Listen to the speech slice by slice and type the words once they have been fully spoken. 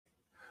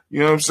You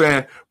know what I'm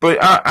saying?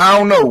 But I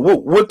don't know.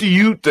 What do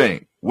you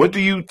think? What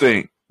do you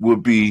think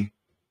would be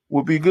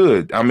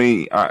good? I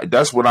mean,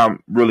 that's what I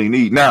really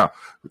need. Now,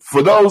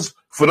 for those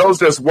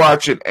that's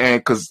watching,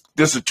 and because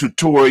this is a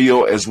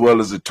tutorial as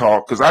well as a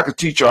talk, because I could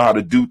teach y'all how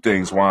to do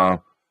things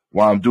while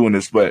I'm doing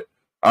this. But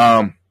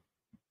for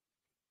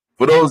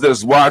those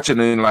that's watching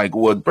and like,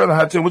 well, Brother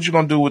Hatem, what you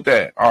gonna do with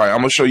that? All right, I'm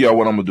gonna show y'all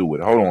what I'm gonna do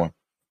with it. Hold on.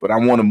 But I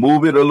want to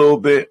move it a little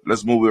bit.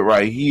 Let's move it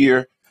right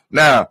here.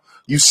 Now,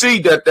 you see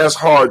that that's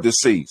hard to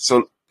see.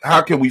 So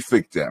how can we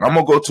fix that? I'm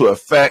gonna go to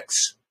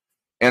effects,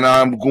 and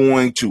I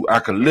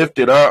can lift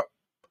it up.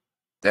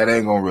 That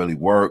ain't gonna really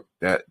work.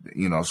 That,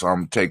 you know, so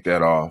I'm gonna take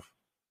that off.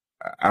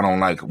 I don't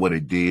like what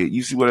it did.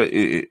 You see what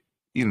it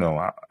you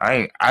know,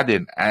 I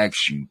didn't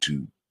ask you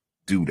to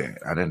do that.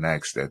 I didn't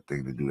ask that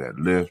thing to do that.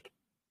 Lift.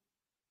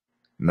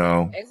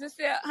 No. Is it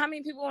still, how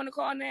many people on the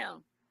call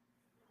now?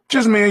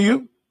 Just me and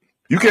you.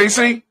 You can't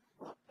see?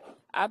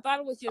 I thought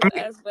it was just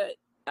us, but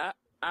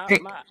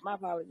my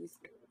apologies.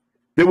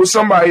 There was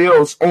somebody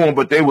else on,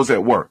 but they was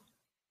at work.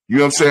 You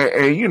know what I'm saying?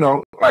 And, you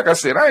know, like I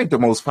said, I ain't the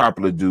most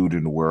popular dude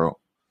in the world.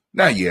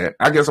 Not yet.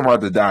 I guess I'm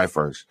about to die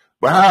first.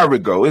 But however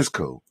it go, it's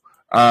cool.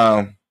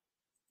 And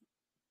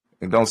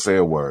don't say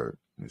a word,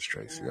 Miss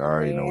Tracy. I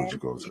already know what you're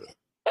going to say.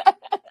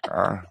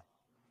 I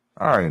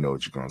already know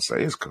what you're going to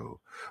say. It's cool.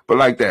 But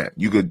like that,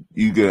 you could,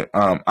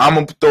 I'm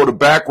going to throw the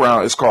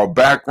background. It's called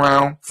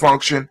background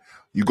function.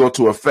 You go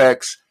to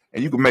effects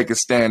and you can make it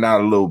stand out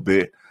a little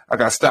bit. I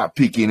got to stop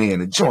peeking in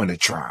and join the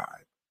tribe.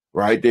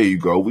 Right, there you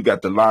go. We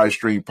got the live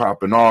stream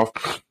popping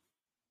off.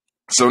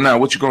 So now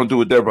what you going to do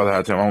with that, Brother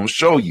Hatem? I'm going to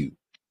show you.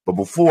 But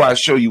before I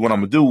show you what I'm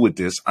going to do with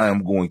this, I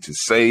am going to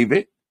save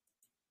it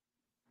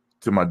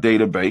to my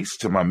database,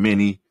 to my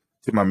mini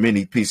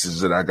pieces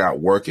that I got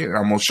working. And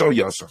I'm going to show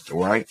y'all something,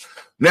 right?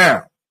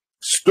 Now,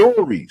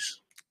 stories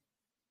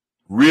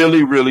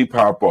really, really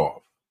pop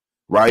off,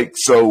 right?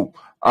 So,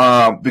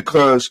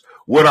 because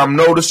what I'm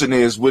noticing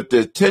is with the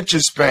attention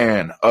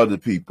span of the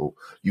people,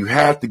 you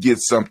have to get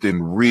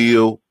something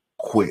real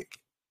quick,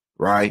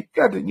 right?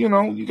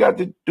 You got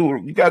to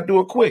do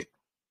it quick.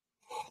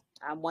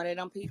 I'm one of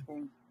them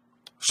people.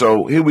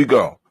 So here we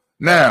go.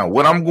 Now,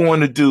 what I'm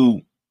going to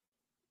do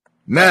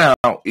now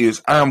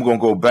is I'm going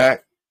to go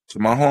back to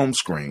my home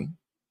screen.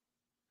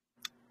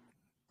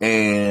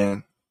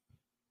 And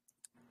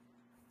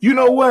you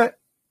know what?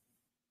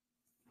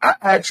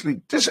 I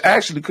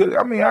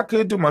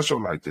could do my show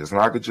like this,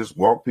 and I could just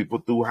walk people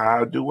through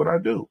how I do what I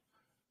do.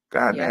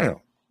 God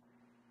damn.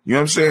 You know what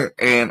I'm saying?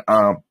 And,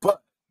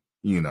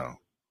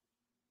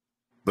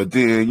 but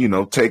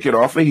then, take it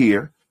off of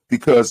here.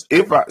 Because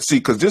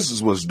because this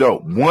is what's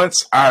dope.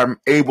 Once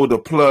I'm able to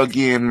plug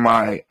in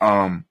my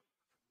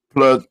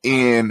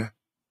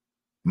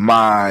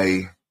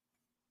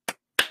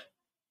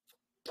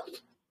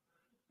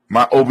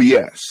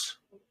OBS,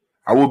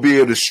 I will be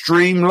able to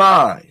stream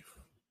live,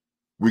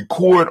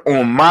 record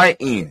on my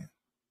end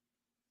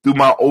through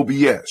my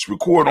OBS,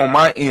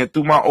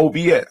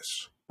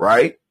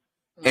 right?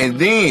 Mm-hmm. And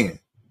then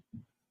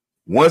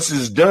once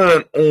it's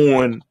done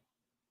on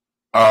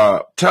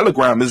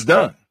Telegram, it's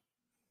done.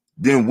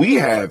 Then we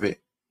have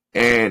it,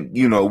 and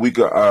we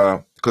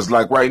could because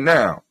like right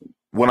now,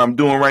 what I'm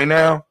doing right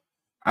now,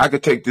 I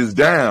could take this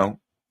down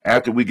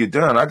after we get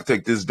done. I could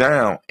take this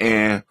down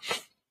and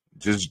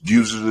just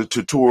use the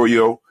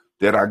tutorial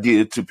that I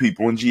give to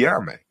people in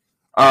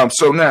GNJMedia.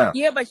 So now,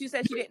 but you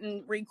said you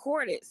didn't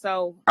record it,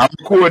 so I'm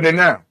recording it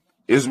now.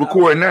 It's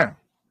recording now.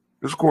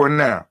 It's recording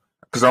now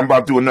because I'm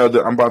about to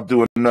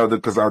do another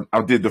because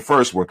I did the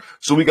first one.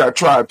 So we got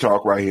Tribe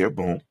Talk right here.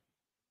 Boom.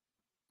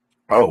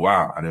 Oh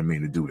wow! I didn't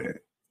mean to do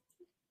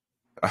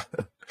that.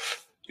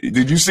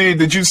 Did you see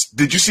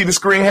the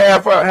screen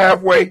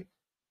halfway?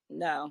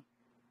 No.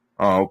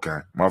 Oh, okay.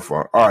 My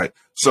fault. All right.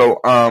 So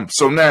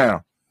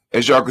now,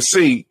 as y'all can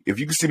see, if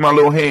you can see my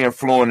little hand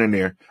flowing in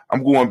there,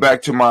 I'm going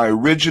back to my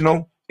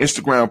original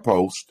Instagram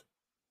post.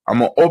 I'm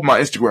gonna open my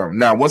Instagram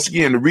now. Once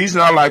again, the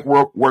reason I like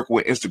work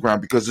with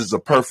Instagram because it's a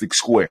perfect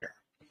square,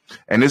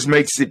 and this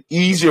makes it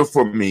easier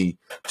for me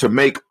to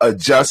make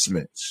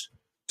adjustments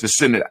to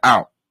send it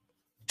out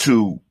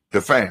to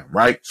the fam,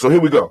 right? So here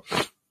we go.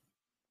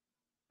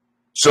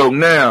 So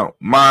now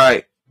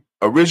my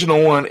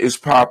original one is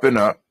popping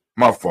up.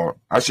 My fault.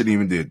 I shouldn't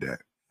even did that.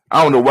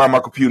 I don't know why my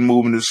computer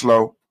moving this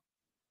slow.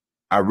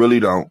 I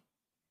really don't.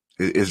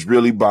 It's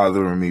really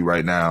bothering me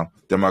right now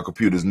that my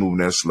computer's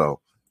moving that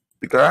slow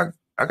because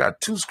I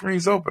got two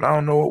screens open. I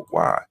don't know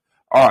why.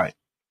 All right.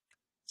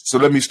 So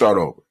let me start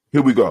over.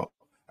 Here we go.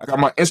 I got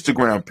my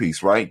Instagram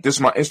piece, right? This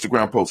is my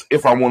Instagram post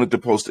if I wanted to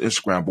post to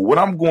Instagram. But what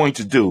I'm going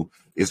to do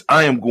is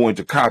I am going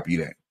to copy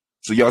that.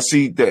 So y'all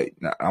see that.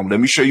 Now, let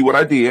me show you what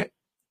I did.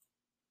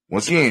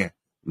 Once again,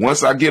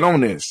 once I get on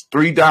this,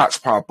 3 dots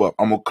pop up.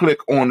 I'm going to click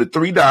on the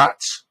 3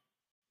 dots,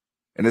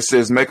 and it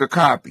says make a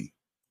copy.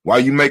 Why are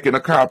you making a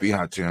copy,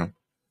 Hatem?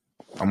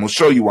 I'm going to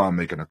show you why I'm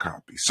making a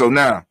copy. So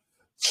now,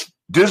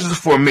 this is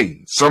for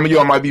me. Some of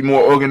y'all might be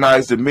more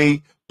organized than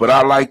me, but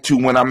I like to,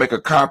 when I make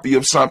a copy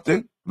of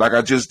something, like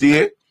I just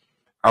did,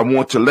 I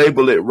want to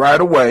label it right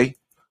away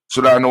so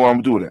that I know what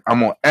I'm doing.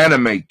 I'm going to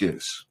animate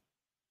this.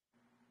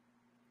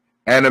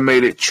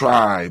 Animated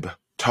tribe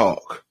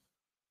talk.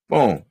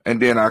 Boom.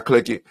 And then I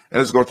click it. And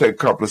it's going to take a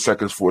couple of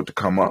seconds for it to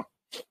come up.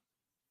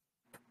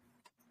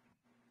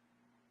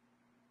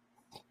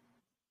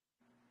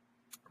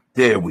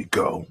 There we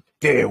go.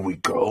 There we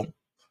go.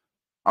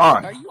 All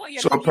right. Are you on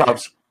your so computer?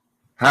 Pops,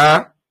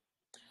 huh?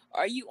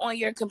 Are you on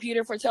your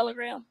computer for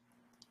Telegram?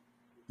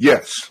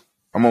 Yes.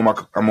 I'm on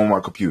my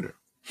computer.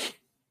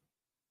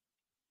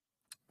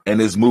 And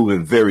it's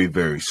moving very,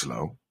 very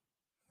slow.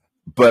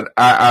 But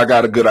I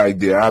got a good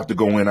idea. I have to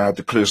go in. I have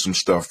to clear some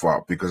stuff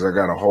out because I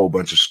got a whole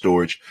bunch of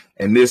storage.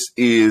 And this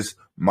is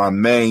my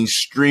main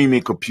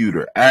streaming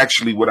computer.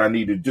 Actually, what I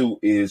need to do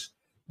is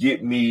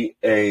get me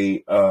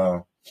a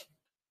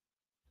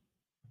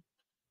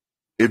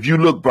if you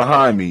look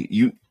behind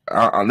me,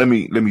 let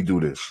me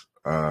do this.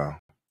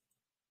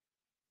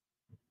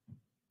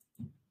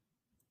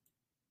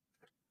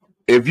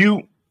 If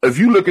you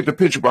look at the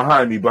picture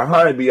behind me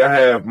I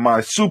have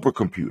my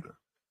supercomputer.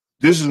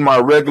 This is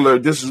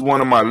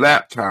one of my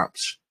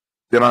laptops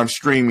that I'm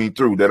streaming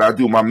through, that I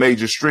do my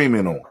major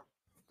streaming on.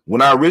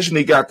 When I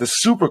originally got the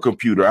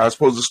supercomputer, I was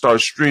supposed to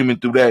start streaming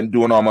through that and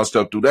doing all my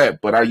stuff through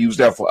that, but I use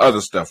that for other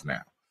stuff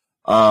now.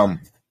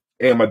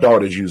 And my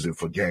daughters use it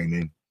for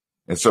gaming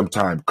and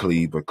sometimes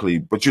Cleve, but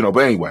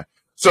anyway.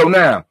 So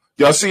now,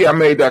 y'all see I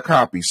made that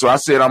copy. So I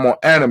said I'm going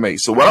to animate.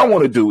 So what I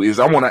want to do is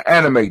I want to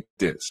animate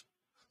this.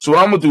 So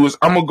what I'm going to do is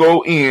I'm going to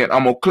go in,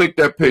 I'm going to click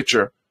that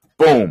picture.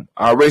 Boom.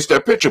 I erase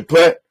that picture,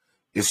 but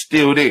it's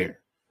still there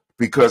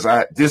because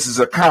this is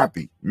a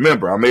copy.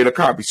 Remember, I made a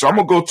copy. So I'm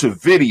going to go to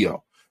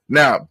video.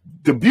 Now,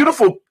 the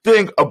beautiful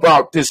thing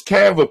about this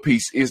Canva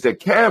piece is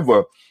that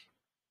Canva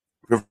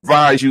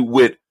provides you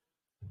with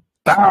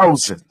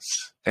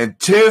thousands and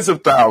tens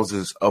of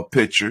thousands of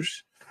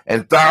pictures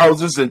and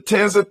thousands and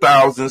tens of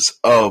thousands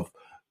of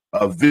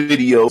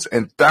videos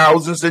and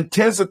thousands and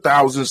tens of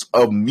thousands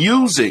of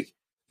music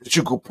that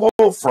you can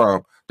pull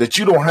from, that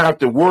you don't have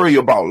to worry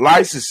about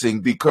licensing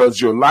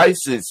because your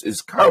license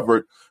is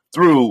covered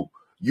through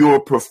your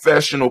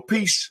professional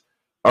piece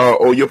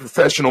or your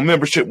professional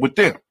membership with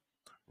them,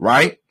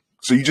 right?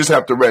 So you just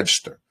have to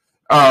register.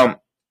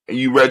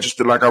 You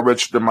register like I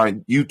registered my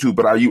YouTube,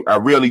 but I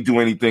rarely do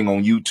anything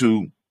on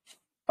YouTube,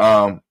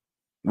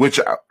 which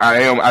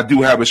I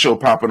do have a show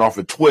popping off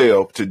at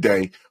 12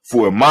 today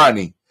for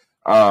Imani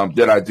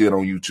that I did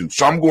on YouTube.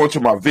 So I'm going to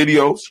my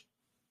videos.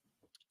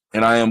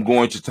 And I am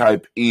going to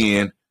type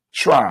in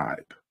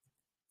tribe.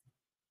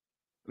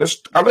 Let's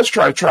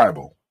try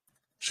tribal.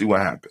 See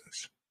what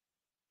happens.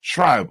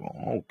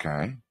 Tribal.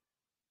 Okay.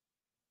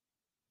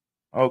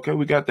 Okay,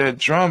 we got that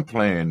drum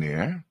playing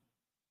there.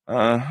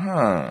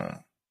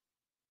 Tribalism.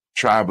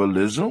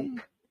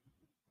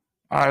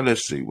 All right,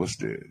 let's see. What's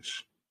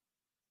this?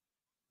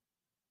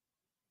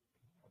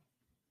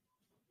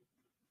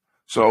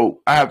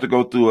 So I have to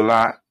go through a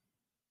lot.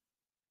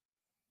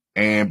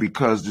 And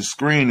because the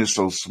screen is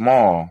so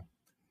small,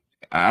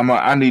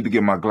 I need to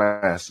get my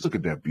glasses. Look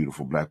at that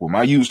beautiful black woman.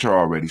 I used her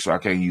already, so I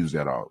can't use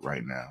that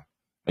right now.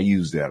 I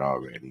used that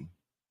already.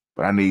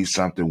 But I need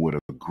something with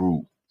a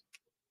group.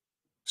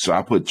 So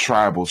I put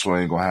tribal so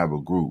I ain't going to have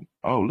a group.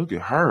 Oh, look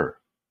at her.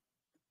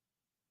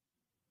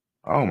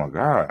 Oh, my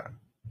God.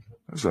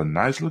 That's a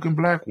nice-looking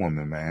black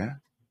woman, man.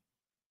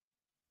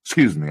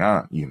 Excuse me.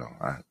 Y'all know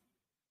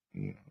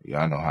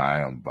how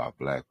I am about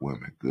black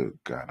women. Good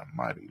God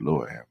Almighty.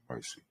 Lord have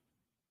mercy.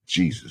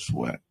 Jesus,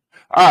 what?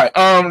 All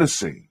right, let's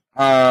see.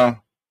 I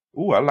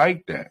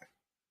like that.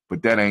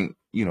 But that ain't,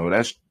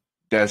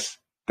 that's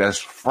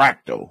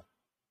fractal.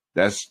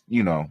 That's,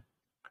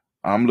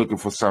 I'm looking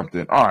for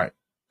something. All right,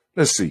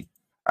 let's see.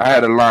 I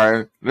had a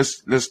lion.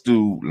 Let's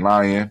do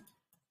lion.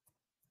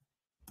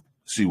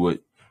 See what,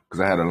 because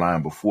I had a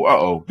lion before.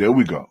 Uh-oh, there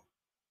we go.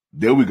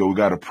 There we go. We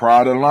got a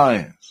pride of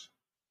lions.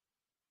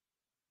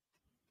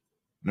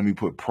 Let me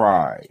put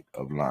pride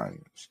of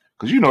lions.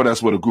 Because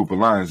that's what a group of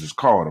lions is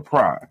called, a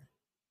pride.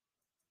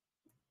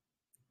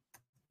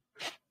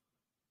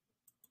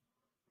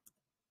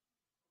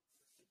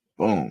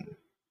 Boom.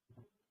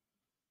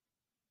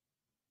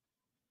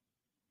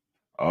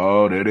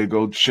 Oh, there they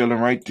go chilling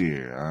right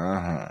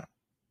there.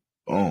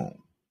 Boom.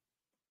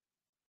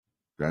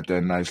 Got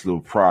that nice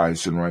little pride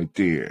sitting right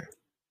there.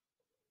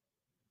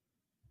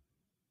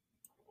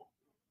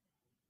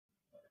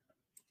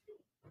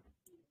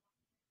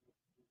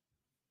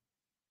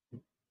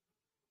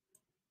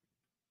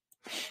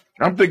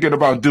 I'm thinking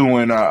about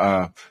doing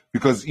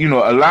because a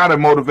lot of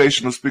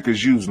motivational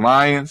speakers use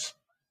lions,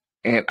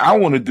 and I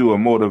want to do a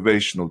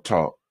motivational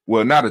talk.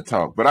 Well, not a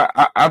talk, but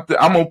I'm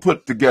gonna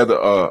put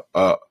together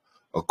a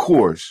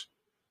course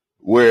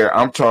where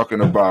I'm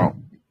talking about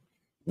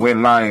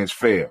when lions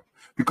fail,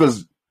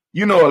 because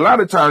a lot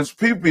of times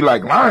people be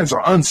like, lions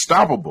are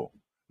unstoppable.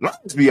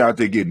 Lions be out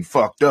there getting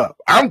fucked up.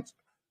 I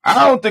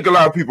don't think a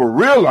lot of people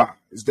realize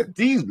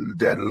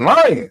that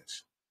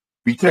lions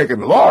be taking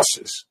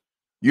losses.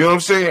 You know what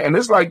I'm saying? And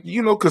it's like,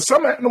 because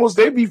some animals,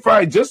 they be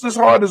fighting just as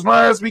hard as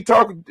lions be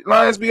talking.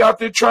 Lions be out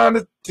there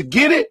trying to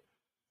get it.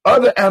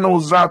 Other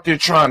animals out there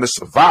trying to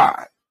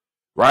survive,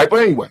 right?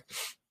 But anyway,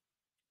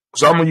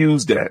 so I'm going to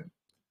use that.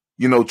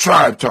 You know,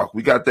 tribe talk.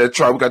 We got that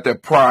tribe. We got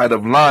that pride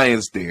of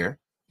lions there.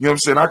 You know what I'm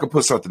saying? I could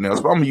put something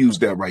else, but I'm going to use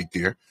that right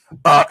there.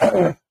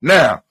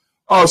 Now,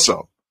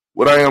 also,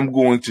 what I am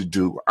going to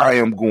do, I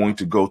am going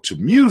to go to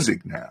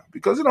music now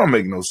because it don't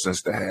make no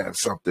sense to have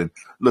something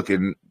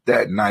looking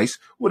that nice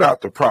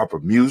without the proper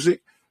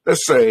music.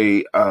 Let's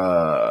say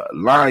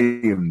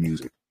lion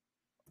music.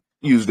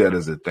 Use that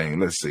as a thing.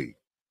 Let's see.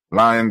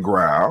 Lion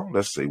growl.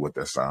 Let's see what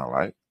that sound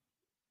like.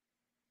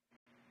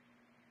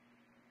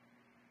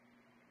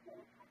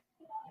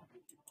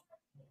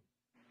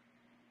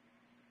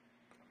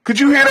 Could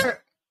you hear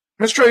that,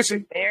 Miss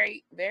Tracy?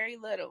 Very, very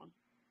little.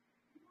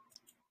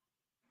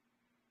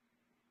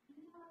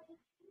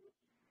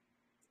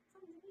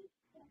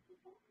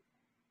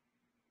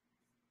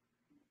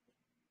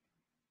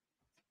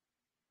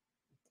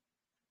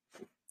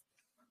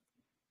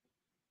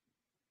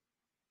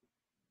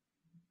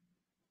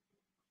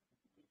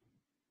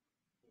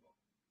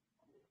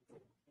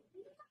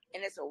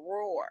 And it's a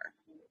roar,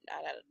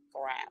 not a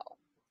growl.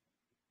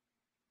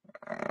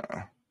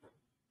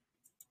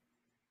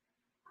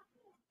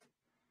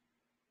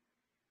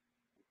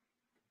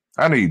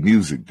 I need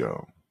music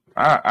though.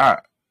 I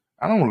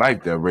don't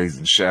like that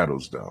raising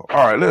shadows though.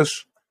 All right,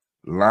 let's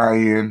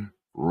lion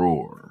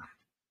roar.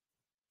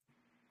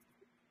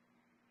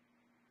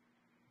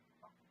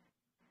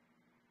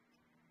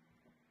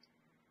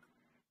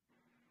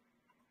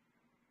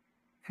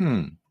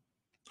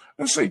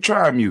 Let's say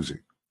try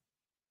music.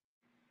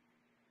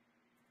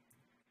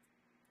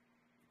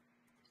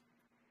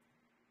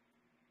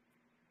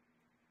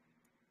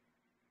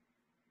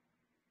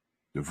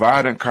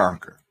 Divide and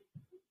conquer.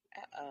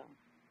 Uh-oh.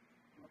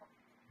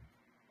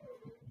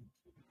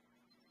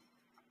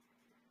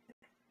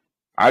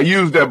 I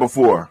used that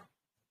before.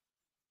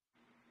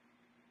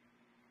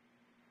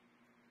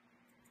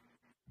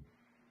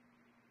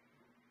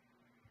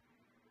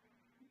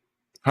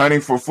 Hunting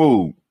for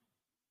food.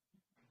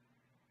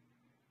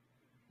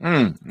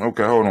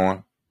 Okay, hold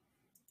on.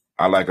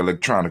 I like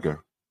electronica.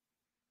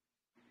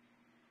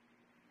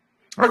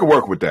 I can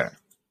work with that.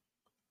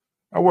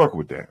 I work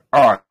with that.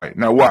 All right,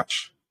 now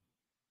watch.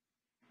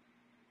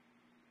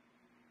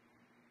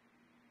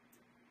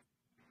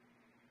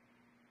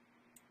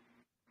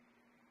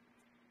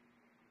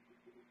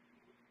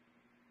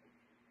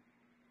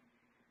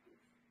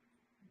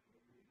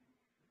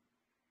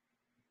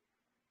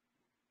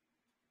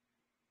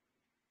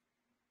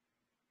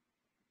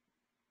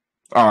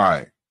 All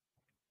right.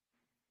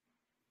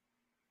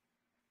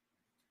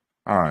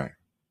 All right.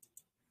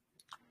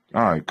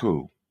 All right,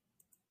 cool.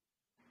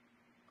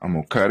 I'm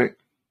going to cut it.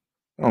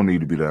 It don't need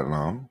to be that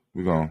long.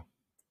 We're going to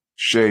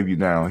shave you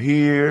down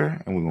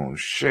here, and we're going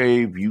to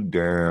shave you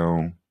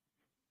down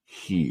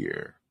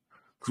here.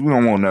 Because we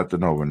don't want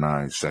nothing over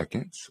 9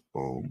 seconds.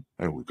 Boom.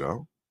 There we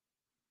go.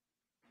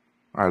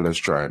 All right, let's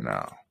try it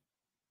now.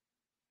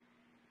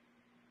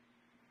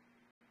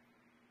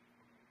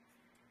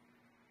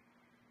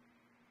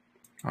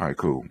 All right,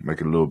 cool.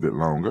 Make it a little bit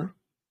longer.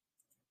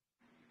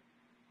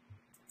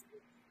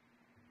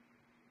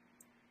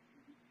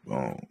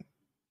 Boom.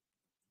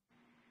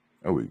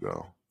 There we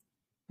go.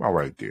 All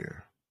right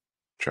there.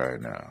 Try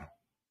it now.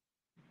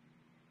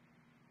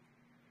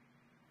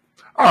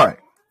 All right.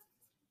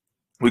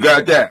 We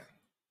got that.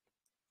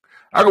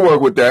 I can work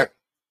with that.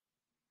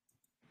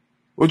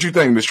 What you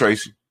think, Miss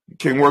Tracy? You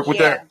can work with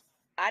that?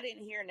 I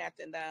didn't hear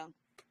nothing, though.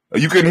 Oh,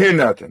 you couldn't hear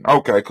nothing?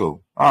 Okay,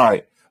 cool. All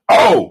right.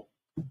 Oh,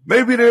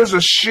 maybe there's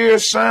a sheer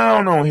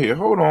sound on here.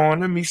 Hold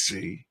on. Let me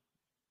see.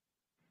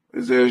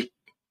 Is there...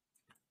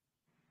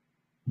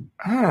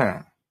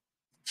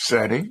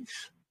 Settings.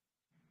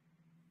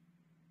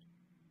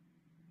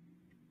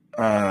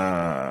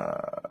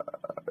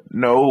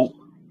 No.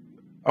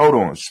 Hold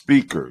on.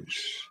 Speakers.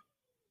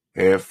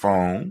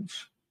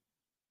 Headphones.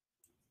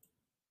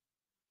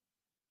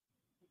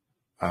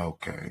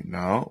 Okay,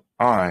 no.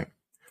 All right.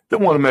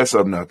 Don't want to mess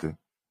up nothing.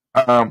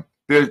 I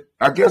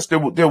guess there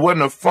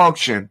wasn't a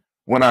function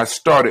when I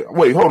started.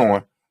 Wait, hold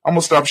on. I'm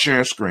going to stop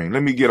sharing screen.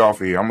 Let me get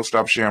off of here. I'm going to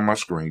stop sharing my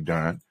screen.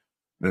 Done.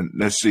 Then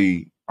let's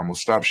see. I'm going to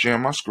stop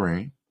sharing my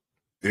screen.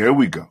 There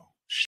we go.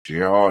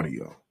 Share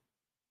audio.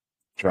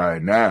 Try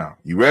it now.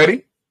 You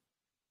ready?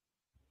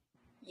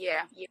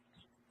 Yeah.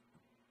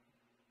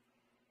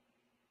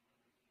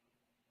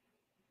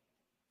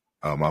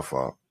 Oh, my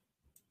fault.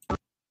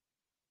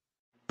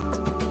 Can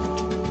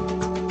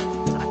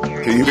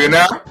you hear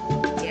now?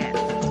 Yes.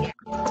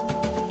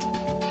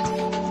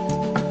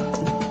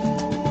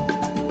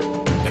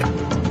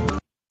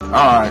 All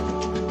right.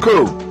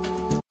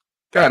 Cool.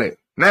 Got it.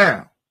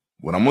 Now,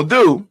 what I'm going to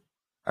do,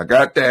 I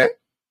got that.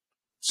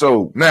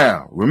 So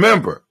now,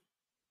 remember,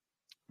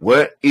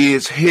 what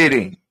is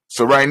hitting?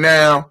 So right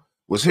now,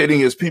 what's hitting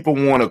is people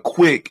want a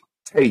quick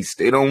taste.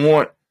 They don't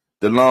want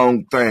the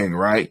long thing,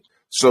 right?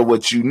 So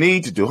what you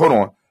need to do, hold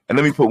on, and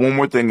let me put one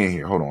more thing in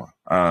here. Hold on.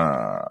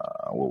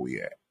 Where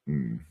we at?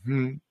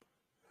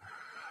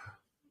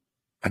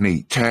 I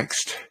need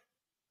text.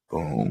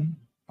 Boom.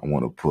 I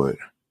want to put,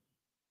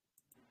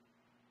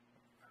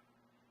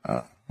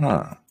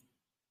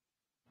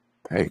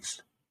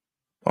 Paste.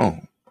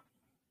 Boom.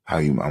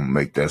 I'm gonna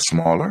make that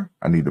smaller.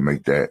 I need to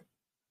make that.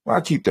 Well,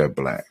 I keep that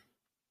black.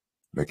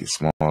 Make it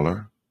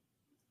smaller.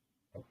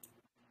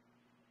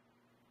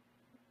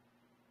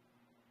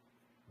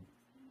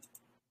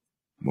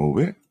 Move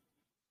it.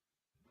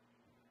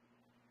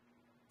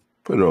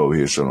 Put it over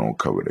here so it don't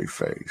cover their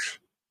face.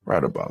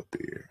 Right about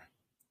there.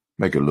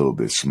 Make it a little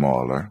bit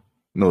smaller.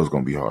 I know it's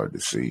gonna be hard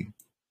to see.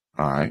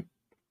 All right.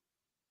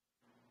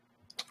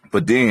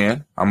 But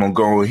then I'm gonna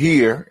go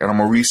here and I'm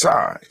gonna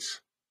resize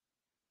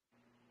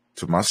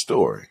to my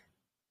story.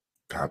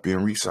 Copy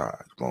and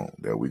resize. Boom.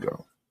 There we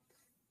go.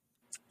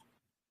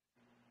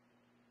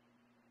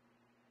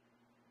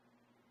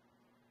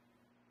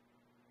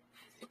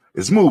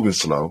 It's moving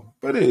slow,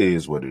 but it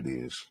is what it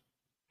is.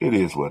 It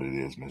is what it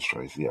is, Miss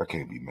Tracy. I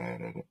can't be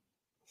mad at it.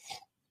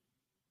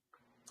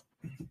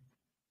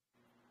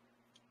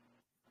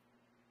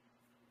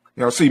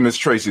 Y'all see Miss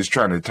Tracy's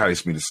trying to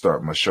entice me to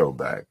start my show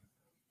back.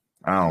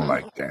 I don't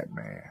like that,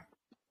 man.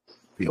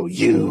 Feel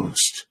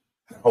used.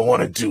 I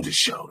want to do the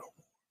show.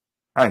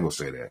 I ain't gonna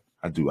say that.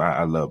 I do.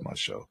 I love my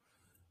show.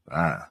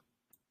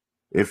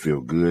 It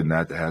feel good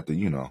not to have to,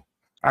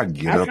 I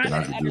get up and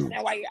I can do. I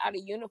understand why you're out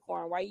of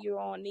uniform. Why you're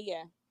on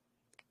Nia?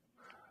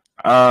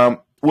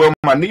 Well,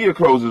 my Nia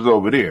clothes is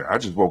over there. I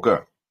just woke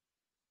up.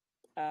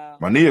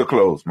 My Nia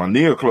clothes. My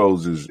Nia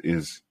clothes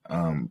is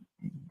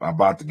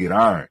about to get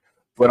ironed.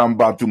 But I'm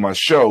about to do my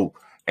show.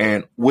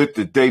 And with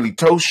the Daily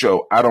Toast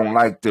show, I don't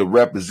like to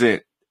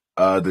represent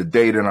the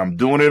day that I'm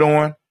doing it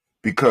on,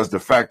 because the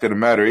fact of the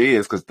matter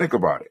is, because think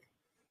about it.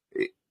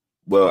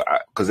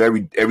 Because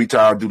every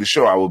time I do the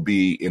show, I will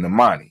be in the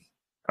money.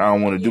 I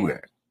don't want to do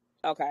that.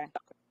 Okay.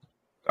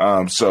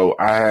 So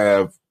I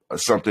have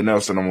something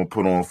else that I'm going to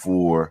put on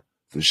for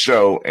the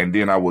show, and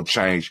then I will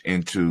change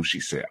into, she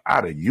said,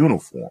 out of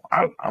uniform.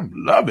 I'm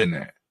loving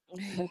that.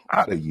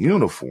 Out of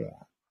uniform.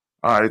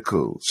 All right,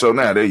 cool. So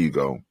now there you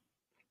go.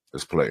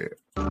 Let's play it.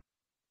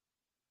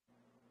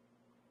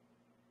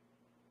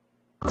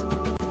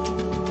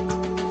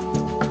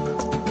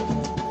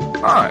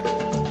 All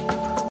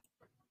right.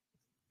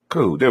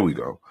 Cool. There we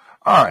go.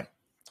 All right.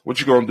 What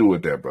you gonna do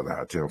with that, Brother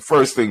Hatem?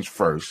 First things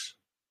first.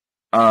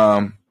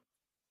 I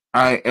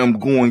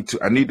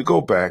need to go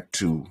back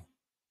to,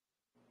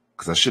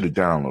 because I should have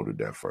downloaded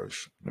that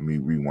first. Let me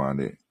rewind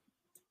it.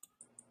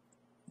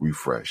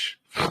 Refresh.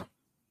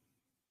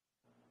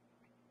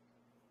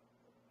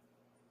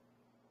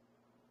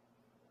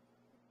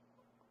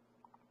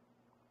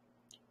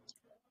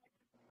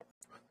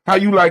 How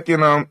you liking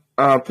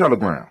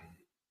Telegram?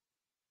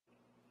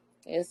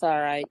 It's all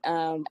right.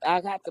 I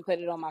have to put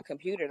it on my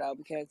computer though,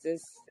 because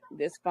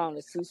this phone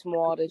is too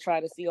small to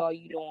try to see all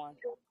you doing.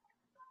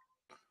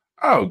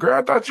 Oh, girl,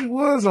 I thought you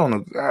was on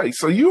the.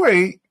 So you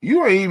ain't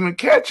even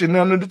catching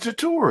none of the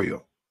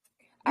tutorial.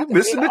 You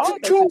missing the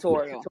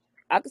tutorial.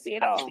 I can see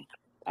it all.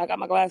 I got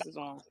my glasses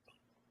on.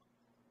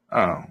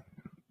 Oh,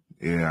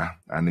 yeah.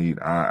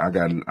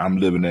 I'm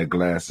living that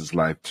glasses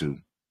life too.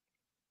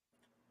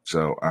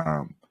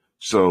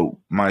 So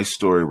my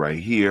story right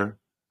here.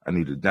 I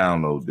need to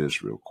download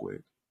this real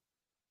quick.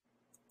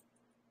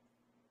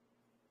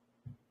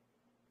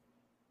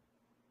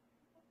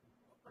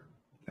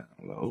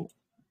 Download.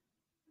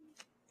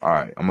 All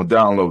right, I'm going to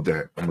download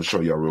that. I'm going to show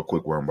y'all real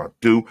quick what I'm about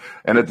to do.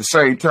 And at the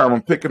same time,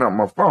 I'm picking up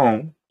my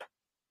phone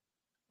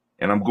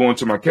and I'm going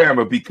to my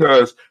camera,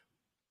 because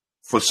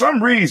for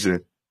some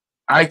reason,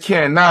 I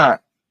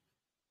cannot.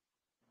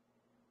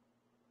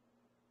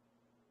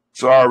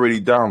 So I already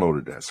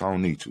downloaded that, so I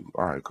don't need to.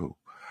 All right, cool.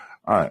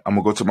 All right, I'm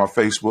going to go to my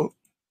Facebook.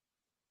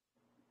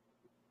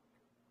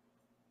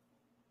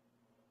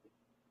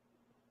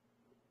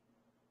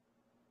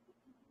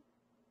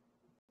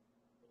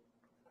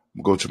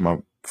 Go to my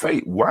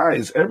face. Why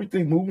is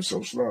everything moving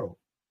so slow?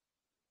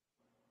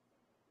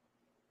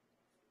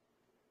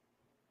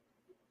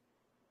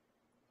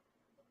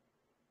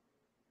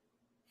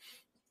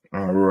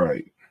 All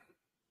right.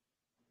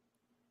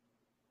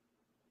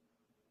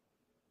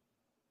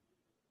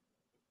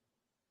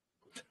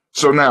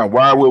 So now,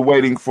 while we're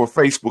waiting for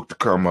Facebook to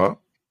come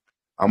up,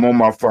 I'm on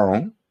my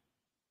phone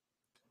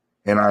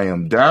and I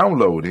am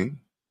downloading.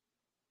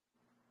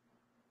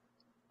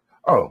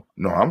 Oh,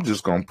 no, I'm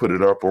just going to put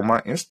it up on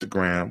my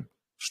Instagram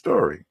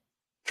story.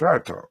 Try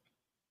Talk.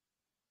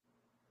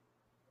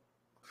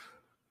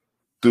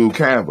 Through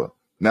Canva.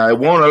 Now, it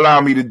won't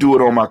allow me to do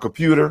it on my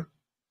computer,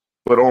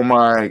 but on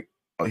my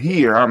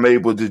here, I'm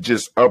able to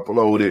just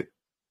upload it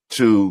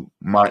to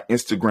my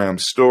Instagram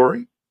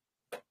story.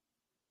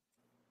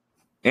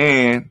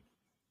 And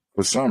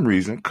for some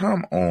reason,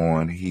 come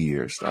on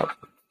here. Stop.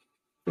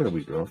 There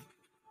we go.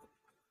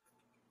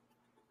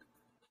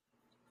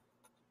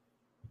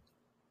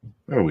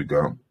 There we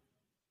go.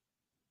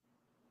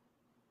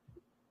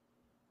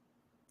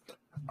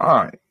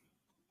 All right.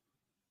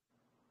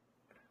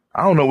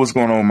 I don't know what's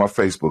going on with my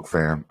Facebook,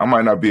 fam. I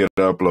might not be able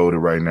to upload it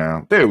right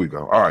now. There we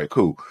go. All right,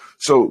 cool.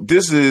 So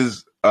this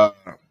is, Kwame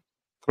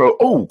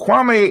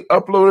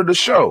uploaded the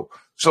show.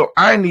 So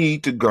I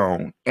need to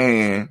go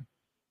and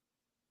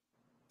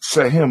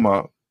set him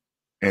up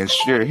and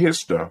share his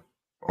stuff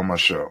on my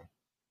show.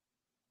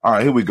 All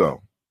right, here we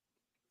go.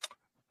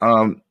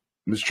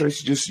 Miss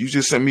Tracy, you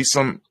just sent me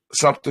something.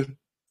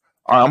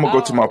 All right, I'm gonna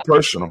go to my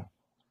personal.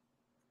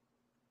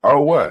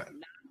 Oh, what?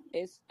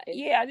 I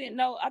didn't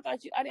know. I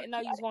didn't know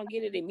you was gonna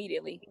get it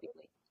immediately.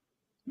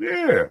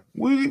 Yeah,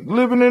 we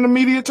living in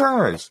immediate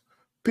times.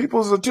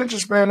 People's attention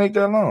span ain't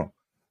that long.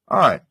 All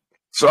right,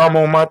 so I'm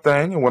on my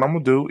thing, and what I'm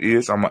gonna do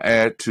is I'm gonna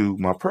add to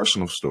my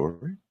personal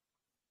story.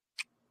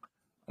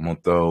 I'm gonna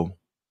throw.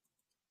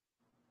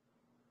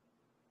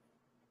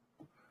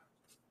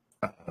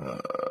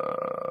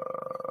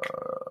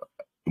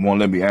 It won't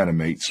let me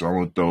animate, so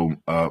I'm gonna throw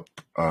up.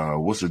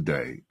 What's the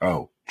day?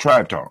 Oh,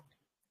 Tribe Talk.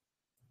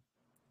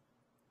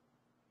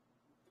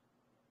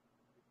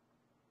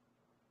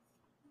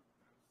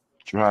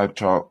 Tribe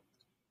Talk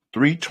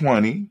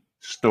 320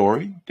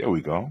 story. There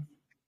we go.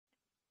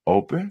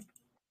 Open.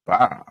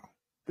 Wow.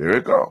 There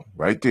it go.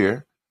 Right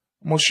there.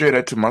 I'm going to share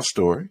that to my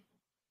story.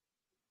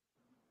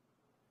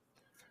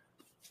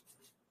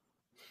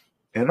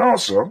 And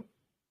also,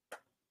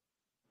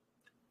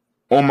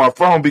 on my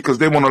phone, because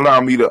they won't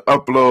allow me to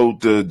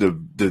upload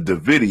the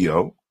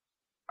video,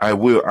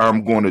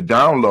 I'm going to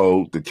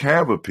download the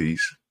Canva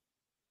piece,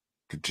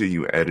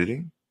 continue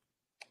editing.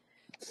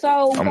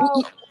 So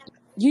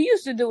you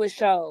used to do a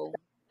show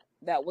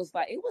that was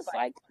like, it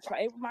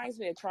reminds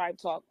me of Tribe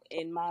Talk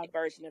in my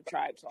version of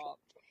Tribe Talk.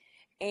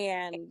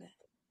 And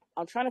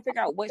I'm trying to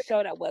figure out what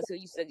show that was. So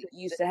you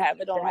used to have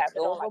it on like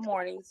Cool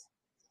Mornings.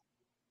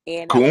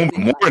 And Cool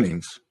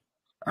Mornings.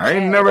 I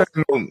ain't never had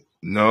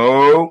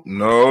no.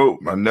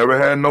 I never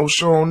had no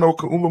show on no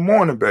Cool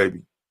Morning,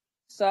 baby.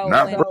 So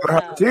not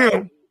Brother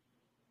Tim.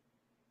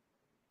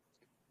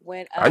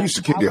 When I used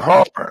to kick it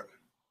hard.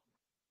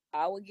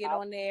 I would get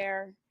on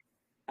there.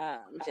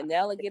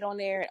 Janelle would get on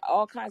there.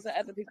 All kinds of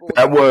other people.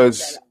 That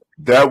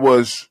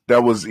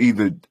was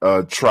either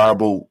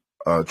tribal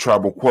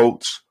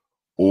quotes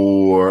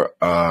or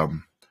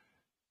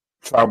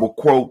tribal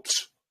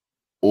quotes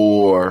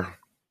or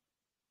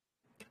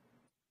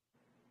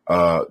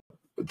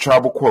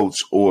tribal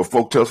quotes or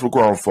folk tales for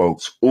grown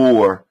folks,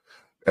 or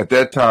at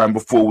that time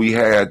before we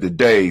had the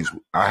days,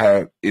 I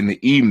had in the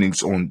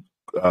evenings on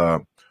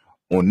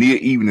near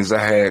evenings I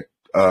had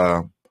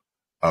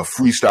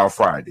Freestyle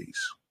Fridays.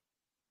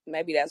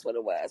 Maybe that's what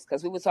it was,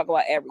 because we would talk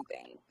about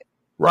everything.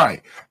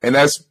 Right, and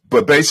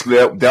but basically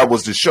that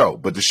was the show.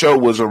 But the show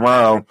was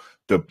around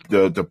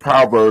the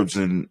proverbs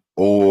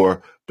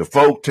or the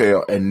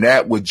folktale, and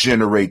that would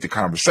generate the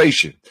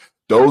conversation.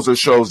 Those are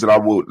shows that I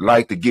would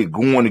like to get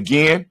going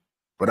again,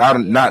 but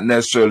not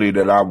necessarily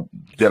that I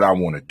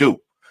want to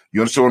do.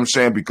 You understand what I'm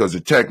saying? Because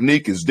the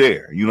technique is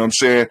there. You know what I'm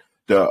saying?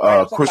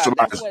 The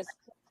crystallized.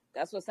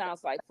 That's what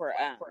sounds like for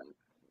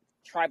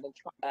tribal.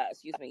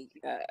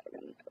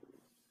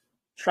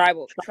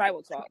 Tribal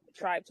talk.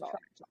 Tribe talk.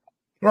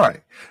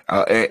 Right,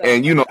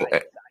 and you know,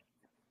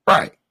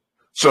 right.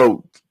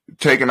 So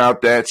taking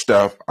out that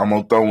stuff, I'm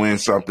gonna throw in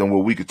something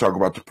where we could talk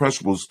about the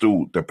principles,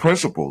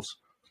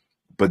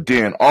 but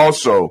then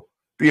also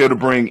be able to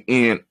bring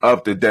in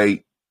up to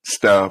date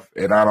stuff.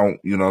 And I don't,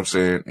 you know what I'm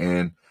saying?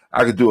 And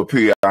I could do it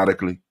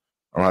periodically.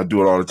 I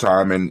do it all the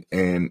time.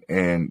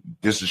 And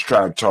this is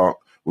Tribe Talk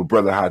with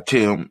Brother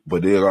Hatim,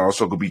 but it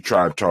also could be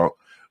Tribe Talk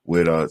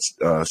with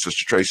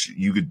Sister Tracy.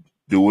 You could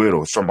do it,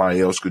 or somebody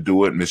else could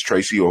do it, Miss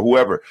Tracy or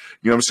whoever.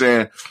 You know what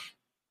I'm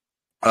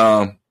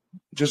saying?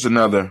 Just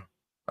another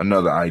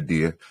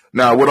idea.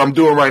 Now, what I'm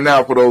doing right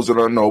now, for those that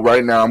don't know,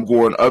 right now I'm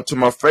going up to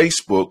my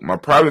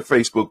private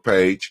Facebook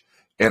page,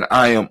 and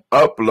I am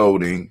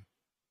uploading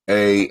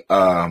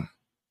I'm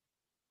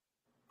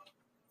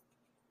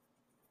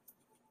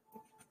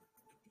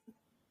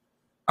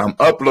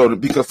uploading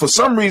because for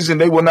some reason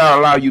they will not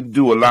allow you to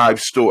do a live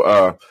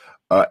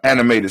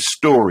animated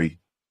story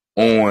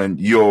on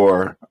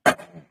your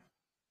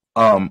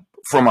from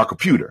my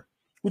computer,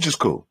 which is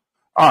cool.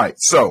 All right,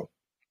 so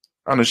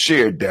I'm gonna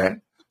share that.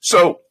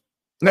 So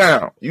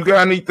now, you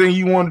got anything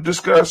you want to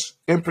discuss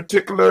in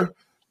particular,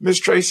 Miss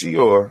Tracy,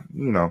 or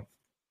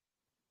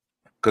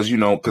because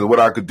what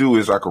I could do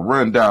is I could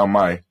run down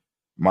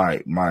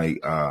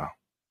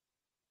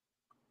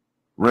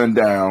run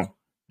down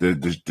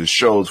the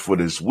shows for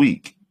this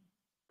week.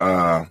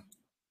 Hold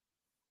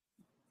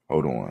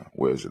on,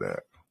 where is it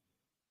at?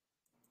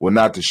 Well,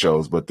 not the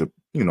shows, but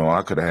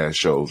I could have had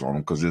shows on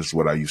them because this is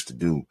what I used to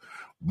do.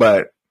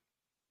 But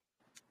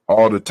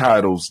all the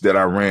titles that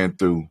I ran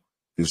through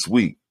this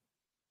week.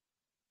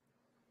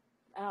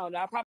 I don't know.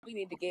 I probably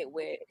need to get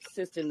with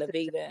Sister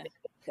Navita,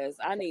 because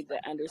I need to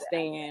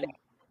understand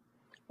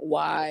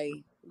why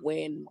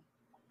when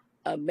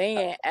a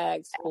man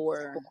asks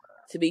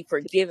to be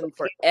forgiven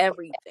for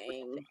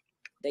everything,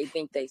 they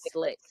think they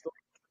slick.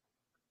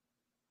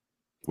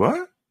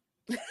 What?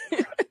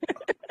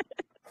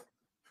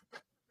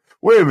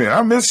 Wait a minute,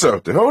 I missed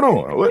something. Hold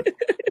on. What?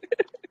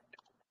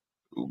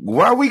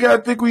 Why we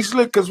gotta think we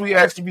slick? Because we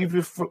asked to be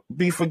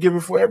forgiven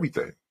for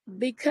everything.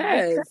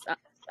 Because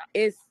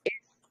it's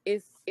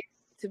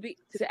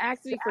to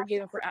ask to be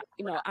forgiven for,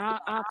 I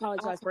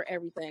apologize for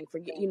everything.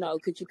 Could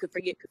you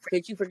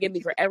forgive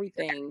me for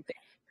everything?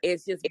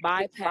 It's just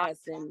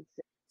bypassing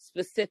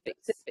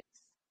specifics.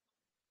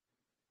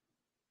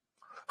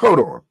 Hold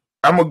on.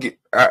 I'm gonna get.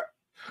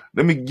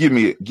 Let me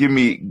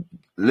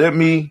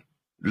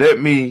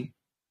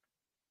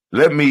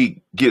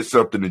get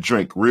something to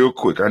drink real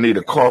quick. I need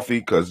a coffee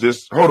because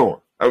this. Hold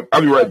on.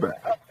 I'll be right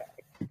back.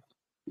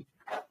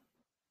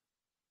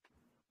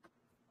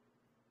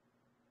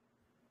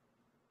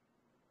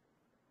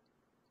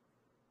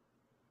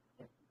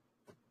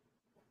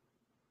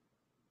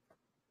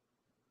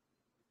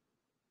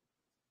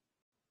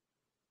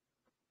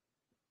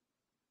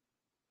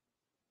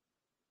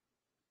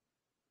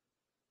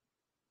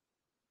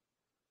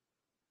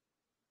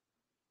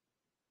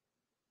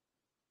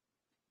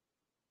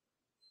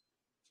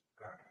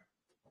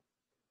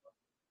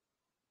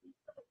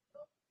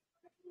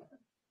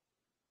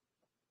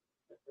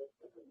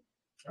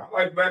 I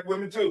like black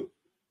women too.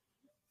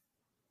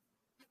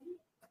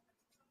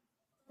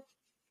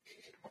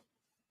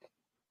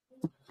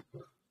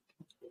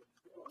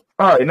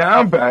 All right, now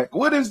I'm back.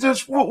 What is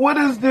this? What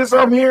is this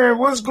I'm hearing?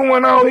 What's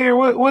going on here?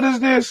 What is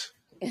this?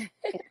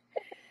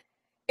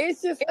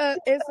 It's just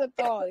it's a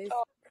thought. It's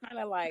kind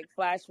of like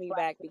flash me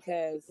back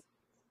because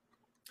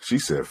She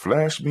said,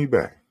 "Flash me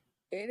back."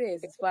 it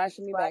is. It's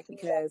flashing me back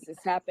because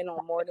it's happened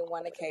on more than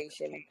one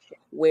occasion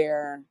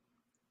where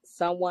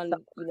someone,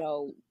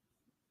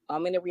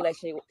 I'm in a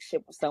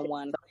relationship with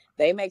someone,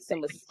 they make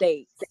some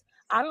mistakes.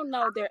 I don't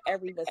know their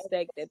every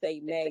mistake that they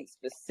made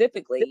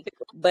specifically,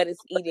 but it's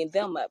eating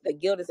them up. The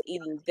guilt is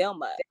eating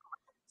them up.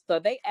 So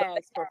they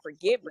ask for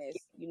forgiveness.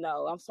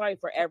 I'm sorry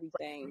for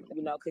everything.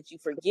 Could you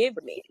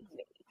forgive me?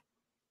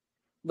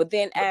 But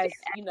then as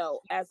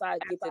I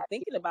get to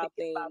thinking about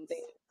things,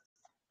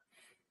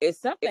 it's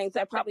some things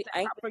that probably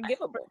ain't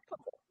forgivable.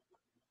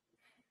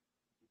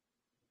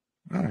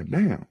 All right,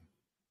 damn.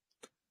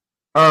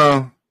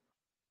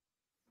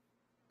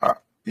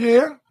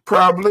 Yeah,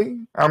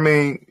 probably. I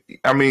think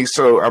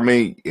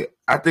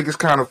it's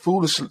kind of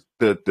foolish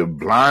to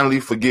blindly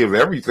forgive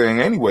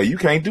everything anyway. You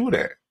can't do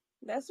that.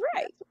 That's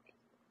right.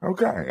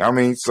 Okay.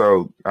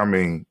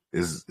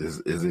 Is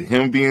it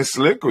him being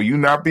slick or you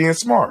not being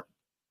smart?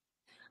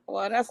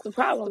 Well, that's the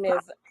problem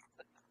is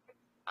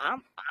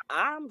I'm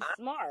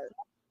smart.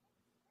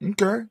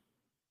 Okay.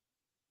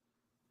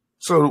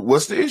 So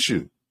what's the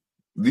issue?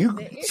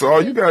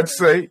 All you gotta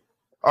say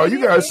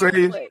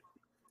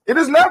it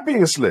is not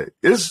being slick.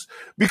 It's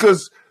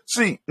because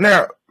see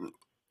now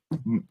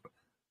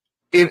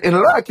in a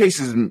lot of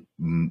cases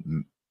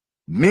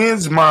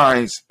men's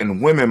minds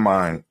and women's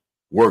minds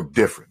work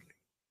differently.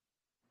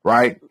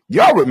 Right?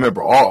 Y'all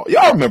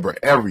remember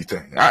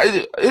everything.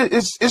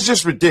 It's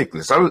just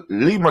ridiculous. I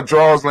leave my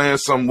drawers laying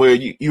somewhere.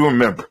 You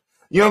remember.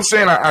 You know what I'm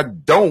saying? I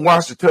don't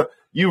watch the TV.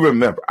 You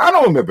remember. I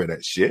don't remember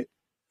that shit.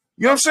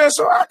 You know what I'm saying?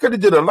 So I could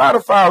have did a lot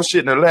of foul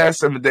shit in the last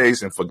 7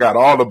 days and forgot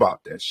all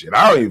about that shit.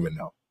 I don't even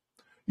know.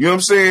 You know what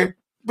I'm saying?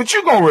 But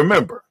you're going to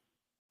remember.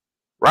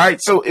 Right?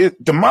 So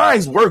the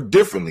minds work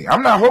differently.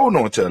 I'm not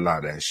holding on to a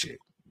lot of that shit.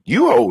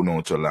 You holding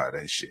on to a lot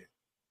of that shit.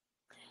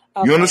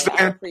 Okay, you understand?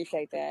 I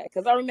appreciate that.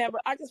 Because I remember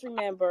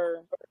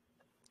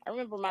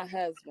my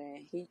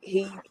husband.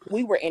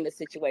 We were in a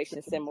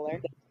situation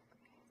similar.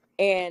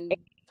 And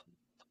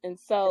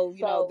so,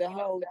 the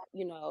whole,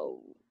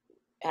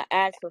 I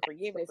asked for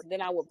forgiveness, and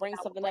then I would bring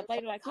something up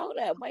later, like, hold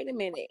up, wait a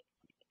minute.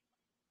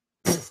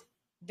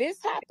 This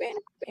happened,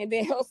 and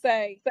then he'll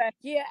say,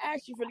 yeah, I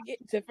asked you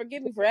to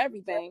forgive me for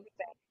everything.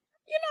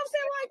 You know what I'm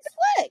saying? Like,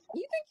 slick.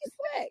 You think you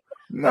slick?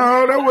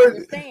 No, that was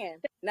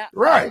understand. Now,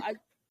 right.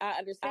 I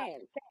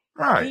understand.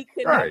 Right. He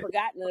could have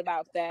forgotten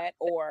about that,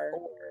 or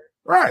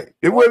right.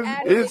 It was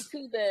added it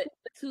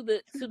to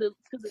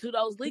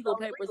those legal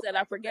papers that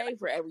I forgave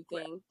for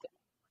everything.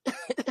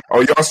 Oh,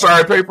 y'all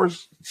signed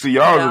papers? See,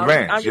 y'all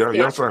advanced.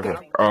 Y'all signed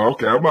papers. Oh,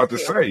 okay. I'm about to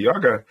say, y'all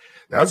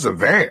that's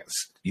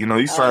advanced.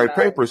 You signed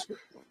papers.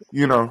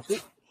 He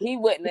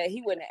wouldn't have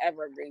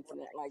ever agreed to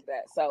nothing like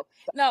that. So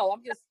no,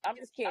 I'm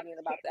just kidding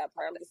about that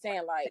part. I'm just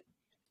saying, like,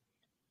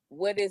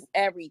 what is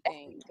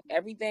everything?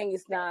 Everything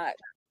is not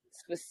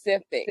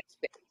specific.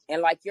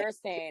 And like you're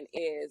saying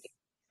is,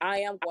 I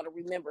am going to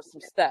remember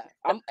some stuff.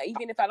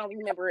 Even if I don't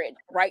remember it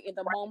right in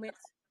the moment,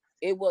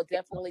 it will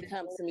definitely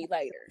come to me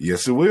later.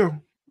 Yes, it will.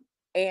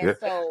 And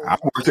so I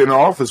worked in the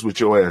office with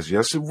your ass.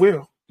 Yes, it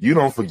will. You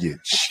don't forget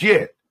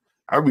shit.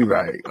 I'll be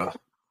like,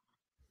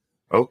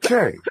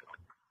 okay.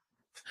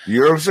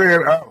 You know what I'm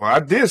saying? I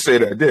did say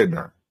that, didn't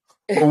I?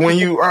 But when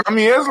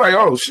it's like,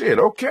 oh shit,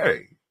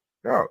 okay.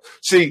 No.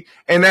 See,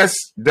 and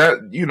that's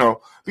that,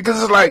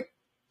 because it's like,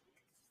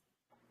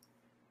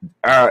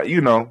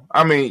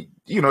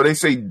 they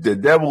say the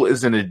devil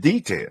is in the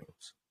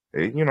details.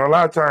 And, a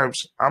lot of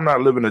times I'm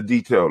not living a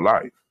detailed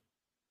life.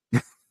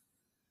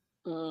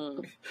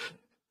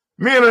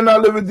 Men are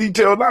not living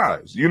detailed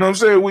lives. You know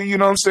what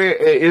I'm saying?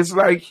 It's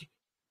like,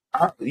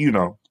 I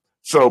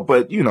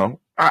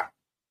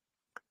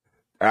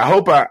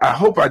hope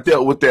I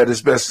dealt with that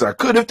as best as I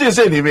could. If there's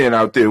any men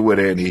out there with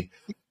any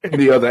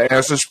other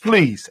answers,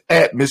 please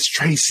at Miss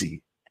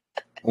Tracy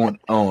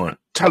on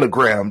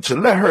Telegram to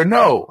let her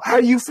know how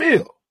you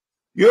feel.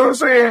 You know what I'm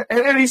saying? And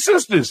any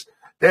sisters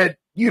that,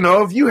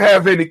 if you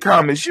have any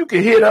comments, you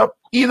can hit up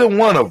either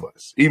one of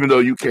us, even though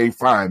you can't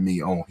find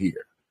me on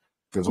here.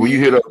 Because when you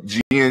hit up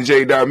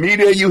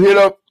GNJ.media, you hit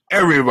up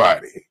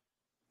everybody.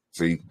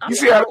 See? You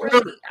see how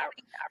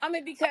I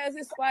mean, because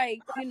it's like,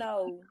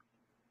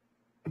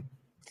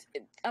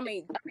 I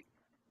mean,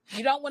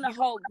 you don't want to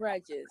hold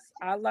grudges.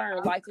 I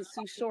learned life is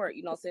too short,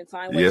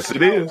 time waits for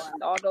no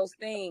one. All those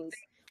things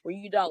where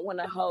you don't want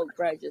to hold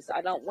grudges.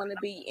 I don't want to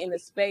be in a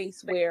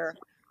space where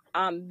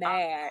I'm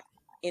mad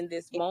in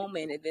this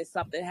moment and then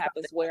something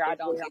happens where I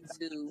don't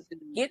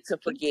get to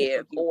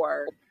forgive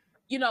or,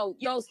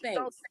 those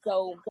things.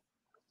 So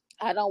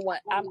I don't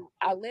want.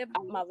 I live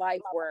my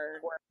life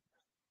where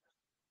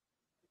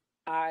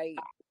I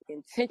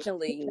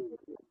intentionally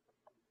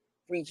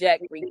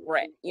reject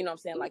regret. You know what I'm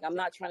saying? Like, I'm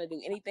not trying to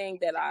do anything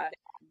that I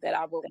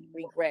will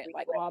regret.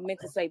 Like, oh, I meant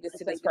to say this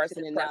to this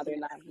person and now they're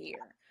not here.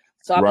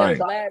 So I've been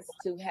blessed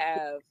to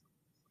have.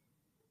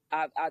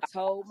 I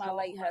told my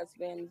late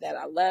husband that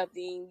I loved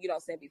him,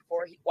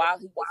 while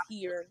he was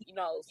here,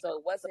 so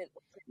it wasn't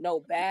no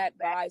bad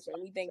vibes or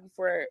anything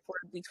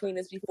between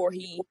us before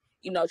he,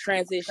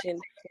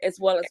 transitioned, as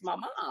well as my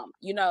mom,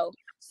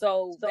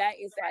 So that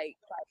is like,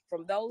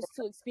 from those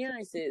two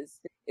experiences,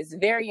 it's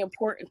very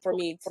important for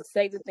me to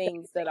say the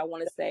things that I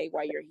want to say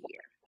while you're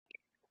here.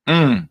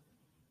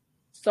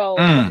 So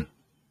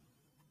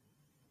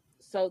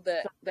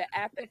the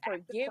act of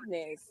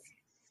forgiveness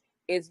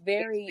is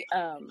very,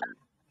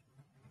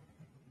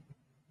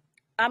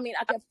 I mean,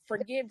 I can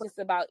forgive just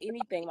about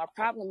anything. My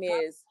problem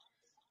is,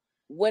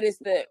 what is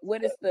the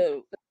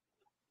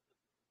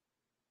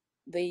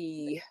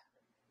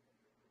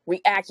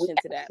reaction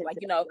to that? Like,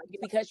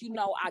 because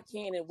I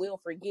can and will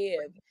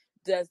forgive,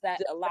 does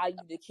that allow you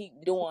to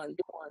keep doing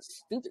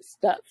stupid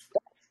stuff?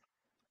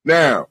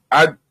 Now,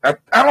 I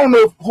don't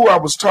know who I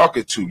was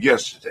talking to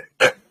yesterday,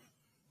 but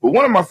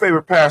one of my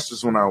favorite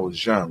pastors when I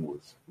was young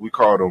was, we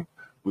called him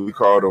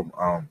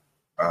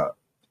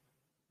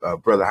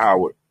Brother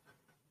Howard.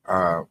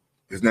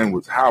 His name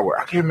was Howard.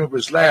 I can't remember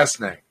his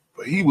last name,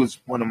 but he was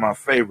one of my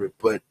favorite.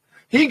 But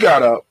he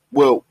got up,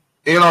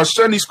 in our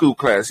Sunday school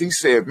class, he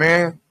said,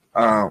 man,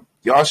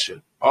 y'all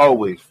should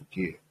always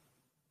forgive,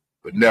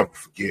 but never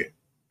forget.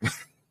 I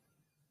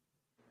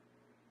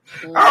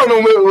don't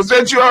know, was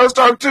that you I was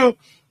talking to?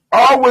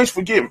 Always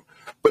forgive,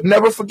 but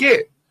never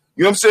forget.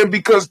 You know what I'm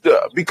saying?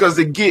 Because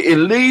it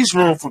leaves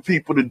room for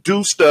people to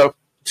do stuff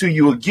to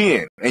you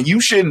again. And you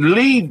shouldn't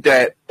leave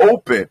that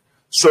open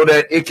so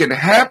that it can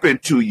happen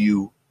to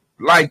you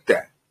like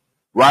that.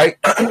 Right?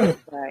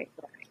 Right.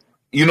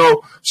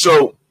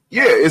 So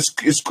yeah,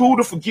 it's cool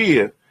to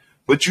forgive,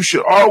 but you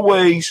should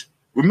always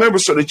remember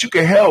so that you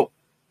can help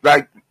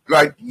like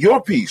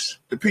your peace,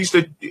 the peace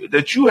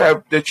that you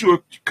have, that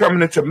you're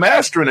coming into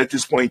mastering at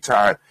this point in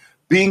time,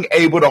 being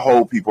able to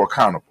hold people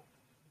accountable.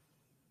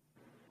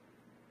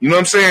 You know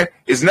what I'm saying?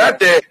 It's not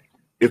that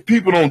if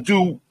people don't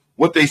do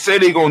what they say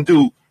they're going to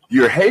do,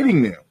 you're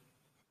hating them.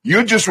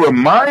 You're just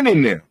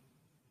reminding them,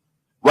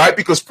 right?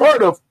 Because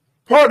part of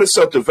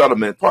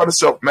self-development, part of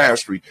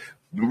self-mastery,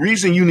 the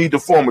reason you need to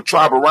form a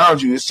tribe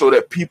around you is so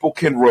that people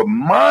can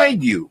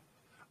remind you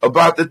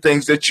about the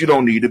things that you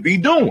don't need to be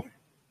doing.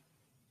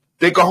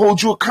 They can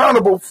hold you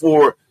accountable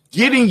for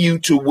getting you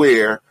to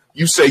where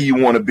you say you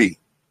want to be.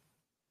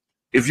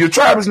 If your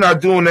tribe is not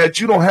doing that,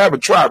 you don't have a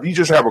tribe. You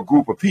just have a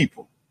group of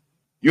people.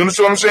 You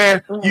understand what I'm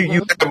saying?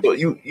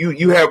 Mm-hmm.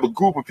 You have a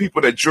group of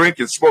people that drink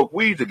and smoke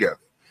weed together.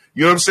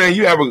 You know what I'm saying?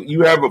 You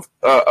have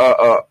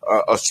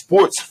a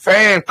sports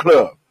fan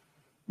club.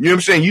 You know what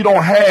I'm saying? You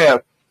don't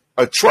have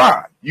a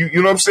tribe. You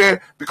know what I'm saying?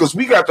 Because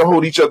we got to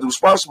hold each other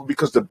responsible,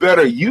 because the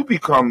better you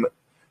become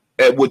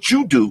at what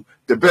you do,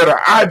 the better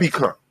I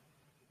become.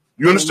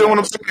 You understand what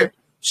I'm saying?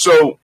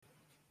 So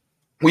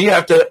we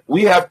have to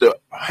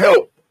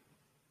help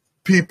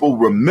people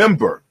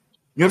remember.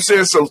 You know what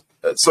I'm saying?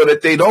 So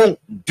that they don't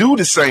do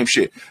the same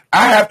shit.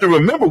 I have to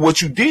remember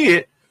what you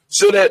did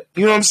so that,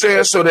 you know what I'm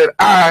saying, so that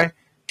I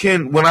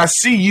can, when I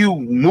see you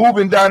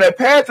moving down that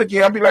path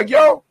again, I'll be like,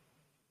 yo,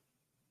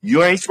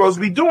 you ain't supposed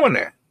to be doing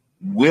that.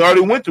 We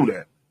already went through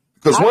that.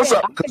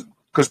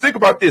 Because think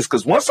about this,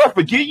 because once I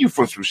forgive you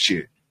for some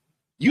shit,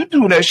 you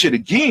do that shit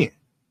again.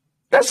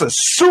 That's a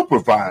super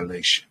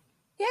violation.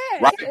 Yeah,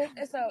 right?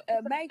 It's a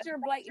major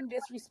blatant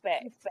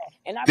disrespect.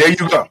 And there you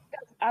go.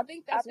 I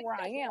think that's where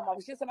I am. I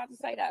was just about to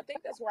say that. I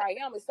think that's where I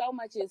am. It's so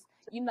much as,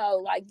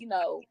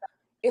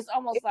 it's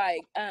almost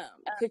like,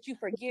 could you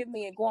forgive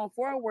me, and going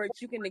forward,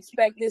 you can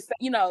expect this,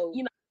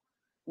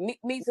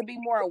 me to be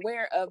more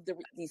aware of the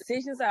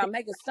decisions that I'm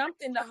making,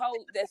 something to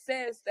hold that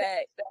says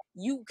that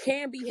you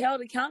can be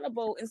held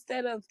accountable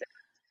instead of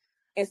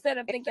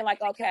thinking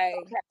like, okay,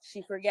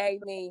 she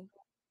forgave me.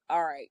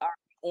 All right.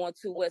 On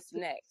to what's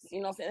next, you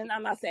know what I'm saying? And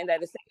I'm not saying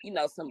that it's,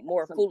 some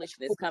more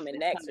foolishness coming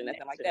next or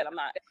nothing like that. I'm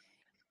not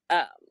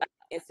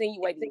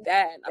insinuating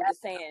that. I'm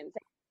just saying,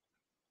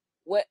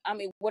 what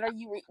are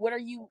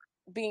you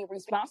being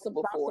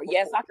responsible for.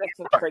 Yes, I can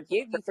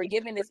forgive you.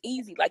 Forgiving is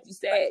easy, like you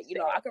said. You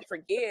know, I can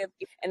forgive,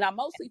 and I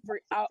mostly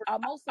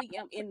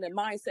am in the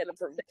mindset of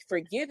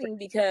forgiving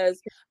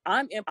because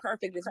I'm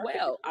imperfect as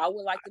well. I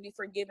would like to be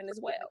forgiven as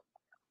well.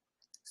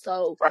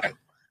 So, Right.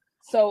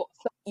 so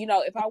you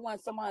know, if I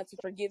want someone to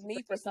forgive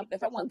me for something,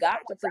 if I want God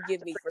to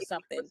forgive me for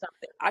something,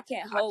 I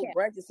can't hold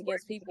grudges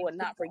against people and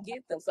not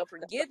forgive them. So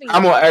forgiving,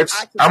 I'm gonna I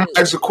can gonna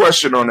do. ask a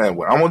question on that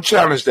one. I'm gonna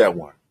challenge that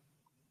one.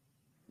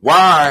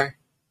 Why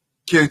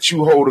can't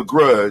you hold a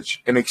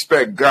grudge and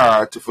expect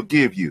God to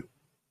forgive you?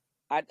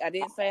 I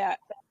didn't say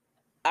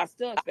I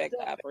still expect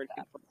God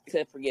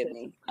to forgive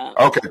me.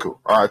 Okay, cool.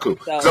 All right, cool.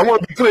 Because I So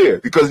want to be clear,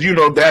 because you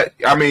know that,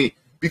 I mean,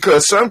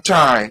 because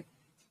sometimes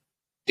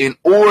in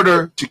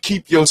order to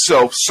keep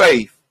yourself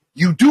safe,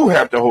 you do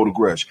have to hold a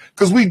grudge.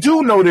 Because we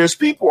do know there's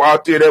people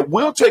out there that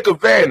will take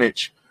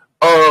advantage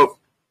of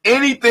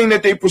anything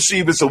that they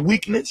perceive as a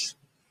weakness.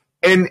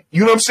 And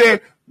you know what I'm saying?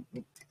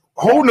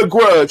 Holding a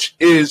grudge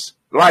is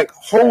like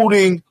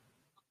holding.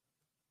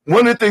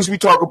 One of the things we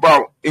talk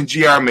about in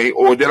gye-nyame,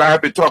 or that I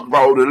have been talking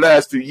about over the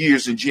last few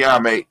years in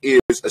gye-nyame,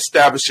 is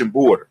establishing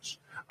borders.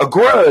 A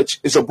grudge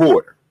is a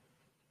border.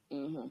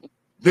 mm-hmm.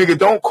 Nigga,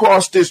 don't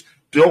cross this.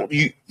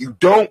 You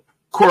don't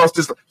cross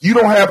this. You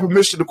don't have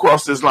permission to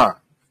cross this line.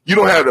 You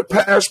don't have the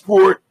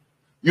passport.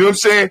 You know what I'm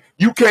saying?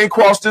 You can't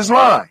cross this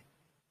line.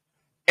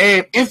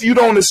 And if you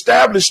don't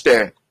establish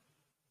that,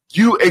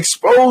 you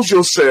expose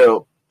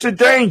yourself to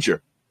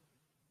danger.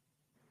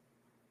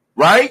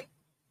 Right?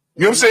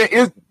 You know what I'm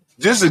saying?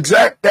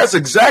 That's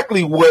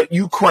exactly what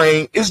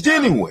Ukraine is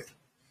dealing with.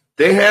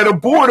 They had a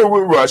border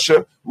with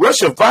Russia.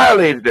 Russia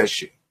violated that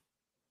shit.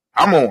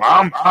 I'm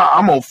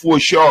gonna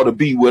force y'all to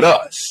be with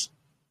us.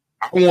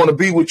 I want to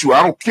be with you.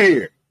 I don't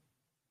care.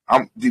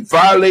 I'm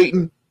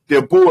violating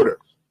their border,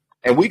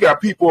 and we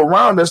got people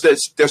around us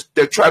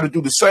that try to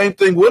do the same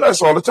thing with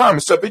us all the time.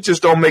 Except it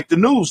just don't make the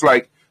news.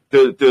 Like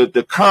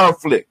the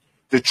conflict,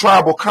 the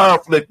tribal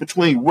conflict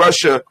between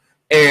Russia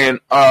and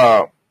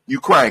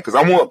Ukraine. Because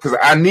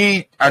I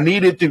need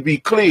it to be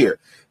clear.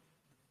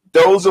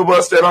 Those of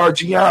us that are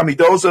gye-nyame,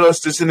 those of us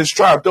that's in this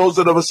tribe, those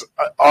of us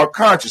are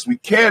conscious. We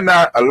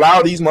cannot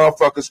allow these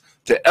motherfuckers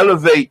to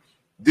elevate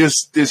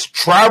this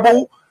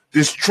tribal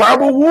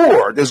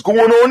war that's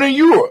going on in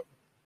Europe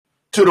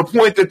to the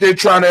point that they're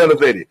trying to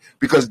elevate it.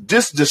 Because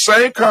this is the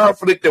same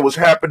conflict that was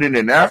happening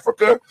in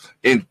Africa,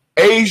 in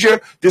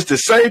Asia. This is the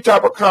same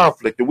type of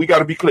conflict, and we got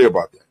to be clear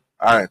about that.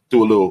 I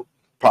threw a little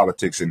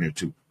politics in there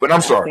too, but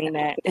I'm sorry. I've seen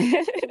that.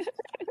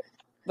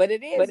 But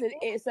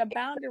it's a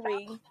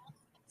boundary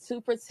to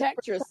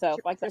protect yourself,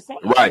 like you're saying.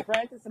 Right.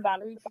 It's a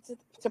boundary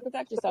to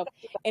protect yourself,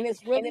 and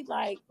it's really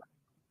like,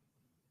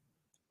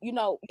 you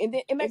know, and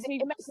then it makes me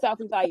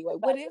self-evaluate.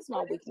 What is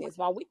my weakness?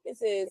 My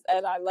weakness is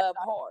that I love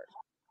hard.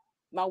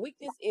 My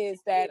weakness is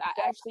that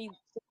I actually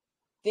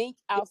think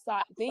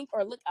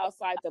or look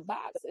outside the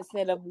box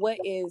instead of what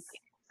is.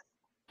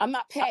 I'm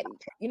not petty.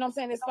 You know what I'm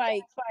saying? It's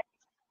like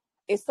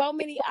it's so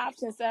many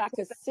options that I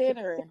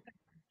consider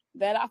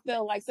that I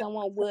feel like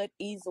someone would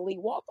easily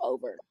walk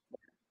over.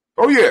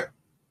 Oh yeah.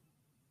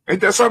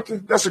 Ain't that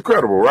something? That's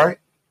incredible, right?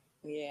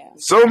 Yeah.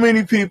 So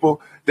many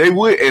people, they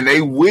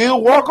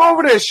will walk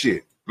over that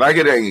shit like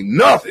it ain't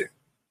nothing.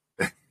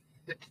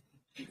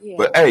 Yeah.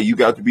 But hey, you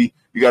got to be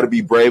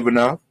brave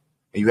enough,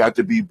 and you have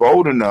to be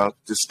bold enough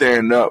to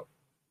stand up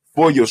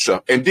for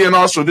yourself. And then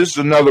also, this is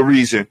another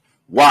reason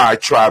why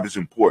tribe is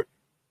important.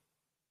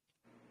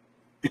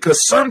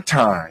 Because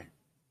sometimes,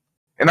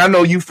 and I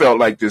know you felt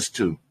like this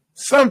too,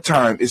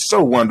 sometimes it's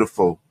so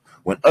wonderful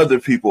when other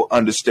people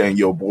understand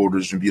your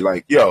borders and be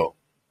like, yo,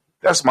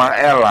 that's my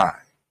ally.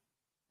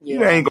 Yeah.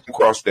 You ain't gonna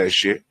cross that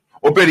shit.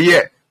 Or better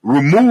yet,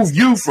 remove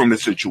you from the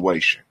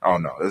situation. Oh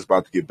no, it's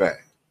about to get bad.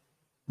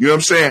 You know what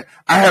I'm saying?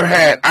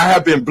 I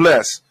have been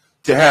blessed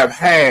to have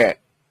had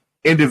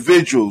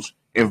individuals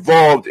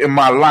involved in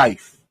my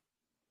life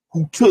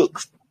who took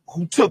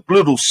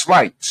little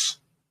slights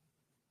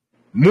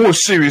more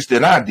serious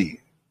than I did.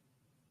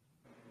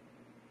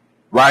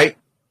 Right?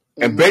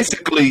 Mm-hmm. And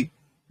basically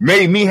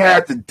made me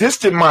have to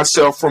distance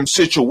myself from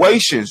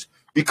situations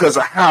because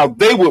of how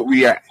they would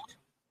react.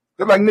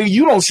 They're like, nigga,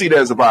 you don't see that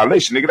as a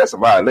violation. Nigga, that's a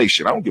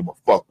violation. I don't give a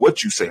fuck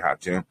what you say,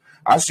 Hot Tim.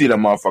 I see that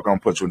motherfucker, I'm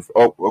put you in.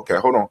 Oh, okay,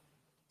 hold on.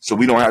 So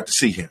we don't have to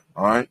see him,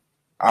 all right?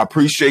 I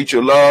appreciate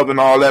your love and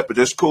all that, but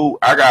that's cool.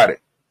 I got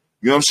it.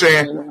 You know what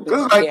I'm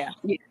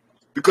saying?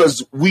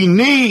 Because we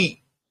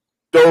need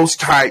those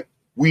type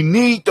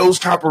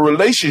of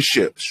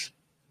relationships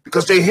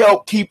because they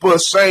help keep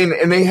us sane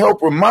and they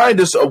help remind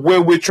us of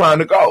where we're trying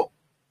to go.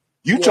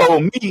 You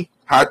told me,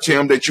 Hot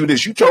Tim, that you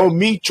this. You told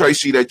me,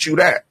 Tracy, that you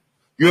that.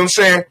 You know what I'm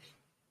saying?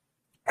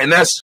 And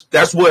that's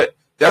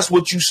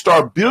what you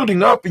start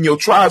building up in your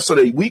tribe so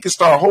that we can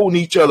start holding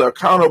each other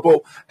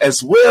accountable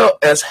as well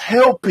as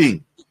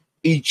helping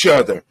each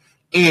other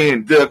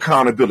in the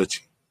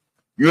accountability.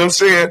 You know what I'm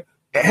saying?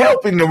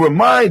 Helping and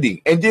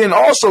reminding, and then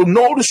also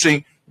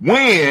noticing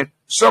when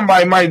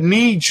somebody might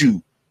need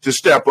you to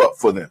step up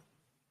for them.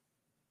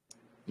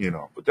 You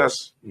know, but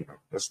that's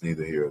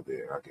neither here or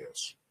there, I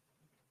guess.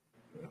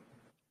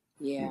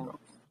 Yeah. know.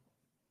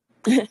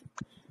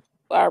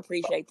 Well, I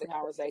appreciate the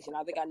conversation.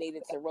 I think I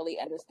needed to really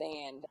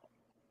understand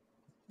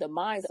the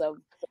minds of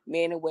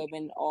men and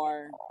women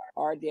are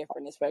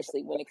different,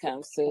 especially when it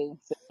comes to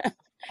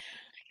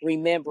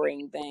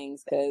remembering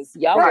things, because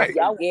y'all will Right.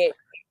 forget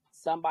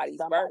somebody's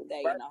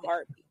birthday in a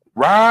heartbeat.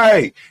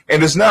 Right.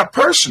 And it's not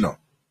personal.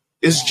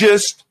 It's Right.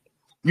 just,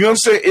 you know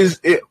what I'm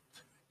saying?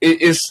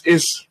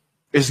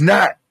 It's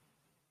not,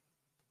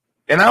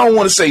 and I don't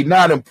want to say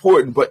not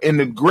important, but in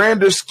the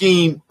grander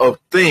scheme of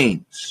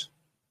things,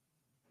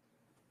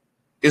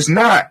 it's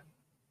not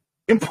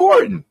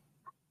important.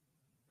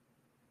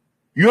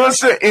 You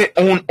understand?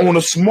 On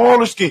a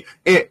smaller scheme,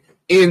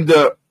 in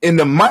the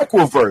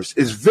microverse,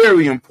 is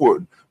very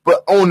important.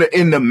 But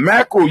in the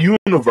macro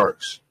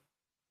universe,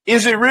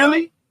 is it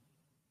really?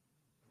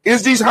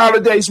 Is these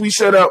holidays we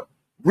set up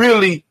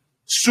really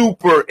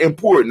super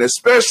important,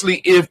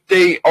 especially if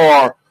they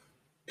are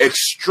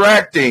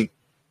extracting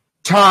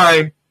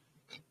time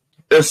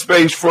and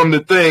space from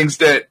the things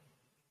that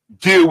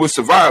deal with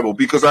survival?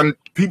 Because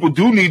people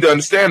do need to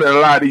understand that a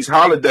lot of these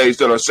holidays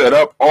that are set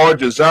up are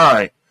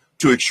designed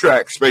to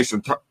extract space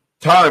and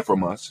time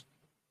from us.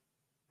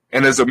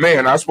 And as a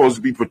man, I'm supposed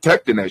to be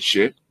protecting that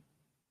shit.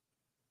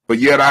 But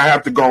yet I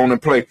have to go on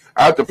and play.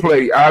 I have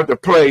to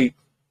play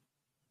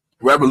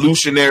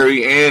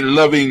revolutionary and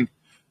loving.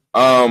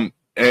 And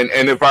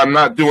if I'm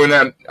not doing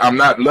that, I'm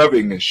not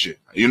loving and shit.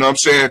 You know what I'm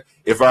saying?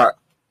 If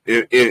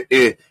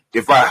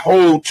I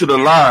hold to the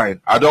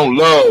line, I don't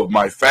love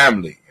my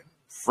family,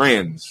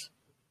 friends.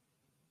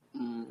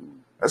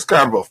 That's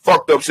kind of a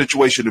fucked up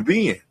situation to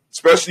be in.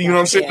 Especially, you know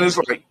what I'm saying? Yeah. It's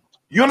like,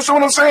 you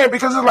understand what I'm saying?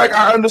 Because it's like,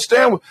 I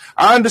understand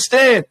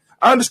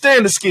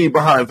the scheme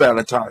behind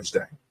Valentine's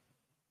Day.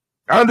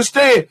 I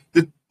understand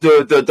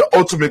the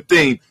ultimate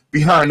theme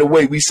behind the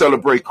way we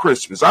celebrate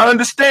Christmas. I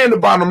understand the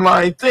bottom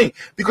line thing,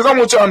 because I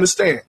want you to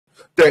understand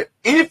that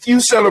if you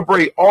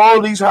celebrate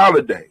all these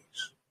holidays,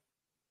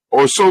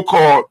 or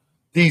so-called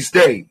these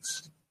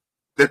days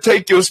that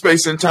take your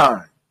space and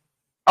time,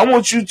 I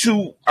want you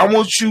to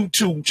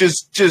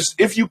just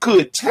if you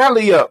could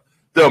tally up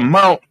the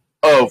amount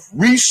of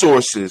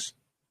resources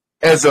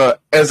as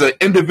an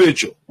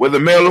individual, whether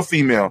male or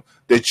female,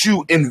 that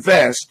you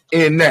invest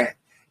in that.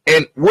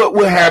 And what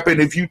would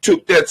happen if you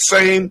took that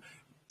same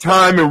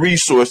time and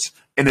resource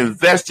and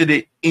invested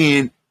it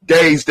in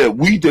days that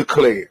we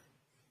declare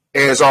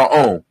as our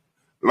own,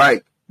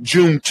 like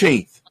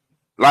Juneteenth,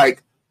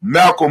 like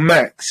Malcolm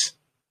X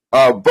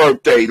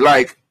birthday,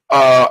 like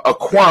a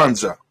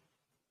Kwanzaa?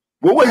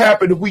 What would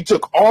happen if we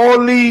took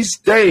all these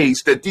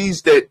days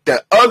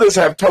that others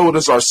have told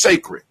us are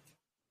sacred?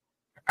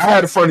 I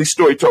had a funny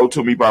story told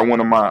to me by one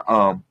of my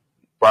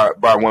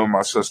by one of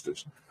my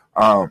sisters.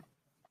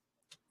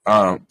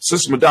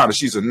 Sister Madonna,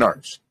 she's a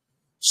nurse.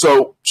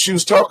 So she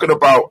was talking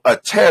about a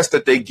test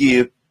that they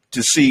give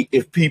to see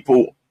if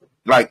people,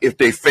 like, if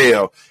they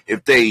fail,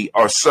 if they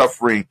are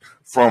suffering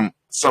from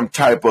some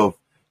type of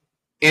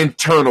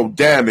internal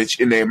damage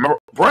in their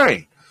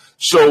brain.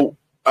 So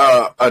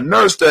a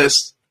nurse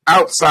that's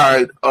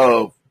outside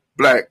of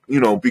black,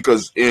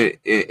 because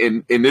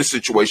in this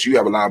situation, you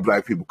have a lot of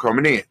black people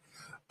coming in.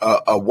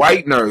 A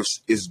white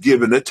nurse is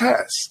given a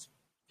test.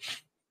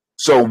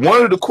 So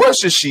one of the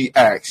questions she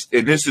asked,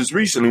 and this is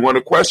recently, one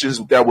of the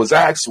questions that was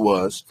asked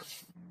was,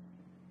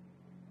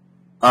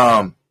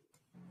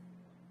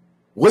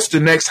 what's the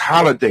next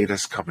holiday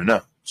that's coming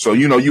up? So,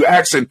 you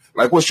asking,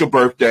 like, what's your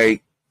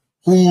birthday?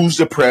 Who's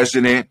the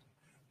president?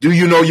 Do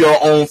you know your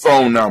own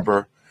phone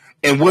number?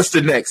 And what's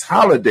the next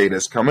holiday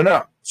that's coming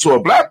up? So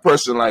a black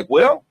person, like,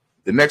 well,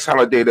 the next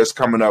holiday that's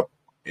coming up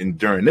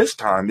during this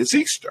time is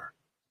Easter.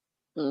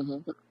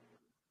 Mm-hmm.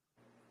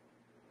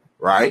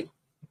 Right?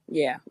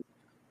 Yeah.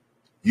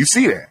 You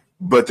see that.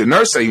 But the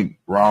nurse ain't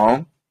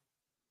wrong.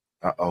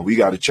 We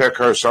got to check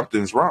her.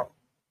 Something's wrong.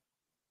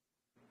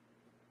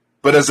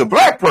 But as a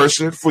black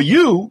person, for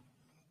you,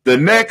 the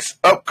next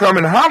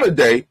upcoming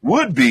holiday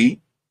would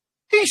be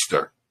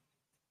Easter.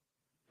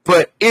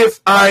 But if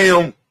I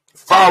am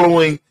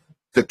following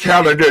the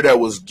calendar that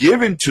was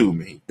given to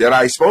me, that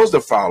I'm supposed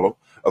to follow,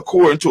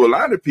 according to a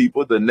lot of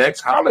people, the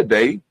next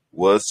holiday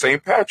was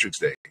St. Patrick's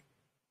Day.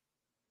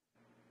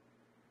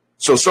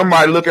 So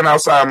somebody looking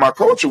outside my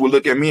culture would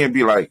look at me and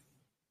be like,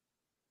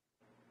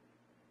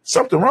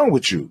 something wrong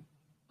with you.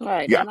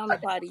 Right. Yeah, that don't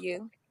apply to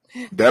you.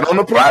 That don't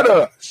apply to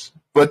us.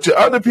 But to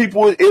other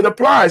people, it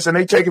applies, and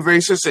they take it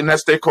very seriously, and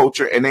that's their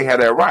culture, and they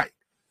have that right.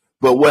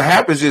 But what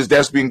happens is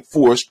that's being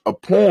forced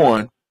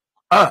upon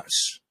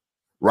us,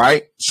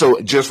 right?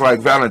 So just like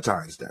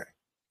Valentine's Day,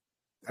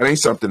 that ain't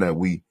something that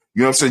we,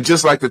 you know what I'm saying?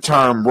 Just like the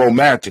term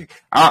romantic.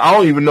 I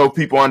don't even know if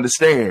people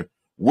understand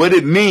what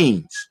it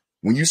means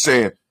when you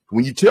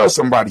tell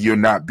somebody you're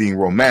not being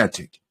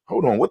romantic.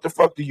 Hold on, what the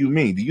fuck do you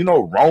mean? Do you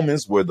know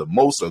Romans were the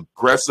most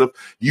aggressive?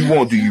 Do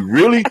you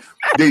really?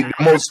 The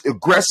most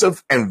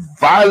aggressive and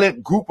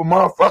violent group of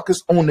motherfuckers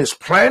on this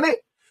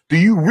planet? Do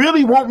you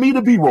really want me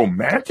to be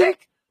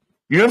romantic?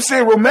 You know what I'm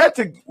saying?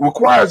 Romantic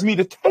requires me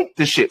to take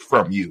the shit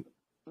from you.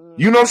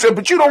 You know what I'm saying?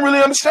 But you don't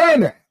really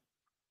understand that,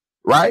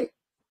 right?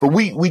 But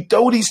we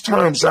throw these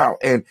terms out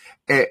and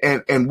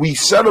we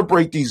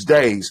celebrate these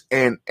days,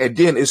 and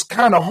then it's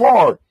kind of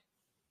hard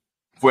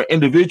for an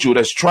individual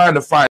that's trying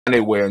to find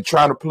their way and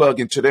trying to plug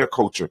into their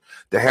culture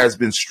that has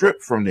been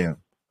stripped from them,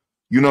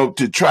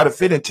 to try to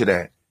fit into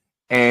that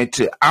and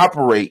to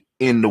operate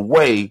in the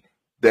way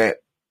that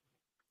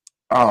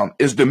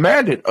is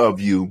demanded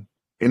of you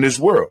in this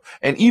world,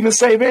 and even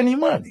save any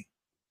money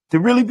to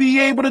really be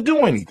able to do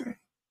anything.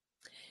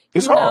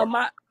 It's hard.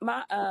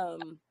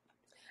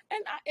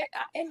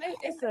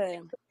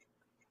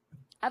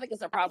 I think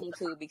it's a problem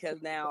too,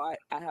 because now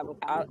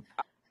I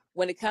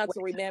when it comes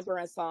to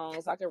remembering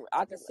songs, I can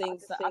sing,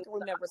 I can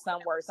remember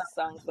some words of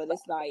songs, but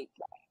it's like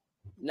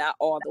not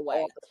all the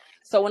way.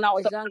 So when I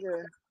was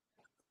younger,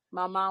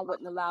 my mom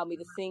wouldn't allow me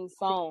to sing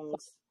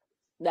songs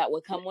that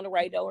would come on the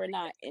radio or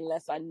not,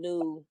 unless I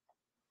knew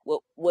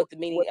what the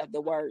meaning of the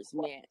words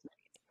meant.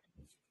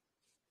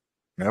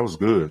 That was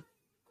good.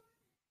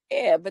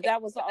 Yeah, but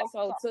that was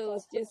also too,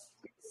 it's just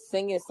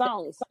singing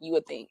songs, you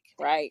would think,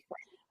 right?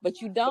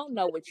 But you don't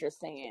know what you're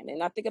saying.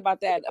 And I think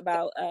about that,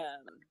 about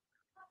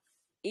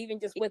even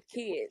just with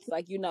kids,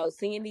 like,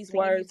 singing these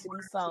words to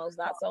these songs,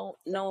 not so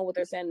knowing what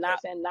they're saying, not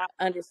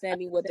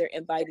understanding what they're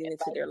inviting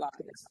into their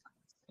lives.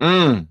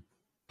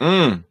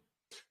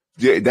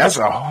 Yeah, that's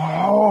a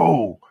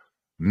whole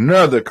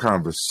nother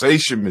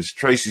conversation, Miss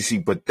Tracy. See,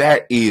 but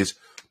that is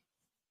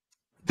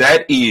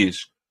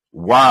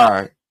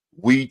why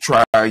we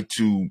try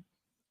to,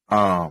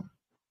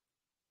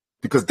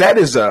 because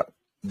that's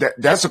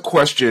a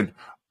question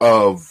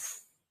of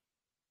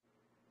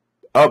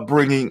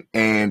upbringing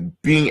and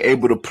being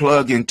able to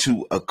plug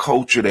into a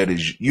culture that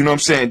is,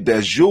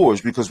 that's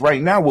yours. Because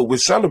right now what we're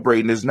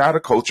celebrating is not a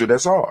culture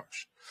that's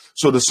ours.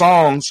 So the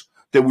songs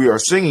that we are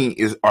singing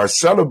are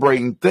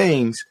celebrating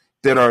things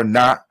that are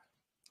not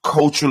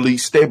culturally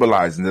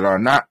stabilizing, that are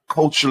not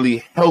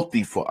culturally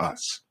healthy for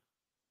us,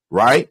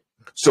 right?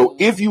 So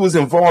if you was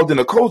involved in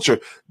a culture,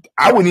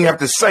 I wouldn't even have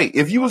to say,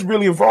 if you was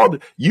really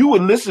involved, you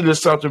would listen to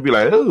something and be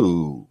like,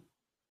 oh,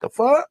 the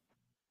fuck?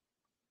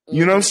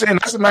 You know what I'm saying?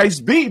 That's a nice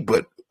beat,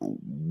 but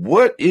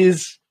what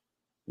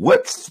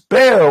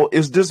spell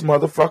is this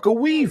motherfucker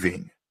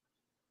weaving?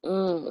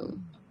 You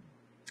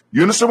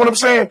understand what I'm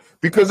saying?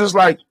 Because it's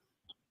like,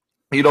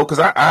 because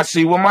I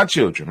see with my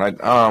children,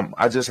 like,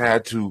 I just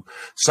had to,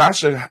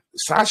 Sasha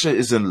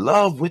is in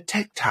love with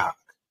TikTok,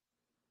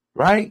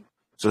 right?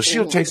 So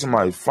she'll take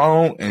somebody's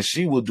phone and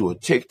she will do a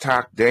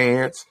TikTok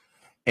dance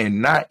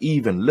and not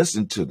even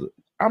listen to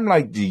I'm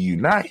like, do you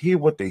not hear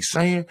what they're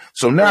saying?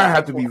 So now I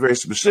have to be very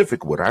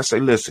specific with her. I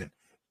say, listen,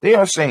 they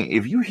are saying,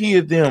 if you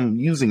hear them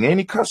using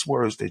any cuss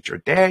words that your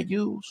dad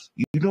used,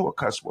 you know what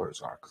cuss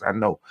words are, because I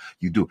know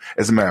you do.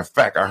 As a matter of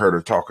fact, I heard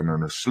her talking in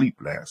her sleep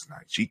last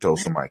night. She told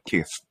somebody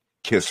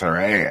kiss her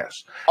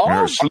ass in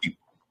her sleep.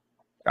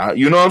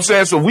 You know what I'm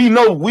saying? So we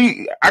know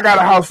I got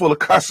a house full of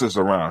cussers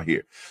around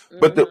here.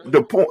 But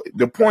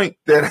the point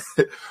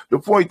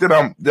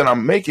that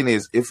I'm making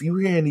is, if you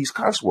hearing these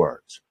cuss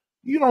words,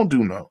 you don't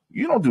do no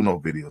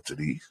video to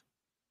these.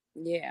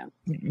 Yeah.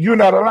 You're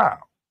not allowed.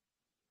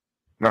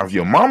 Now, if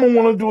your mama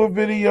want to do a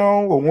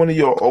video, or one of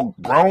your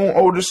grown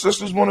older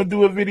sisters want to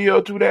do a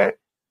video to that,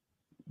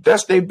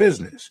 that's their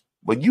business.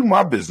 But you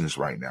my business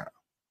right now.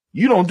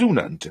 You don't do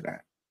nothing to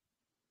that.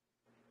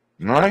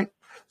 All right?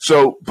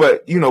 So,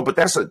 but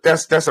that's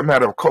a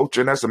matter of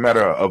culture, and that's a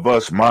matter of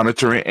us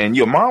monitoring. And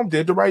your mom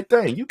did the right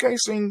thing. You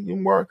can't sing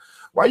anymore.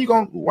 Why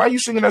you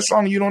singing that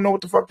song and you don't know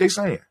what the fuck they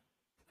saying?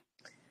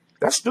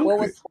 That's stupid. What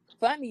was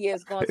funny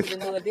is going to the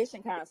New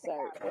Edition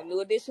concert. When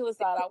New Edition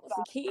was out, I was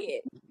a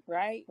kid,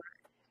 right?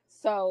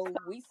 So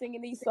we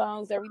singing these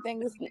songs,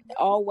 everything is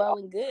all well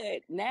and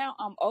good. Now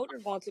I'm older,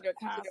 going to their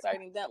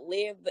concert and don't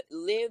live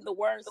the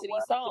words to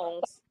these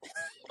songs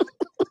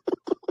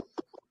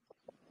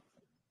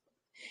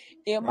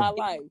in my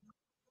life.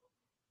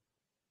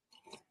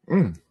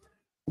 You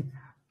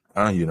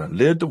done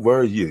lived the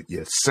word. You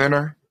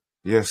sinner.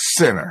 You're a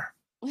sinner.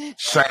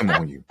 Shame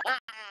on you.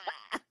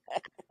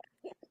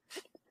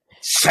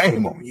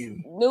 Shame on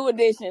you. New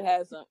Edition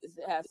has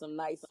some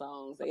nice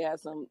songs. They had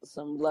some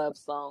love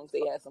songs.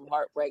 They had some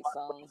heartbreak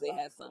songs. They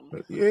had some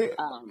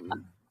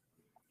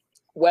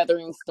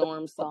weathering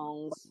storm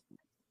songs.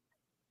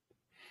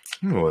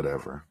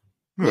 Whatever.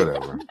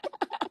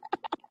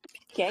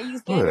 Can You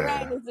Stand the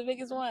Rain is the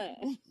biggest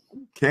one.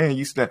 Can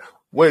You Stand?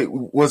 Wait,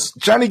 was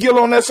Johnny Gill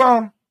on that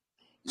song?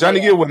 Johnny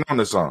Gill wasn't on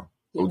the song.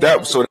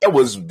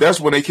 That's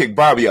when they kicked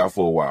Bobby out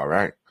for a while,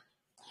 right?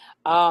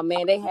 Oh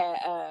man, they had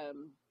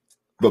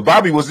but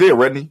Bobby was there,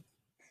 wasn't he?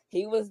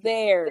 He was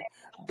there,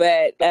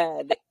 but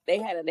they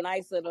had a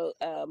nice little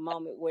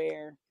moment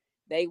where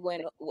they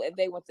went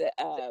to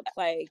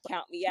play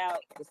 "Count Me Out,"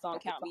 the song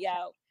 "Count Me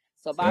Out."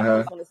 So Bobby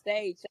was on the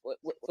stage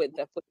with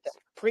the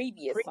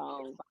previous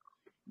song.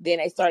 Then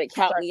they started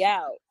 "Count Me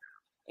Out,"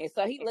 and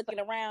so he looking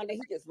around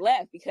and he just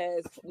left,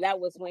 because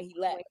that was when he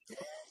left.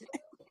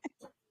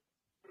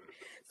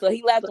 So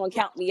he left on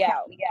 "Count Me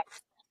Out."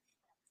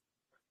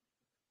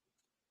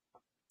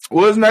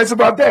 What's nice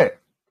about that?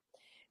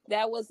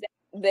 That was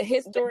the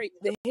history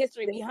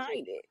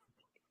behind it.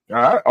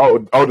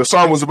 Oh, the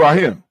song was about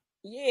him.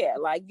 Yeah,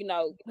 like, you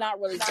know, not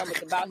really so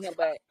much about him,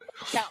 but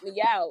Count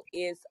Me Out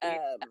is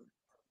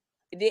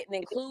it didn't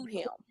include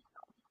him.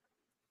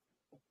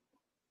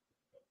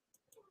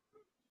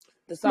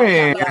 The song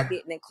Count Me Out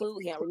didn't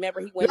include him. Remember,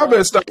 he went. Y'all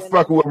better stop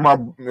fucking with my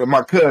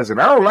cousin.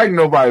 I don't like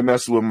nobody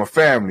messing with my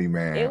family,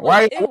 man. It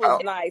was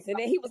nice, and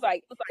then he was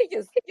like, he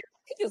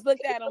just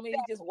looked at him and he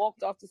just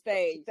walked off the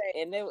stage,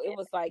 and it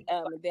was like,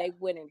 they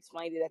went and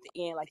explained it at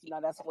the end, like, you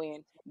know, that's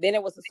when. Then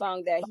it was a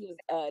song that he was,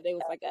 they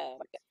was like,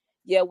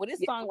 yeah, well, this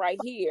song right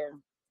here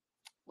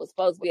was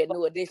supposed to be a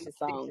New Edition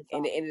song,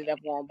 and it ended up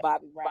on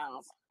Bobby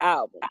Brown's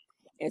album,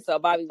 and so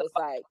Bobby was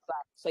like,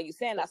 so you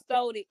saying I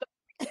stole it?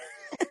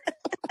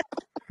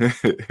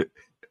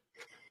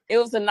 It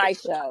was a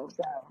nice show.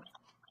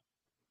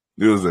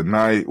 It was a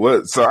night.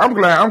 So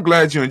I'm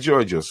glad you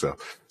enjoyed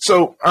yourself.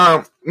 So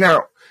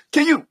now,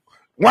 can you,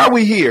 while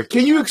we're here,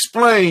 can you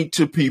explain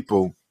to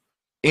people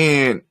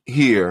in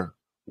here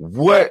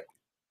what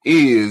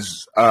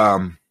is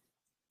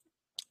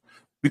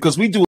because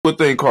we do a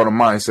thing called a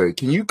mindset.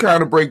 Can you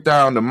kind of break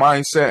down the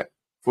mindset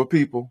for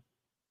people?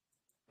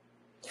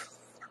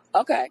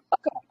 Okay.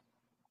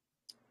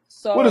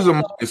 So what is a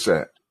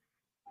mindset?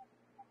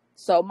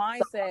 So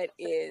mindset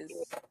is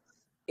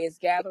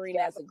gathering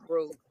as a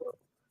group,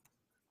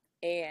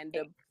 and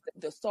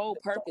the sole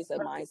purpose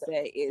of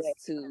mindset is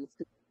to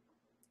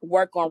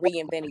work on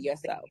reinventing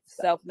yourself,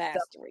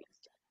 self-mastery,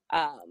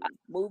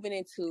 moving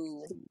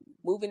into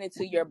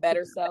your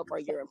better self or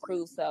your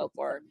improved self,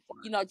 or,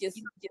 you know,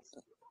 just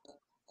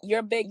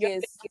your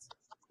biggest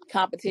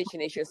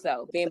competition is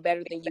yourself, being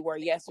better than you were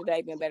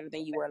yesterday, being better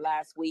than you were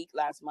last week,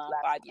 last month,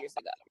 5 years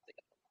ago.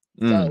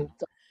 So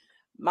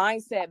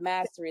mindset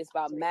mastery is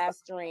about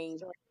mastering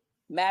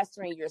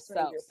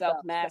yourself,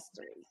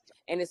 self-mastery.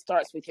 And it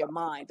starts with your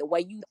mind. The way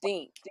you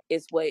think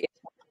is what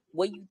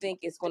you think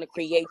is going to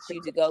create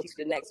you to go to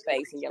the next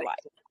phase in your life.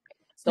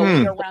 So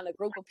when you're around a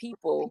group of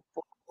people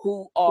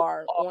who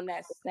are on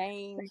that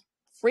same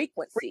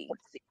frequency,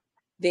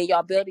 then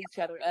y'all build each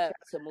other up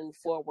to move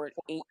forward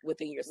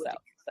within yourself.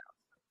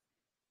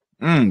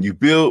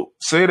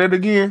 Say that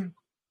again.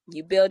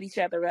 You build each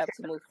other up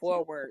to move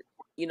forward,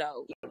 you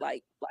know,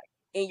 like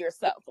in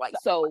yourself. Like,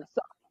 so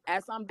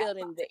as I'm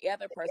building the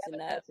other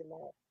person up,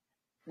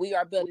 we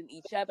are building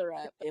each other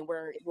up, and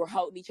we're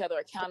holding each other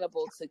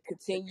accountable to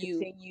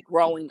continue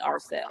growing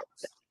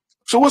ourselves.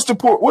 So what's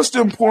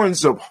the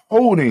importance of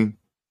holding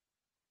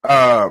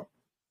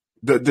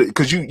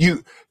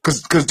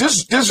because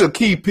this is a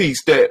key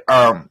piece that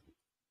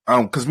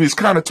because we was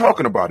kind of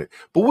talking about it,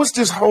 but what's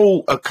this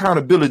whole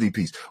accountability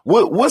piece?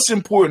 What's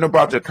important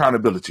about the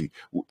accountability,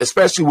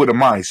 especially with a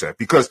mindset?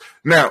 Because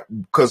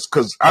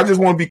I just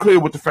want to be clear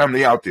with the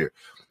family out there,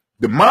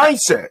 the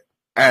mindset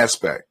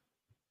aspect.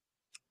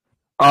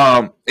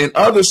 In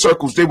other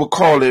circles, they would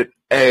call it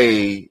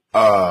a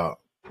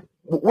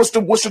what's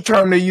the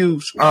term they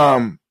use?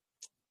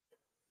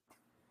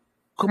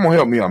 Come on,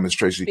 help me out, Miss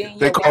Tracy.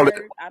 They call it.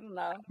 I don't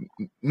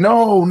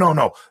know.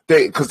 No.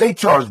 Because they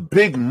charge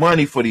big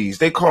money for these.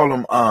 They call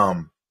them.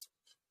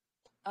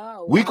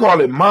 We call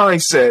it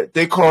mindset.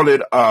 They call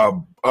it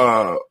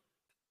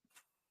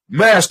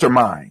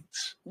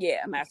masterminds.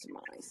 Yeah,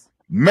 masterminds.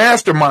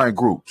 Mastermind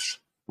groups,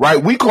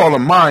 right? We call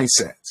them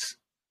mindsets,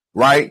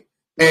 right?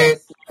 And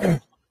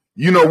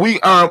you know,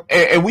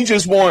 and we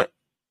just want,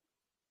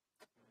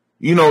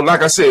 you know,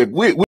 like I said,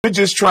 we're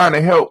just trying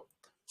to help.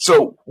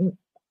 So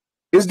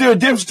is there a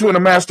difference between a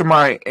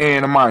mastermind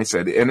and a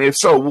mindset? And if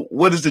so,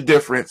 what is the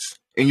difference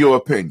in your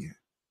opinion?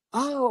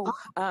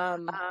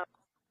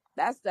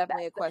 That's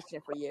definitely a question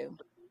for you.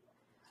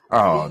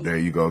 Oh, there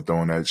you go,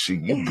 throwing that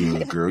shit. You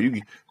good, girl.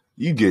 You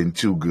getting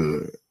too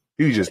good.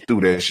 You just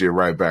threw that shit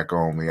right back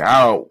on me.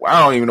 I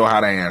don't even know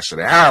how to answer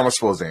that. How am I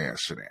supposed to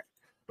answer that?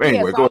 But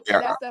anyway, go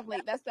ahead.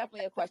 That's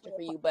definitely a question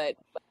for you. But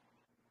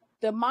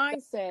the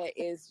mindset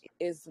is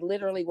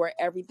literally where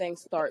everything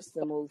starts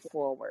to move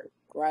forward,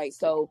 right?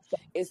 So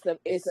it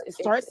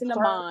starts in the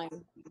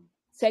mind.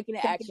 Taking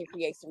the action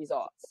creates the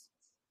results.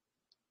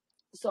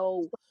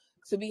 So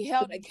to be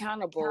held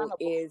accountable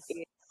is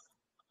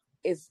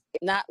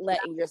not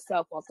letting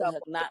yourself off the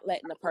hook, not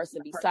letting the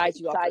person beside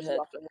you off the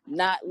hook,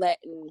 not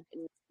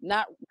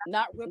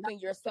ripping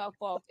yourself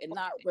off, and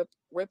not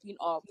ripping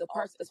off the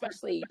person,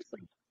 especially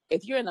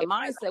if you're in the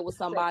mindset with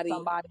somebody,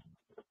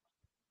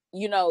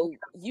 you know,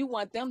 you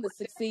want them to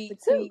succeed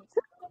too.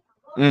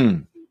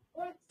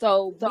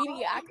 So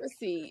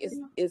mediocrity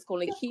is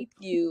going to keep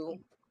you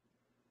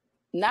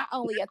not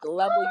only at the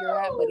level you're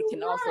at, but it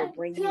can also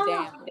bring you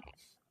down.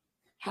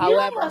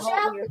 However,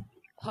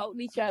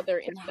 holding each other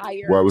in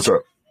higher. Well, what's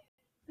up?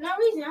 No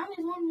reason. I'm just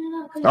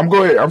wanting to know.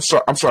 Go ahead. I'm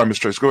sorry, Miss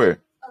Trace. Go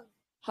ahead.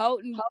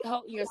 Holding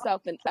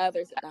yourself and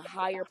others in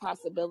higher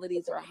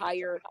possibilities or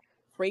higher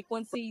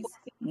frequencies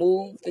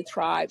move the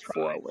tribe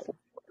forward.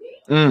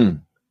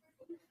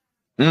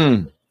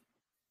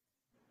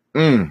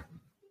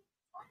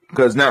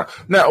 Because now,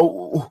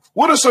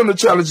 what are some of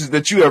the challenges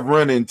that you have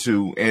run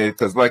into? And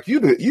because, like you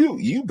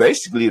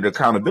basically the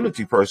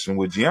accountability person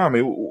with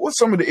gye-nyame. What's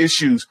some of the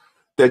issues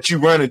that you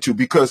run into,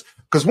 because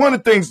one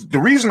of the things, the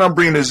reason I'm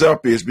bringing this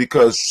up is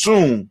because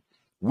soon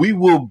we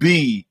will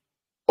be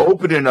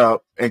opening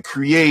up and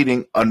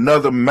creating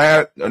another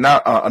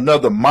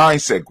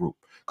mindset group.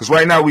 Because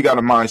right now we got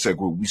a mindset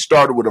group. We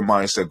started with a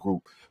mindset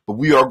group, but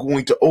we are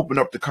going to open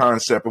up the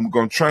concept and we're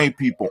going to train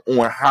people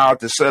on how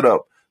to set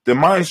up the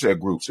mindset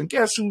groups. And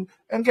guess who's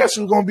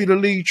going to be the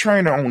lead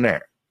trainer on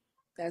that?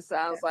 That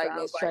sounds like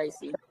Miss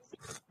Tracy.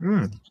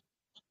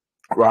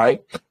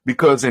 Right?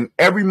 Because in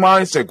every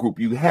mindset group,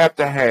 you have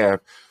to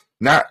have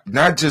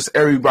not just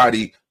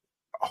everybody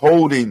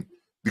holding,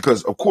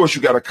 because of course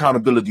you got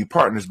accountability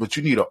partners, but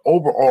you need an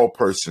overall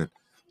person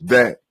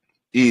that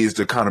is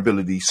the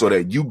accountability, so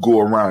that you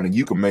go around and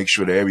you can make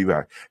sure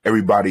that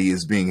everybody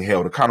is being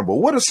held accountable.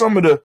 What are some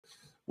of the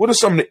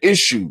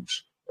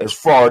issues as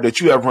far that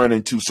you have run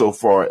into so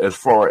far, as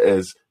far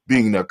as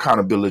being the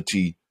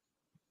accountability?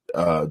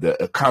 I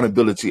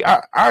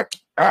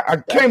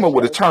came up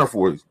with a term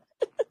for it.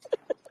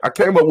 I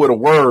came up with a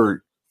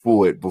word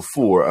for it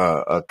before.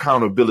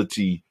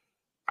 Accountability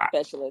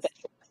specialist.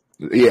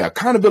 Yeah,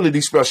 accountability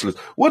specialist.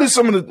 What's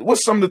some of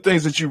the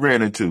things that you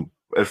ran into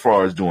as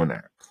far as doing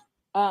that?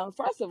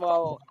 First of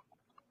all,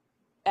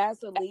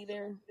 as a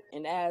leader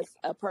and as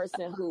a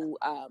person who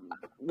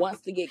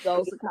wants to get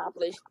goals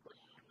accomplished,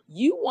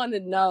 you want to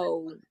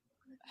know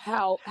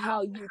how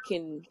you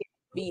can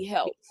be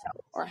helped,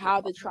 or how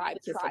the tribe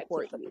can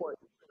support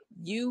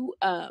you.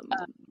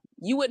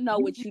 You would know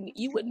what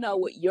you would know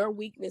what your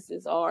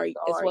weaknesses are,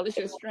 as well as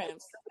your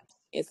strengths.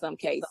 In some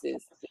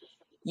cases,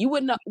 you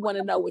would want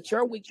to know what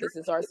your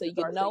weaknesses are, so you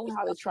can know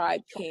how the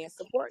tribe can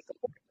support you.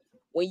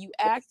 When you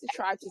ask the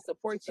tribe to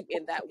support you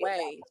in that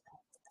way,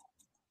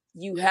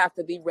 you have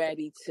to be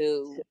ready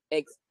to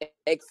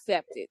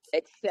accept it.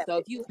 So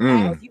if you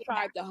ask the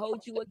tribe to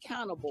hold you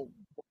accountable,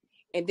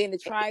 and then the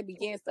tribe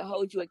begins to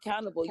hold you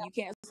accountable, you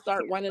can't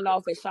start running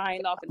off and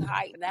shying off and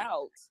hiding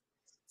out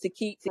to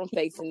keep from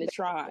facing the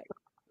tribe,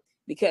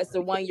 because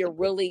the one you're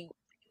really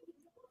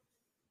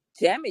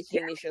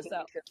damaging is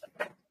yourself.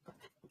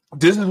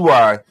 This is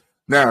why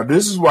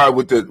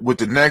with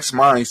the next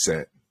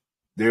mindset,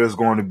 there's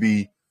going to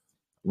be,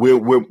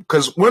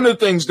 because one of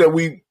the things that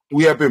we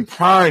have been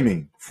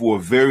priming for a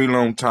very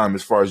long time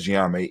as far as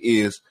gye-nyame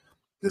is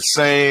the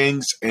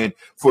sayings. And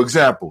for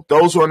example,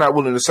 those who are not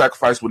willing to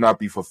sacrifice will not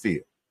be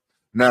fulfilled.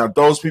 Now,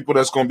 those people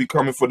that's going to be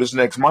coming for this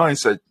next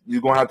mindset,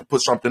 you're going to have to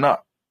put something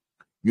up.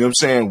 You know what I'm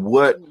saying? You know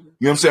what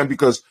I'm saying?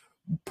 Because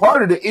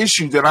part of the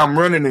issue that I'm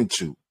running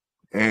into,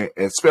 and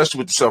especially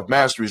with the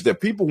self-mastery, is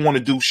that people want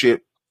to do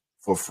shit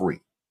for free.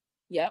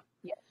 Yep.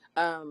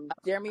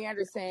 Jeremy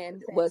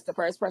Anderson was the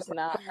first person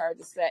I heard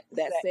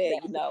that said,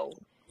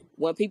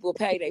 when people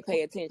pay, they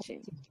pay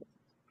attention.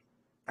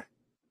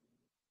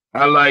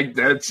 I like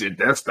that shit.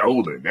 That's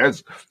stolen.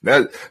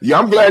 Yeah,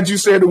 I'm glad you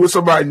said it with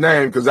somebody's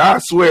name, because I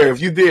swear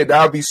if you did,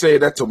 I'll be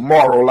saying that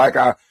tomorrow like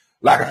I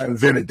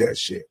invented that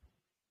shit.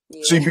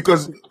 Yeah. See,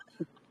 because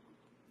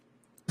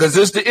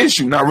it's the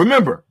issue. Now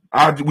remember,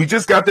 we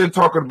just got there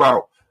talking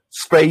about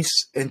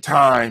space and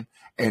time,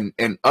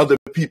 and other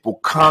people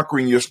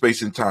conquering your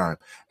space and time,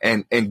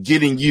 and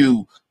getting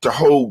you to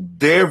hold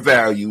their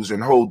values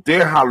and hold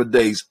their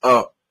holidays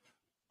up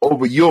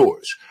over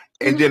yours.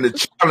 And then the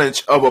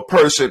challenge of a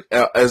person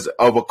as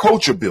a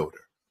culture builder,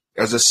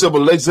 as a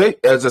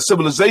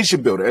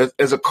civilization builder,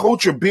 as a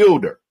culture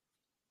builder,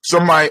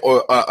 somebody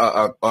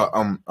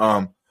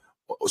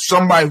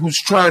somebody who's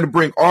trying to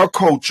bring our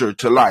culture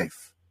to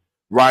life,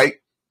 right?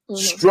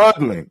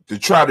 Struggling to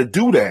try to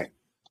do that,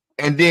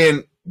 and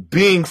then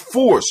being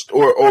forced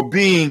or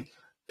being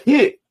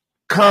hit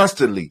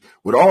constantly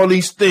with all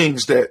these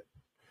things that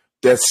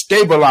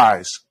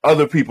stabilize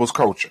other people's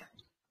culture.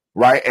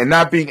 Right, and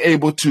not being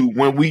able to,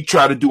 when we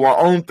try to do our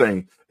own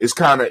thing, it's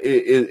kind of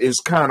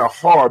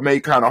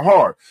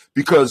hard,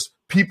 because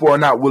people are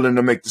not willing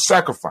to make the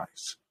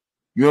sacrifice.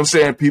 You know what I'm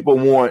saying? People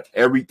want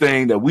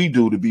everything that we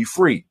do to be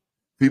free.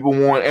 People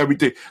want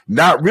everything,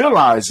 not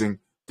realizing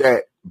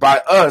that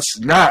by us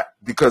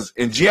because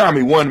in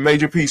gye-nyame, one of the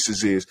major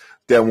pieces is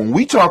that when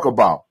we talk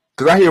about,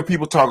 because I hear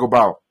people talk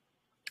about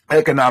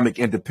economic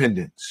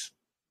independence,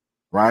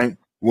 right?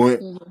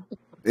 In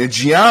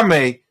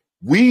gye-nyame,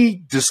 we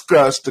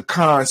discussed the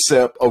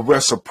concept of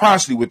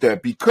reciprocity with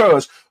that,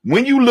 because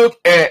when you look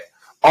at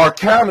our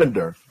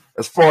calendar,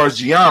 as far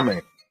as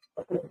gye-nyame,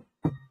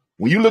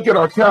 when you look at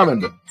our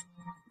calendar,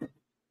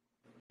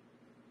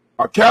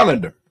 I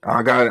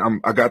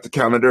got the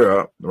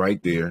calendar up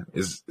right there.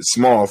 It's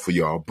small for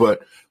y'all,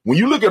 but when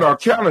you look at our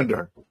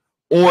calendar,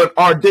 on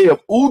our day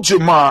of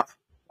Ujamaa,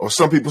 or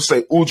some people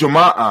say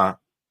Ujamaa,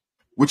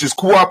 which is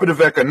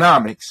cooperative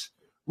economics,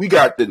 we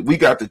got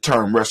the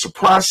term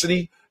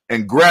reciprocity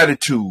and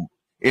gratitude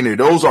in it.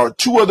 Those are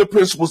two other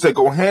principles that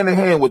go hand in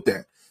hand with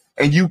that.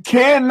 And you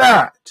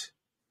cannot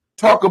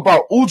talk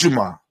about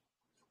Ujamaa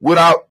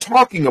without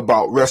talking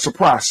about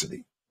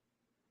reciprocity.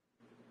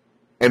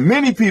 And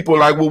many people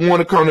will want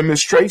to come to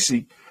Miss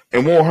Tracy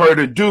and want her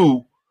to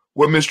do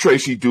what Miss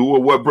Tracy do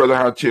or what Brother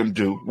Hatim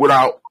do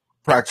without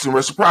practicing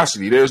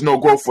reciprocity. There's no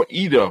growth for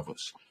either of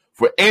us,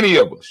 for any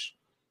of us.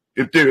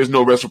 if there is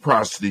no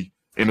reciprocity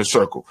in the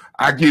circle.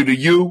 I give to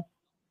you,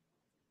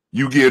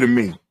 you give to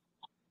me.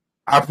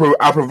 I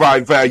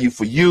provide value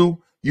for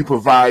you, you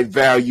provide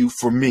value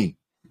for me.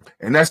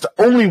 And that's the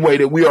only way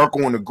that we are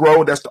going to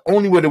grow. That's the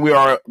only way that we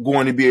are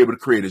going to be able to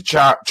create a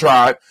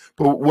tribe.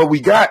 But what we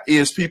got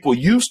is people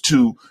used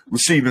to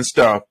receiving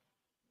stuff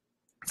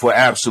for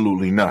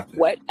absolutely nothing.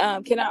 What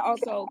can I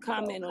also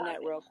comment on that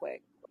real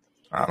quick?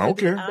 I don't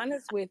care. To be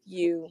honest with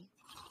you,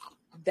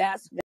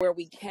 that's where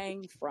we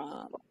came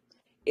from.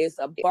 It's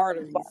a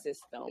bartering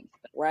system,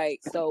 right?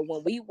 So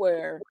when we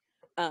were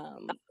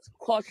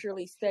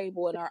culturally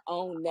stable in our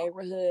own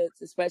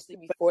neighborhoods, especially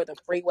before the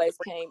freeways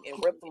came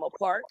and ripped them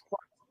apart,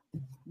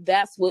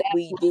 that's what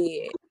we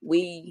did.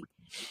 We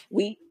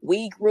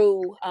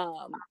grew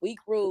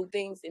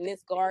things in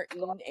this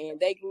garden, and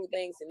they grew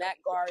things in that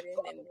garden.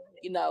 And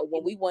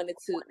when we wanted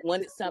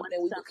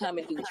something, we would come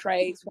and do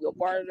trades. We would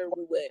barter.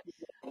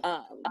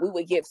 We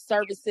would give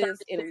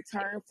services in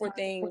return for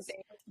things.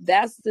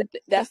 That's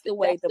the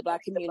way the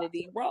Black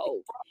community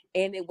rolled,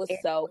 and it was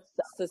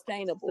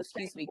self-sustainable.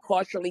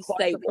 Culturally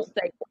stable.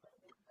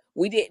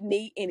 We didn't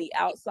need any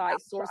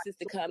outside sources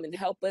to come and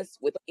help us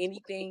with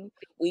anything.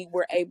 We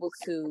were able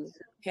to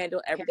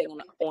handle everything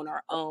on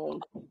our own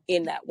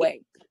in that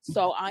way.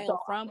 So I am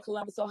from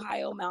Columbus,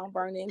 Ohio, Mount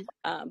Vernon,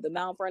 the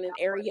Mount Vernon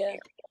area.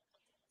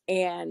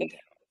 And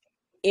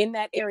in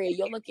that area,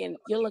 you're looking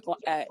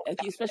at,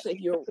 especially if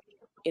you're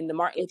in the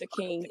Martin Luther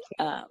King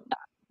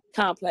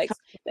complex,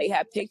 they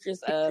have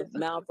pictures of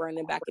Mount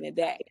Vernon back in the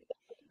day.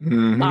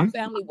 Mm-hmm. My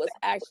family was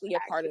actually a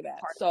part of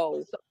that.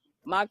 So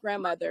my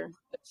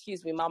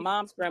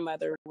mom's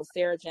grandmother was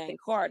Sarah Jane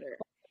Carter,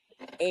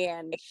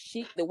 and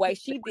the way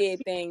she did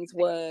things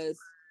was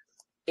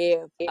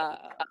if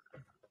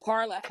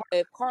Paula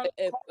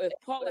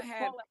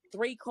had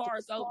 3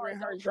 cars over in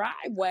her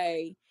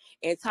driveway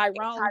and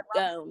Tyrone's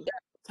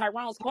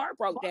car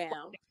broke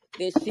down,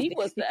 then she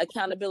was the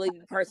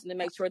accountability person to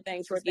make sure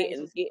things was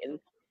getting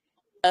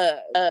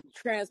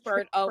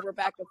transferred over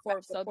back and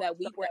forth, so that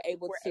we were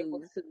able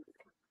to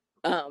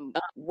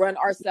run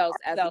ourselves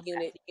as a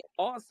unit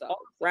also,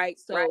 right?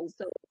 So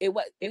it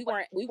was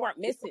we weren't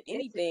missing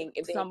anything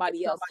if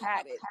somebody else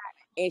had it.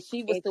 And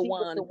she was the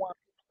one,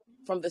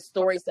 from the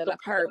stories that I've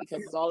heard,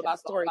 because it's all about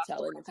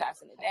storytelling and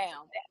passing it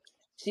down,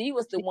 she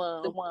was the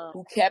one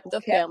who kept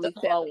the family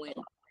flowing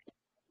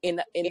in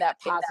that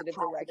positive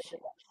direction.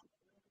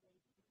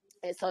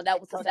 And so that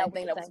was the same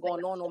thing that was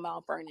going on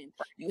Mount Vernon.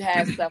 You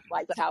had stuff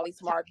like Tally's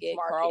Market,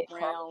 Carl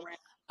Brown,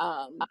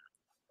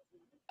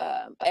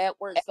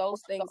 Edwards.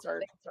 Those things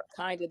are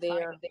kind of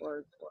there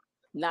or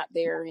not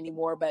there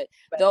anymore, but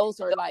those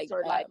are like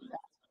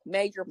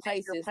major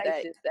places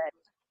that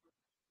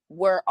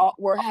were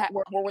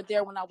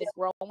there when I was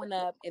growing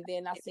up, and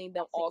then I seen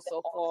them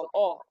also fall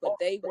off. But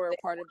they were a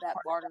part of that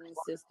bartering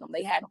system.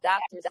 They had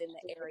doctors in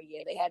the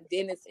area. They had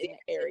dentists in the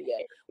area.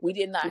 We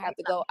did not have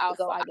to go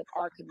outside of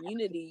our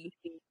community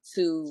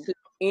to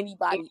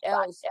anybody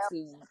else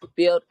to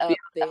build up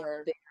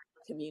their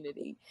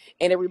community.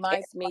 And it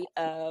reminds me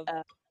of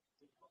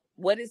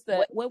what was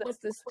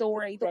the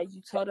story that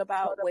you told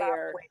about,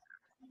 where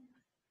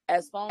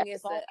as long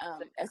as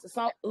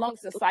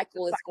the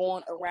cycle is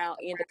going around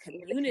in the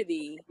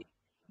community,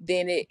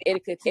 then it'll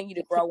continue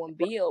to grow and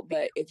build.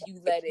 But if you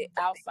let it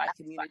outside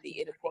community,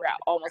 it'll pour out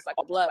almost like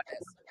a blood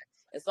vessel.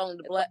 As long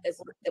as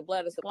the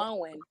blood is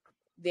flowing,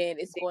 then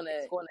it's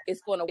gonna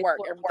work.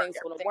 Everything's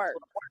gonna work.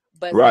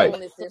 But as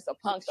soon as there's a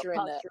puncture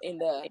in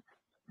the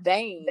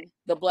vein,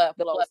 the blood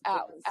flows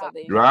out. So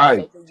then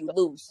you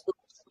lose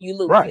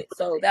it.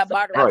 So that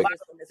bartering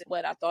system is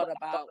what I thought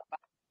about,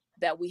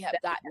 that we have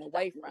gotten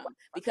away from.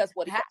 Because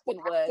what happened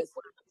was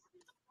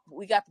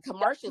we got the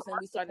commercials and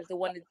we started to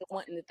wanting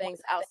the things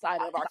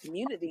outside of our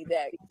community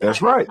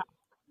that's right.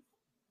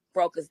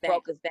 Broke us down.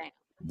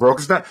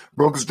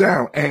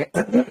 And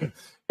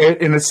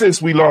in a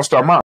sense, we lost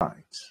our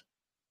minds.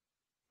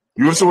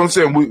 You understand what I'm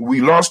saying? We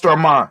lost our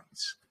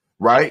minds,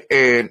 right?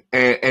 And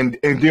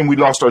then we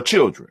lost our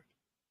children,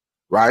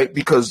 right?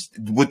 Because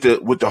with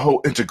the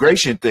whole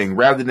integration thing,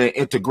 rather than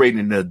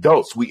integrating the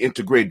adults, we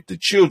integrated the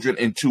children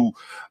into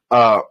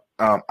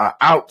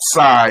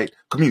outside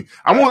community.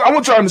 I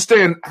want you to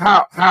understand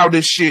how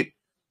this shit,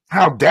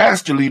 how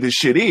dastardly this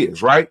shit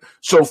is, right?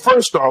 So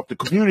first off, the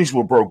communities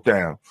were broke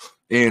down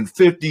in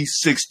 50s,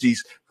 60s.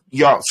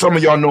 Some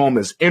of y'all know them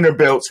as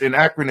interbelts. In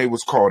Akron, they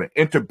was called an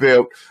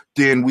interbelt.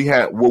 Then we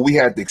had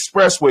the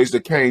expressways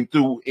that came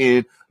through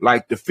in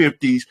like the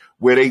 50s,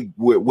 where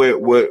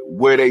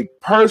they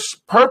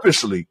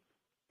purposely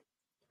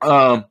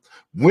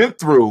went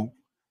through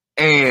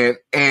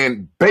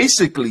and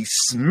basically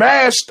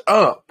smashed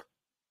up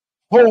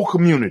whole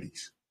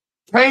communities,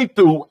 came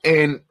through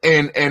and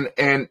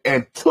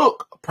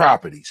took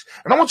properties.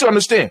 And I want you to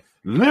understand,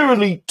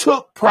 literally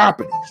took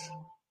properties.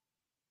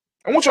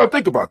 I want y'all to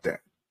think about that.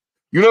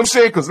 You know what I'm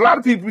saying? Because a lot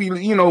of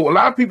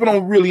people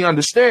don't really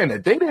understand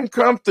that they didn't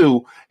come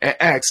through and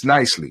ask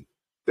nicely.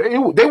 It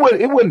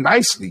wasn't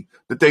nicely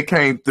that they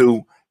came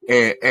through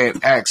and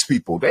asked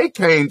people. They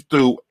came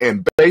through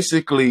and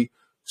basically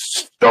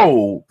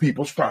stole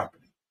people's property.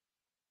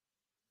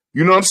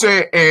 You know what I'm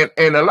saying?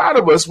 And a lot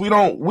of us, we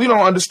don't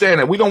understand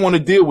that. We don't want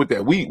to deal with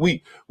that.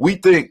 We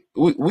think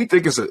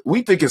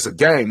it's a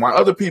game, while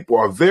other people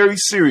are very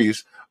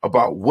serious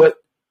about what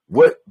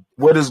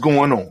is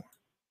going on.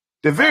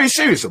 They're very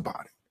serious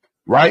about it,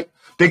 right?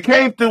 They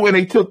came through and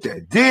they took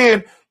that.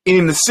 Then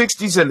in the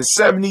 60s and the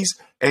 70s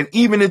and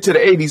even into the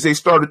 80s, they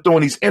started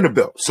throwing these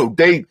interbelts. So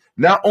they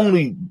not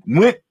only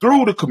went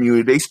through the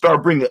community, they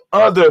started bringing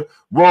other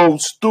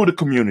roads through the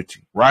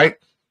community, right?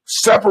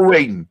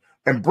 Separating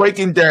and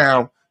breaking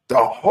down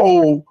the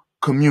whole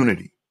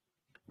community,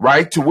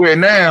 right? To where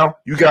now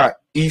you got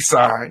east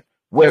side,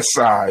 west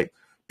side,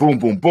 boom,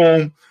 boom,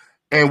 boom,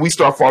 and we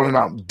start falling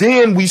out.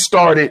 Then we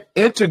started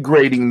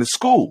integrating the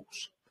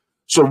schools.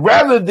 So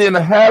rather than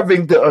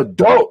having the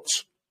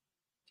adults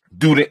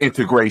do the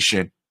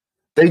integration,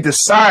 they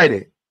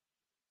decided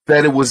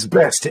that it was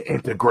best to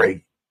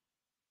integrate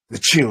the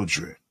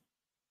children.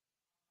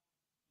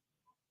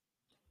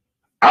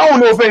 I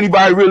don't know if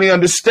anybody really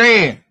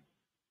understands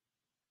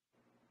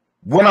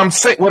what I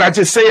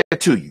just said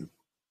to you.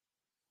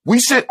 We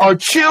sent our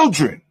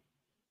children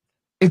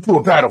into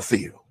a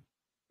battlefield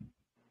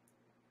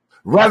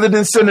rather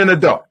than sending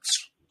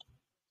adults.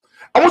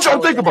 I want y'all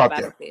to think about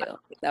that.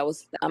 That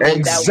was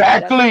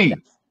exactly.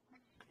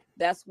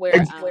 That's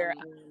where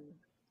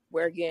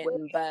we're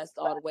getting bused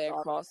all the way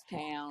across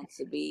town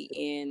to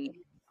be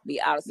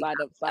outside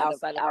of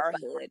our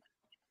hood.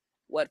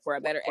 What, for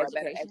a better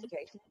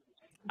education?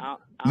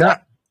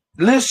 Now,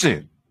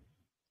 listen.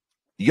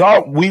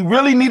 Y'all, we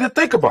really need to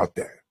think about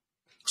that.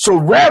 So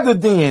rather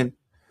than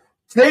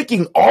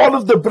taking all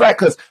of the black,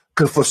 because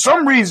for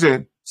some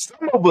reason,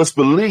 some of us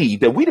believe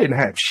that we didn't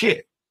have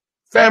shit.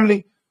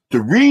 Family, the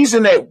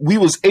reason that we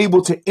was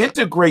able to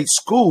integrate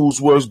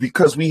schools was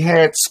because we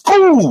had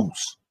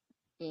schools.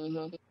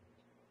 Mm-hmm.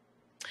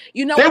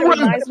 You know what it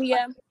reminds me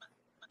of?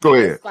 Go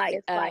ahead. It's like,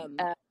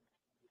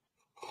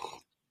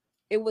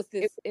 it was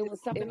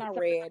something I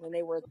read, and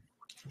they were,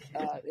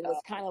 it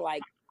was kind of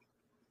like,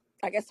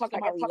 I guess, talking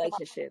about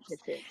relationships.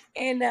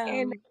 And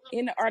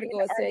in the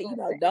article, it said,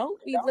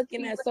 don't be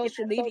looking at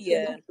social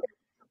media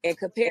and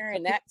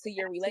comparing that to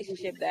your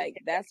relationship.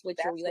 That's what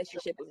your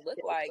relationship is look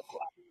like.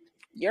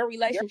 Your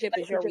relationship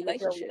is your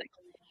relationship.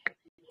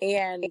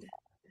 And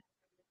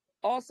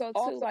also,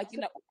 too, like,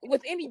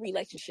 with any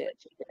relationship,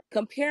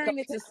 comparing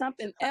it to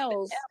something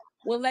else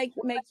will make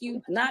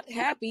you not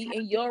happy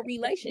in your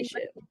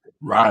relationship.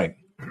 Right.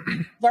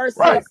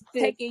 Versus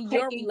taking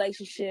your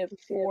relationship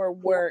for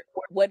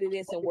what it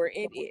is and where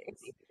it is,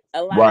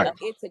 allowing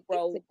it to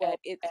grow at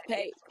its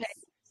pace.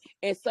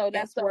 And so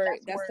that's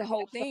the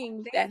whole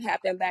thing that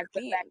happened back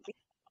then.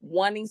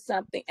 Wanting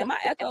something. Am I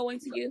echoing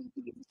to you?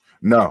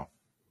 No,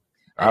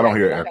 I don't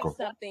hear echo.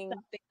 Something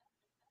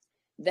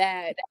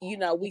that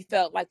we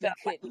felt like we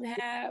couldn't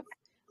have.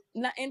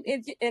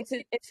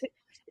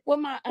 What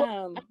my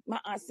aunt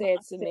said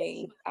to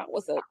me, I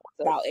was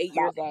about 8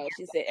 years old.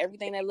 She said,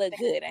 "Everything that look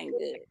good ain't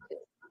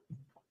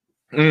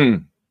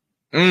good."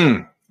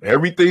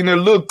 Everything that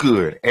look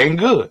good ain't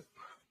good.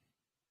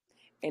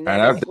 And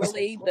that was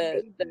really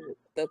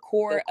the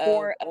core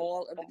of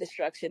all of the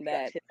destruction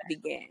that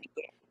began.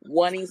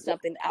 Wanting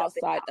something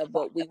outside of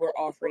what we were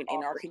offering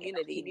in our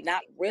community,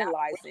 not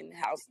realizing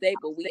how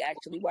stable we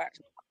actually were.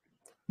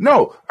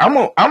 No, I'm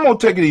gonna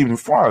take it even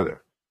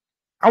farther.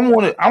 I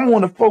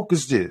want to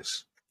focus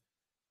this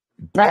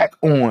back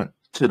on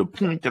to the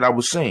point that I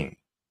was saying.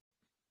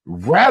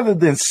 Rather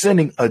than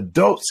sending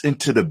adults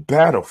into the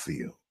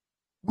battlefield,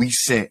 we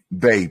sent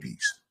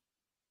babies.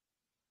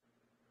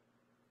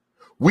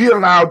 We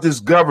allowed this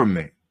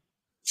government.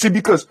 See,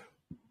 because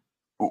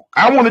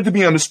I wanted to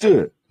be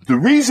understood. The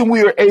reason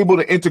we were able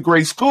to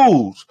integrate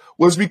schools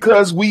was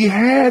because we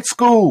had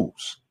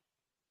schools.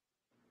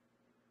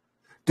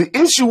 The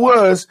issue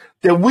was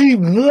that we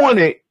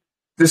wanted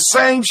the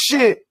same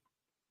shit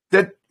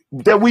that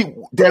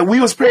we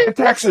was paying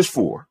taxes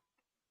for,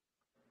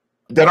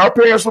 that our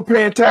parents were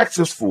paying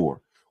taxes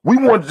for. We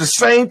wanted the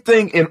same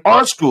thing in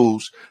our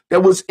schools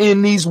that was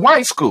in these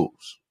white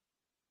schools.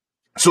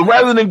 So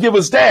rather than give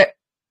us that,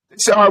 they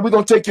said, all right, we're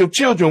going to take your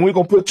children. We're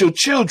going to put your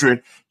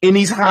children in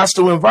these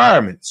hostile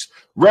environments.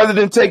 Rather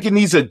than taking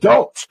these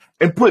adults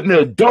and putting the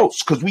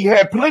adults, because we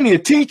had plenty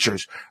of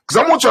teachers.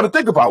 Because I want y'all to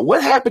think about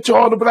what happened to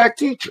all the black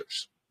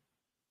teachers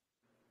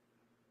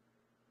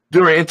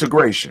during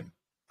integration.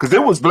 Because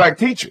there was black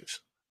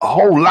teachers, a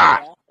whole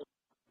lot.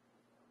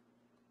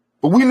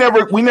 But we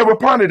never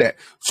pondered that.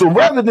 So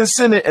rather than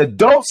sending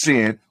adults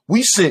in,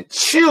 we sent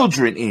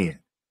children in.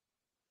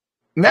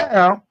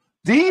 Now,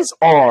 these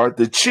are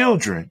the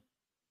children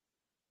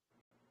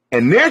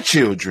and their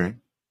children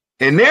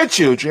and their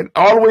children,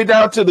 all the way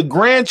down to the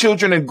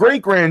grandchildren and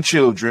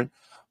great-grandchildren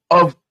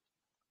of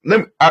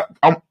the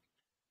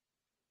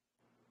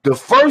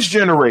first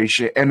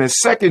generation and the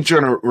second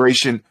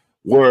generation,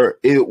 where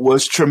it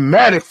was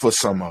traumatic for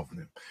some of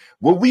them.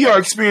 What we are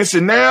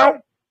experiencing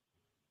now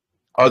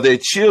are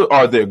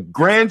their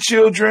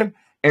grandchildren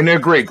and their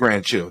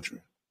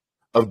great-grandchildren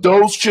of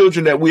those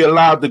children that we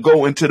allowed to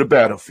go into the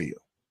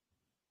battlefield.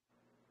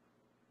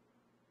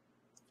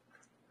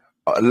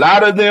 A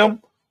lot of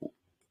them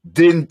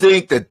didn't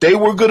think that they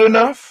were good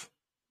enough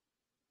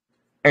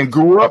and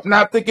grew up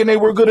not thinking they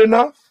were good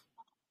enough,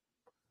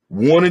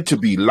 wanted to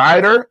be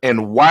lighter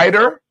and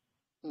whiter,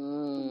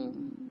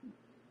 and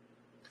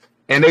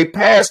they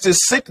passed this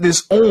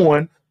sickness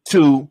on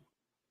to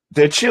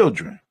their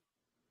children.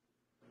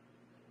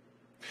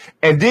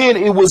 And then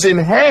it was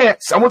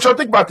enhanced. I want y'all to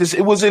think about this.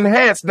 It was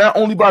enhanced not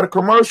only by the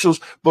commercials,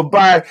 but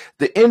by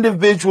the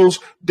individuals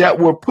that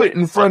were put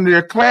in front of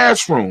their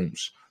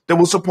classrooms that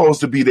were supposed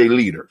to be their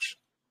leaders.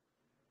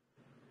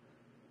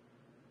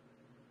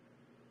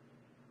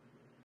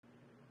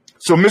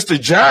 So Mr.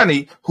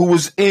 Johnny, who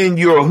was in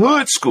your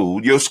hood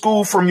school, your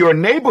school from your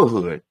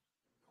neighborhood,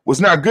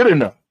 was not good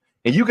enough.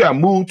 And you got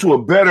moved to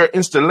a better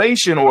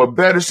installation or a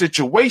better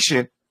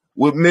situation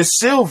with Miss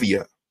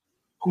Sylvia,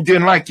 who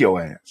didn't like your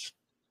ass.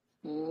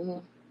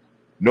 No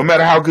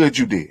matter how good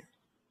you did.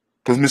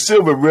 Because Miss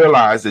Sylvia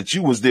realized that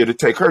you was there to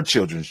take her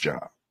children's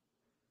job.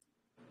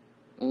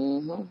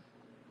 Come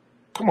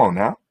on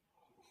now.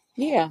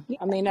 Yeah.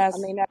 I mean, that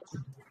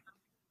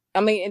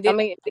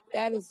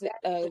is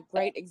a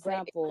great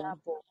example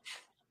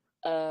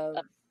of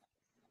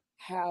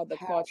how the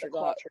culture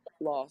got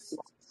lost.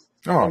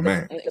 Oh,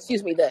 man.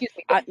 Excuse me,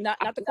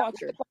 not the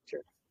culture,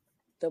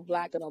 the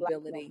black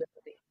nobility.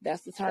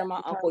 That's the term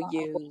my uncle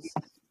used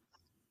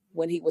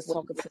when he was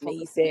talking to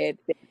me.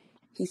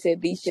 He said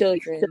these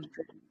children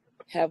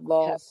have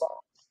lost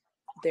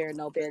their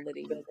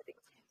nobility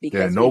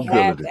because we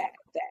had that.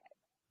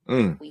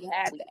 We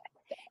had that.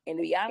 And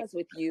to be honest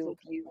with you,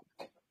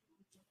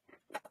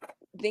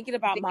 thinking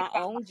about my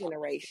own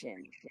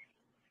generation,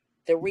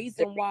 the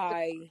reason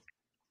why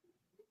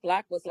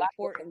black was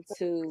important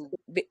to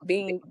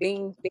being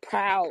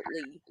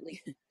proudly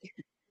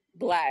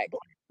black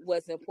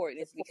was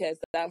important is because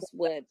that's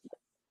what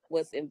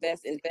was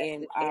invested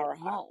in our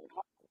home.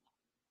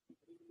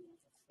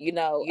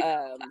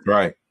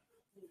 Right.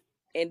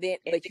 And then,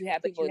 but you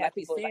have people, like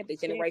you said, the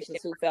generations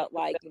who felt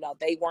like,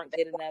 they weren't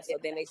good enough. So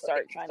then they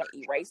start trying to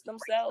erase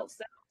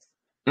themselves.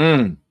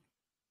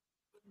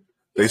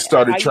 They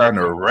started trying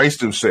to erase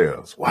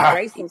themselves. Wow.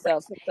 Erase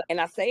themselves.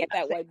 And I say it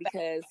that way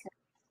because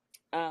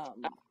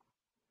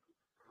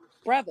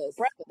brothers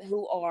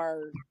who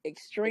are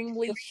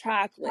extremely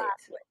chocolate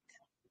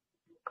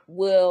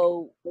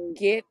will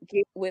get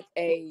with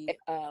a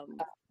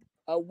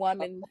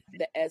woman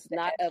that is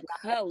not of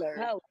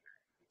color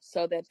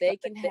so that they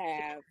can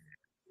have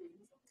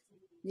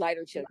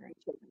lighter children.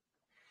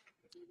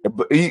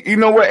 But you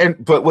know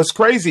what? But what's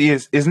crazy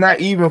is it's not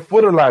even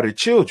for the lighter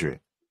children.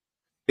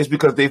 It's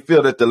because they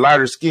feel that the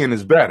lighter skin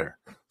is better.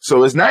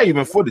 So it's not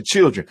even for the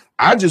children.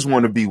 I just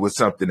want to be with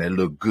something that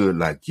look good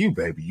like you,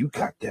 baby. You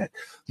got that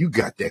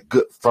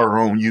good fur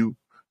on you.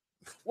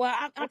 Well,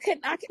 I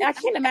can't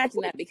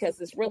imagine that because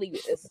it's really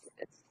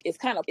it's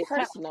kind of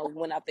personal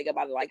when I think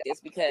about it like this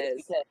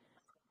because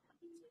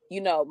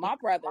my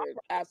brother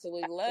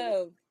absolutely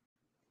loved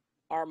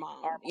our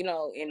mom,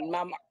 and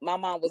my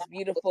mom was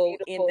beautiful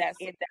in that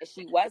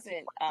she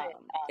wasn't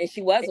and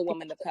she was a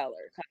woman of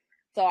color.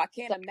 So I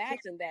can't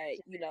imagine that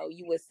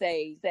you would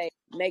say think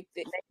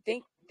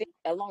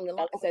along the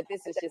lines that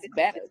this is just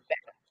better.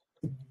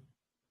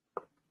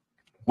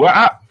 Well,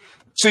 I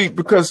see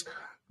because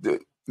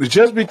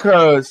just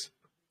because,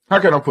 how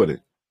can I put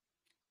it?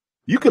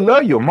 You can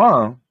love your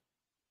mom,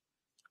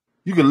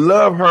 you can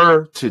love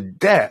her to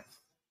death,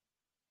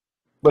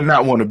 but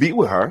not want to be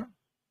with her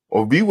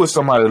or be with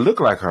somebody that look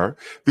like her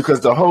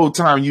because the whole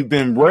time you've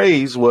been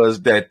raised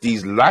was that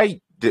this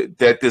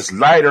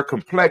lighter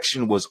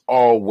complexion was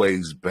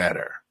always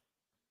better.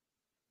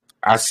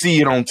 I see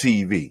it on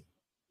TV.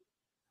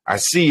 I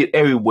see it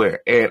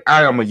everywhere. And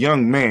I am a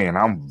young man.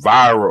 I'm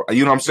viral.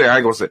 You know what I'm saying? I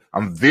ain't gonna say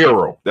I'm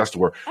virile. That's the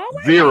word.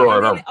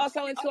 Virile. And then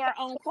also into our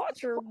own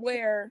culture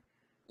where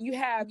you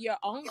have your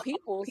own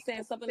people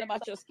saying something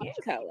about your skin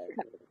color.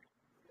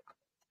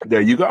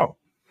 There you go.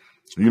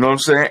 You know what I'm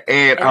saying?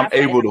 And I'm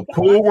able to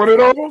pull one of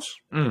those.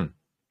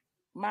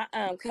 My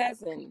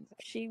cousin,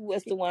 she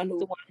was the one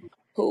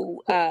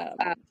who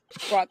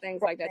brought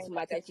things like that to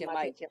my attention.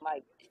 Like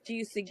she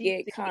used to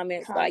get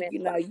comments like,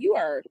 you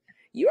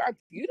are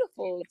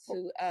beautiful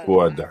to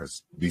boy,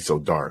 that's be so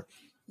dark.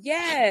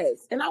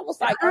 Yes. And I was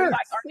like, are you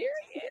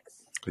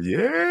serious?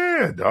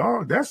 Yeah,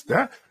 dog.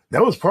 That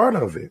was part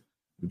of it.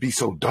 Be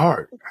so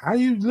dark. How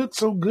you look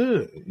so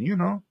good,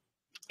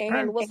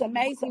 And what's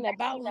amazing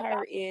about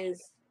her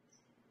is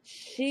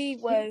she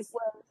was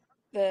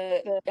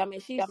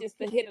she's just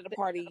the hit of the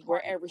party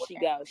wherever she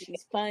goes.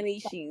 She's funny,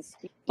 she's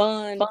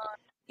fun,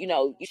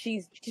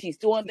 she's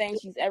doing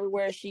things, she's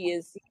everywhere, she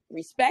is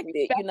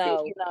respected,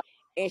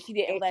 and she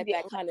didn't let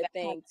that kind of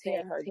thing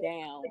tear her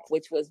down,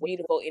 which was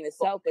beautiful in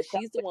itself. But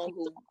she's the one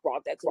who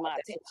brought that to my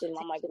attention.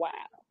 I'm like, wow.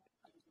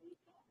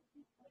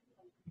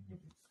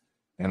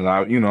 And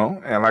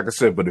and like I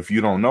said, but if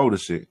you don't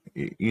notice it,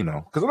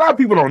 because a lot of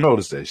people don't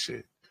notice that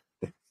shit.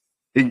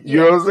 You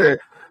know what I'm saying?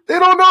 They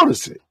don't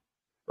notice it,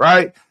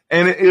 right?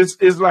 And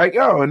it's like,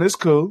 and it's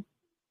cool.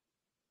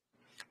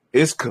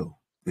 It's cool.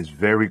 It's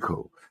very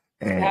cool.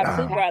 And I have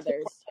two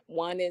brothers.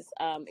 One is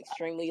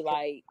extremely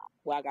light.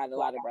 Well, I got a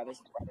lot of brothers.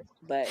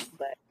 But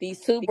these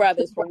two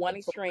brothers from one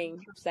extreme,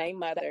 same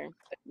mother,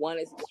 one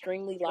is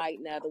extremely light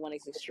and the other one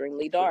is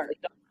extremely dark.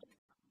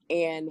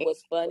 And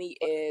what's funny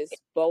is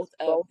both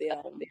of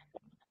them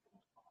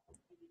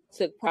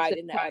took pride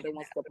in the other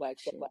one's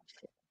complexion.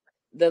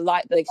 The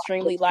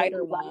extremely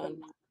lighter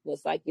one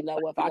was like, you know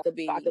what, if I could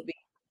be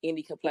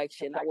any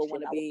complexion, I would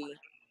want to be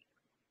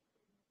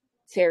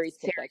Terry's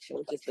complexion,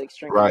 which is the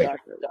extremely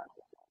darker one.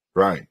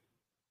 Right.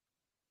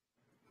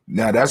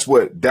 Now that's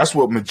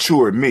what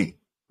matured me,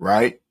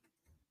 right?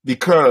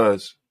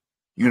 Because,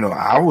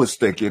 I was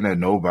thinking that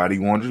nobody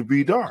wanted to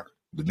be dark.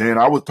 But then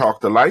I would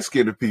talk to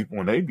light-skinned people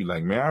and they'd be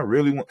like, man, I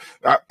really want.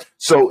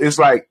 So it's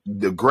like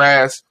the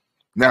grass.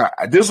 Now,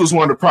 this was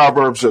one of the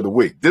Proverbs of the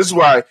week. This is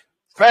why,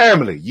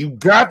 family, you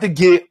got to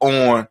get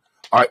on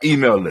our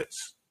email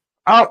list.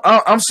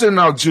 I'm sending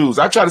out Jews.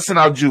 I try to send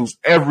out Jews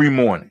every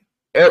morning.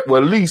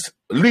 Well, at least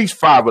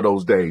 5 of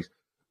those days.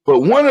 But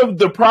one of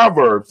the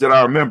Proverbs that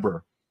I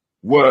remember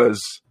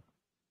was,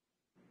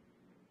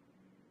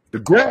 the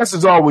grass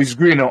is always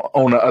greener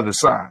on the other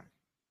side,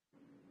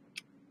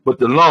 but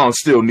the lawn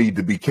still need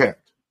to be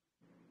kept.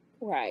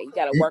 Right. You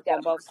got to work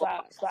on both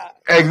sides.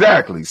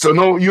 Exactly. So,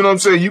 no, you know what I'm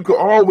saying? You could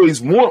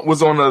always want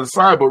what's on the other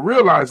side, but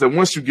realize that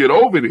once you get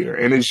over there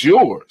and it's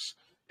yours,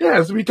 it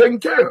has to be taken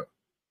care of.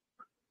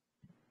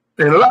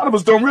 And a lot of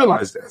us don't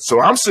realize that.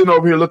 So I'm sitting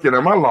over here looking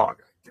at my lawn.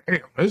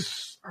 Damn,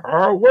 this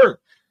hard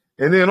work.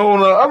 And then on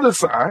the other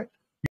side,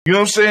 you know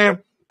what I'm saying?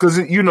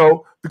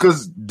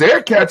 Because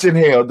they're catching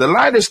hell. The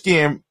lighter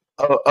skin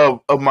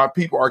of my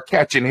people are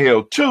catching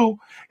hell too.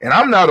 And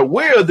I'm not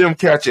aware of them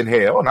catching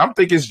hell. And I'm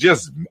thinking it's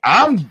just,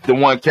 I'm the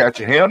one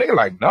catching hell. They're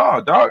like,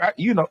 no, dog,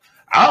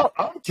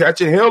 I'm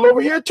catching hell over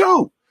here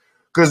too.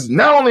 Because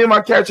not only am I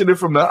catching it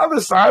from the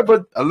other side,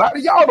 but a lot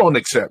of y'all don't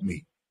accept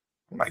me.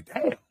 I'm like,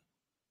 damn.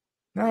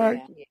 All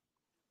right.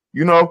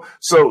 Yeah.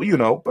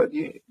 But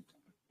hey,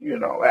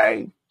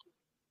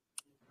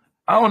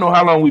 I don't know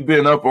how long we've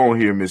been up on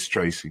here, Miss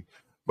Tracy.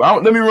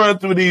 But let me run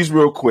through these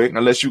real quick,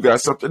 unless you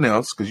got something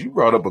else, because you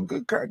brought up a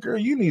good girl.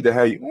 You need to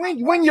have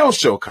when your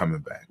show coming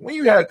back? When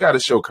you got a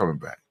show coming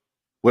back?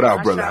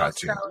 Without Brother Hot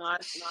Tim.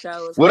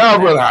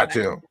 Without Brother Hot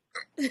Tim.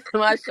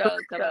 My show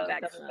is coming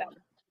back soon.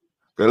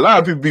 A lot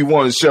of people be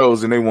wanting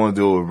shows and they want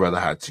to do it with Brother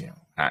Hot Tim.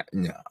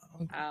 No.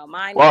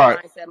 Mine is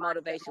Mindset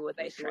Motivation with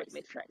Miss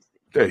Tracy.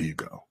 There you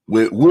go.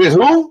 With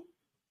who?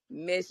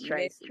 Miss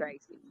Tracy.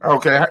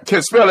 Okay,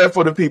 can spell that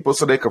for the people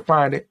so they can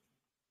find it.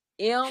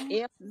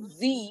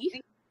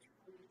 MZTRACI.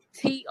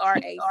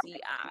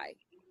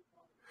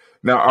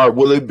 Now,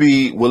 will it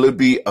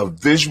be a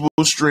visual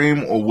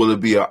stream or will it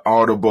be an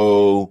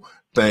audible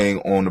thing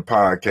on the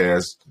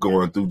podcast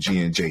going through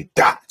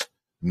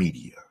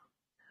GNJ.Media?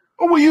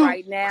 Or will you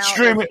right now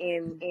stream it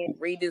in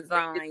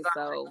redesign?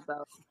 So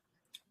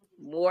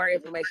more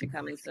information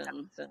coming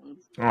soon.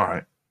 All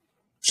right.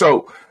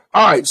 So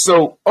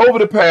over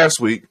the past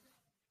week,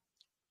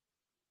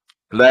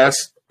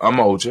 last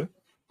Umoja,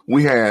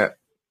 we had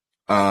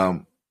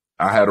I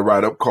had a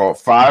write-up called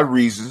 5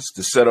 Reasons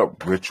to Set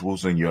Up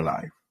Rituals in Your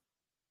Life.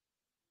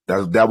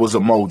 That was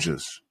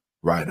Umoja's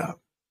write-up.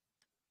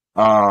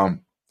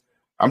 I'm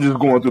just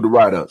going through the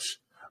write-ups.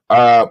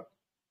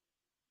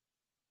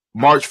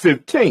 March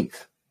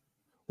 15th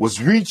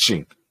was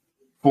Reaching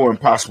for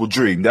Impossible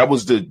Dream. That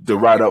was the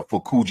write-up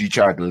for Kuji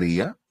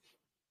Chadalia.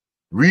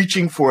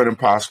 Reaching for an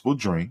Impossible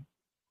Dream.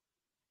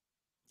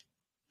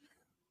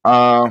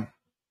 For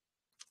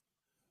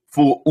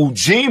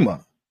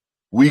Ujima,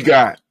 we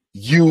got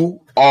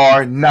You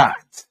Are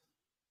Not.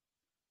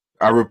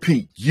 I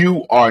repeat,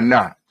 You Are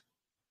Not.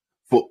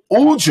 For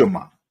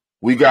Ujima,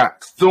 we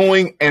got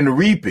Sowing and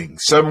Reaping,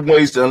 7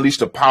 ways to unleash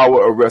the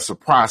power of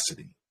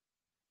reciprocity.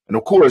 And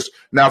of course,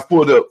 now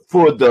for the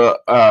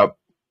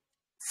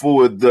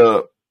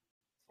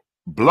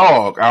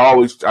blog,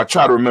 I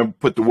try to remember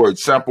put the word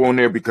sample on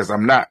there because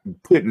I'm not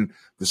putting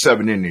the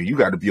 7 in there. You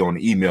got to be on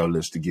the email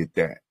list to get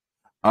that.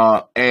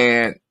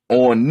 And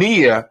on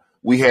Nia,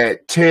 we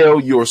had Tell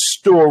Your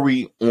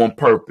Story on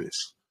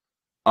Purpose.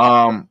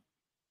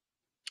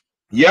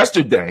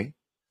 Yesterday,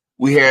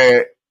 we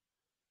had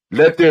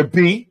Let There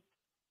Be,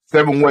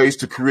 7 ways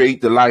to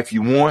create the life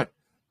you want.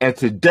 And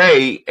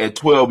today at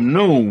 12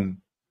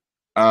 noon,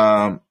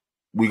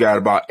 we got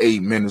about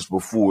 8 minutes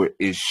before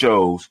it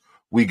shows.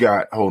 We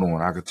got, hold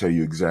on, I can tell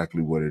you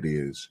exactly what it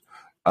is.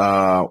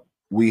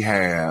 We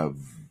have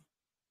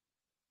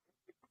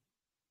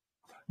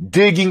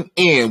Digging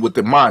In with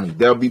Imani.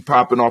 That'll be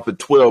popping off at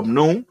 12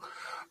 noon.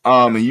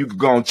 And you can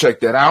go and check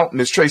that out.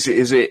 Miss Tracy,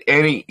 is there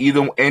any of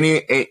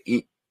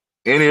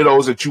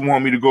those that you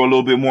want me to go a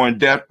little bit more in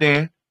depth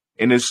in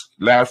this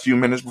last few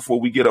minutes before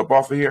we get up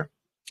off of here?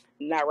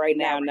 Not right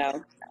now,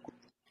 no.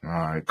 All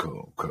right,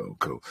 cool.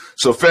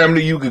 So,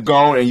 family, you could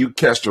go and you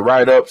catch the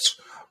write-ups.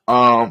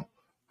 I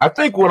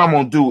think what I'm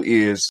going to do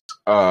is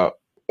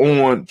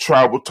on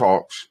Tribal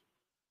Talks,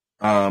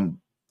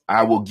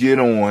 I will get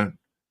on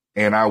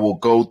and I will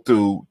go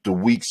through the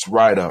week's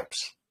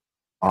write-ups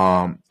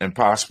and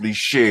possibly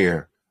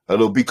share a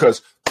little,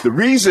 because the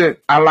reason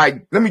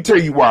let me tell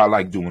you why I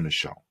like doing the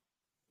show.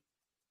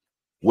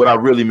 what I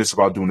really miss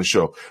about doing the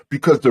show.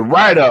 Because the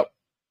write-up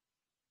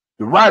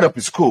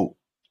is cool,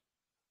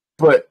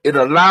 but it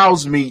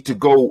allows me to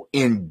go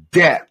in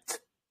depth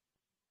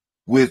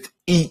with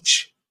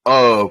each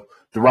of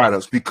the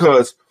write-ups,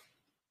 because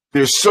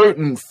there's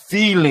certain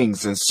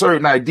feelings and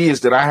certain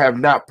ideas that I have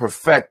not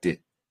perfected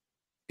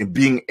in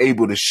being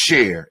able to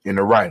share in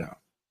the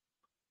write-up.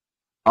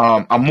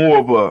 I'm more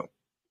of a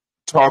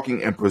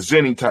talking and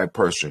presenting type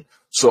person.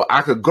 So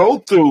I could go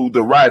through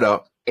the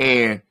write-up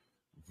and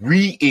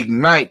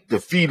reignite the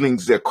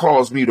feelings that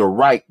caused me to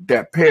write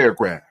that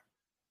paragraph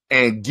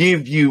and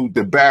give you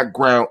the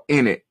background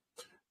in it.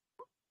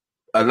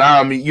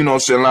 Allow me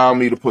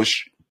to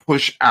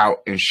push out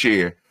and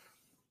share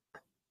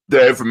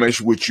the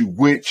information with you,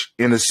 which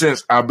in a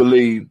sense, I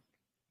believe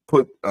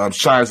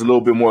shines a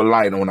little bit more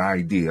light on the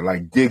idea,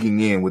 like digging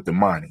in with the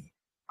money.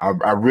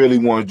 I really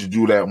wanted to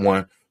do that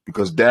one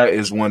because that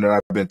is one that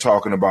I've been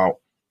talking about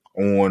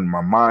on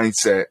my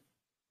mindset,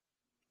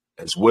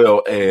 as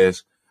well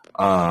as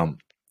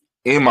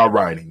in my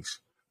writings.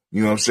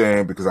 You know what I'm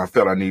saying? Because I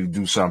felt I needed to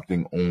do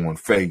something on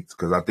faith,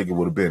 because I think it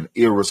would have been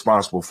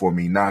irresponsible for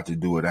me not to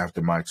do it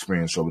after my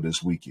experience over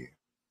this weekend.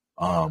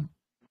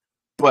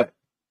 But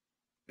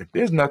if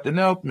there's nothing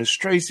else, Miss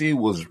Tracy, it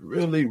was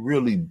really,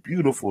 really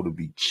beautiful to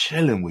be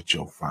chilling with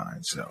your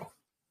fine self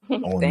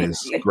on this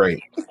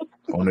great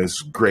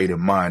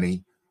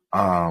Imani.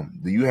 Do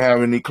you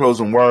have any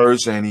closing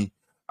words? Anything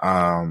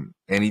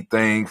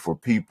for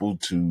people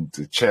to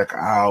check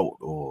out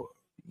or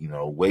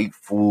wait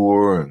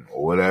for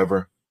or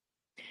whatever?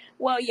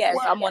 Well, yes,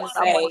 I want to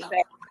say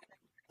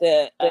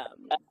the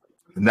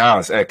now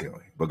it's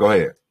echoing, but go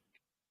ahead.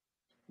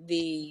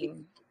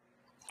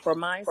 For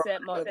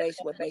Mindset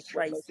Motivation with Miss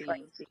Tracy,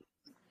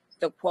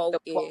 the quote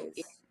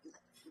is,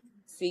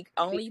 "Seek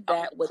only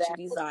that which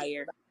you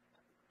desire.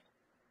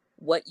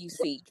 What you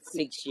seek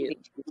seeks you."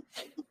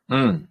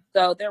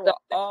 So there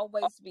will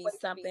always be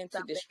something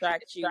to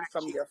distract you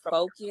from your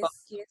focus.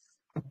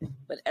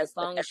 But as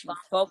long as you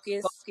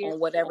focus on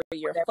whatever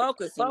you're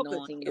focusing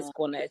on, it's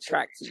going to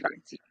attract to you.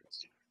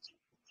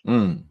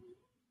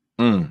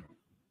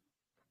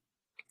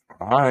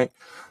 All right.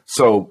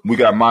 So we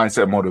got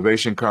Mindset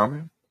Motivation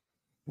coming.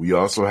 We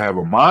also have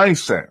a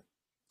mindset.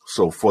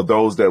 So for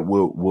those that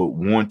will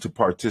want to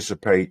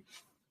participate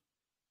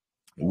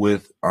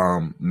with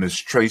Miss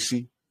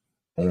Tracy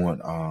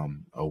on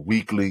a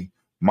weekly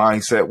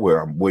mindset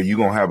where you're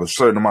gonna have a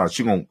certain amount,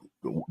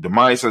 the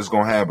mindset is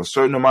gonna have a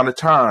certain amount of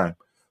time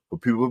for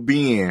people to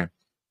be in,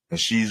 and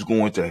she's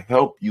going to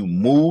help you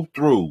move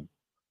through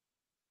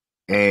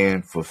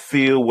and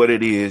fulfill what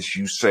it is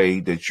you say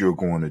that you're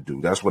going to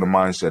do. That's what a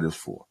mindset is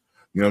for.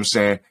 You know what I'm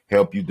saying?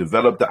 Help you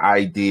develop the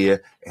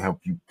idea and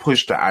help you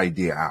push the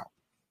idea out.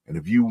 And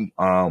if you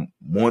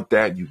want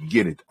that, you can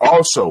get it.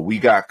 Also, we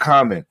got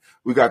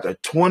the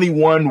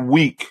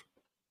 21-week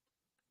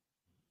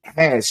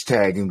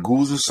hashtag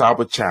Nguza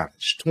Saba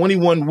Challenge.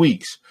 21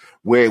 weeks,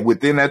 where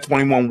within that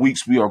 21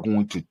 weeks, we are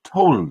going to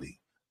totally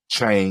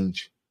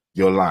change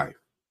your life.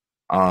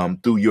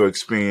 Through your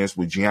experience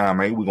with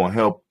gye-nyame, we're going to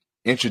help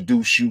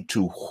introduce you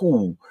to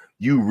who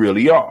you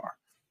really are,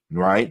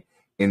 right?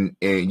 And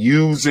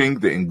using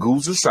the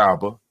Nguza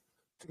Saba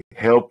to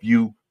help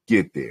you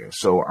get there.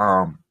 So,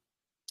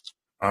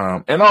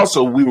 and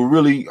also we would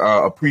really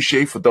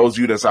appreciate for those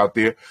of you that's out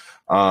there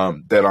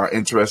that are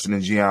interested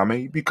in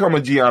gye-nyame, become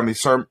a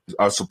gye-nyame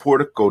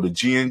supporter. Go to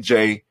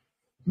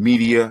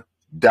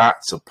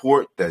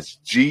GNJMedia.support. That's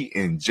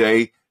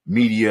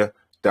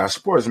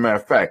GNJMedia.support. As a matter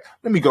of fact,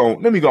 let me go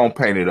and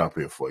paint it up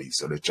here for you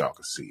so that y'all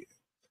can see it.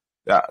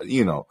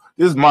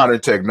 This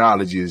modern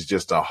technology is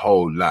just a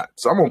whole lot.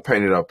 So I'm going to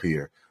paint it up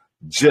here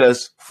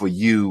just for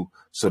you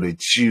so that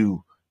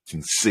you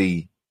can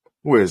see.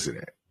 Where is it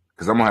at?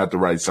 Because I'm going to have to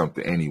write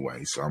something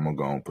anyway. So I'm going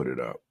to go and put it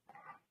up.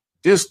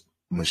 This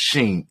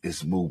machine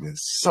is moving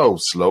so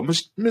slow.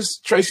 Miss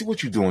Tracy,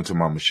 what you doing to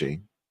my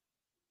machine?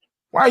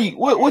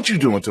 What you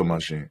doing to my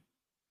machine?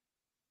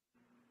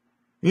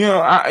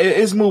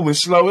 It's moving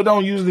slow. It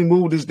don't usually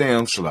move this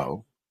damn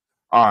slow.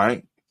 All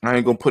right. I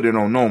ain't going to put it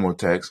on normal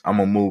text. I'm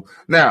going to move.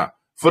 Now,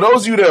 for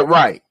those of you that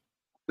write,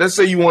 let's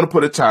say you want to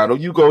put a title.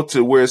 You go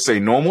to where it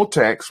say normal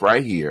text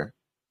right here.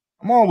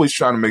 I'm always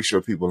trying to make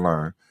sure people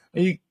learn.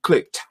 And you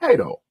click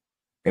title,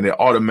 and it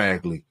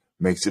automatically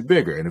makes it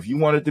bigger. And if you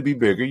want it to be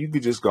bigger, you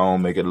could just go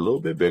and make it a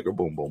little bit bigger.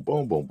 Boom, boom,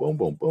 boom, boom, boom,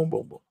 boom, boom,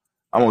 boom, boom.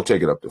 I'm going to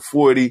take it up to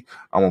 40.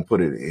 I'm going to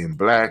put it in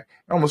black.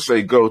 I'm going to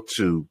say go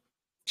to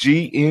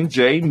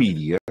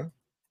GNJMedia.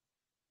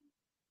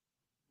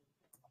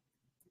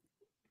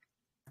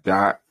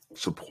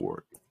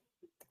 .support.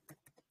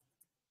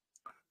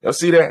 Y'all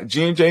see that?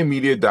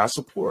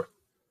 GNJMedia.support.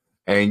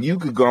 And you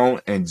could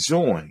go and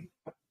join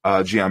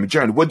gye-nyame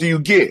Journey. What do you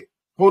get?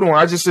 Hold on,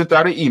 I just sent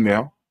out an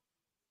email.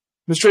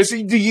 Ms.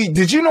 Tracy,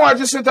 did you know I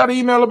just sent out an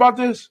email about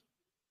this?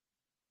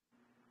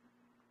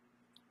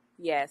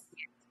 Yes.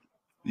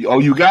 Oh,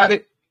 you got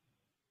it?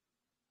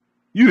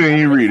 You didn't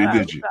even read it,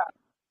 did you?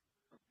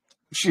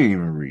 She didn't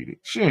even read it.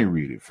 She didn't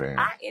read it, fam.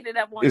 I ended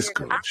up on here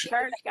because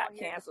church got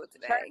canceled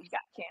today.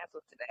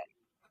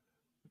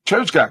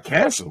 Church got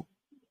canceled?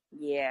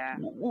 Yeah.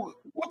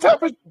 What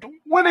type of,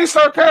 when they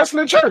start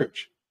canceling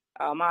church?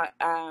 My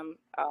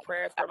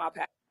prayers for my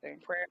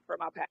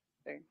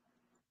pastor.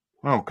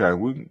 Okay,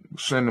 we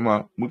send them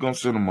up. We're gonna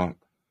send them up.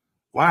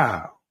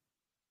 Wow.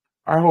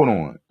 All right, hold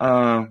on.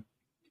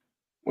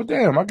 Well,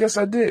 damn, I guess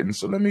I didn't.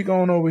 So let me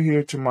go on over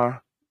here to my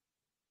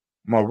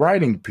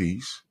writing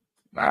piece.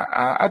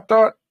 I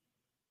thought,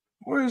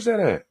 where is that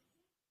at?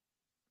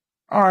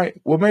 All right,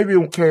 well, maybe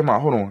it came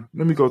out. Hold on.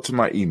 Let me go to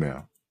my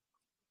email.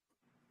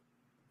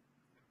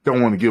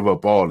 Don't want to give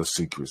up all the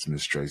secrets,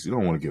 Miss Tracy.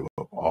 Don't want to give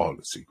up all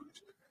the secrets.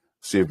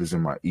 See if it's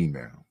in my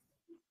email.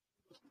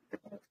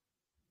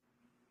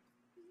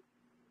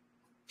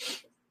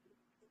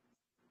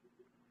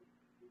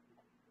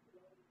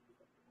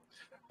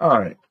 All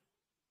right.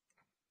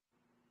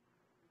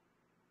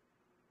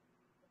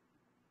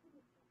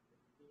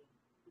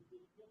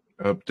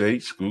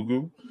 Updates,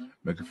 Google,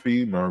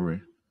 McAfee,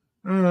 Murray,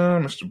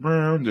 Mr.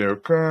 Brown,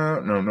 Derek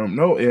Carr.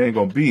 No, it ain't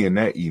gonna be in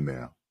that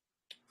email.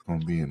 It's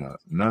gonna be in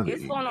another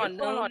It's email. going on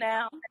noon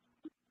now.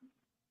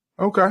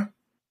 Okay.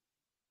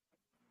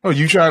 Oh,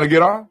 you trying to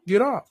get off?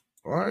 Get off.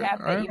 All right. You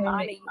have All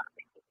right.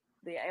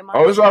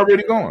 Oh, it's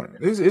already going.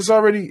 It's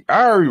already.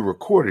 I already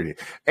recorded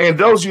it. And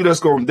those of you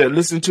that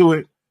listen to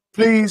it,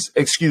 please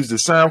excuse the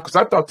sound because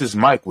I thought this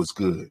mic was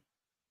good.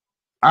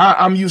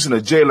 I'm using a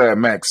JLab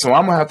Max, so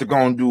I'm gonna have to go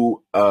and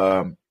do.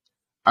 I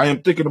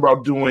am thinking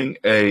about doing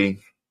a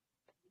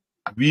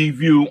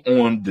review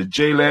on the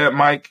JLab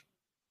mic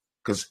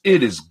because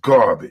it is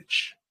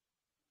garbage.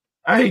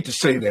 I hate to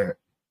say that,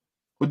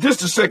 but this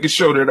is the second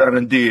show that I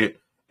done did,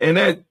 and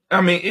it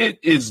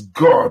is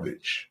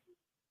garbage.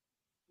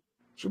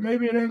 So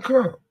maybe it ain't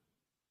come.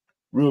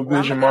 Real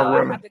Vision, my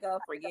brother. I have to go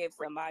forgive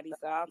somebody,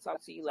 so I'll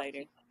talk to you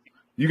later.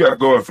 You gotta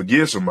go and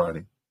forgive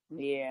somebody.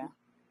 Yeah.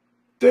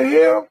 The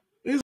hell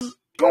is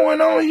going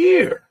on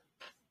here?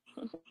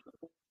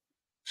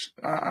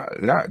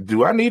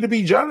 Do I need to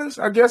be jealous?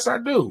 I guess I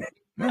do.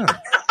 Yeah.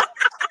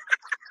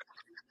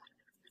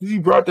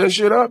 You brought that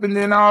shit up, and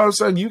then all of a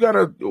sudden you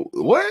gotta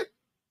what?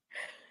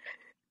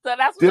 So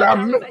that's what the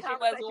conversation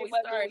was when we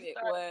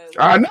started.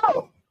 I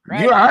know.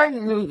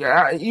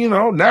 Right. You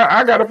know, now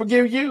I gotta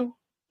forgive you.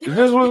 Is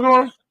this what's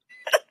going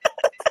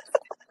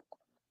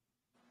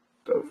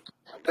on?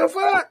 The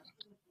fuck?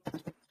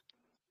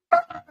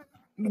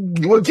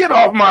 Well, get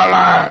off my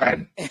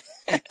line.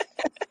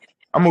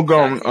 I'm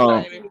gonna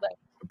go.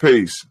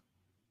 Peace.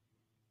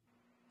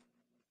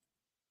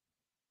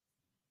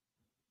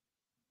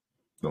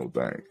 No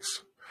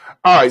thanks.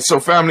 All right, so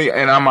family,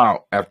 and I'm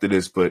out after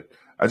this, but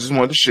I just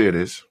wanted to share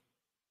this.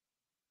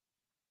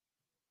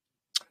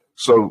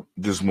 So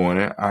this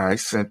morning, I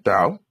sent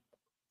out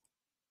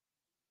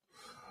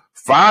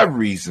 5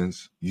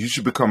 reasons you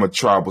should become a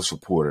tribal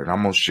supporter. And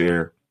I'm going to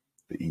share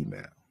the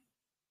email.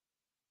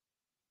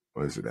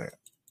 Where is it at?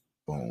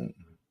 Boom.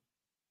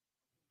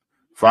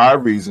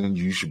 5 reasons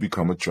you should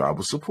become a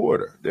tribal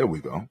supporter. There we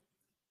go.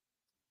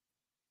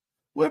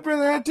 What,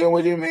 Brother Anton,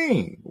 what do you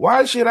mean?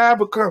 Why should I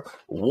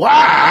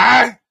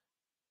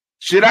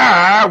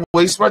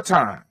waste my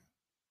time?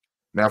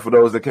 Now, for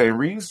those that can't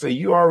read, say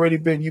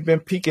you've been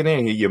peeking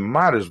in here. You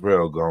might as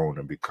well go on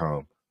and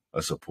become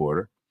a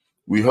supporter.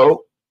 We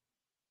hope.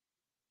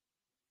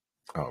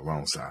 Oh,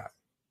 wrong side.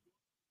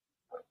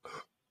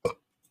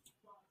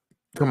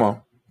 Come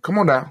on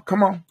now.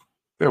 Come on.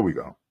 There we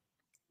go.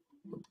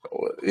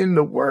 In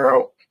the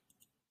world.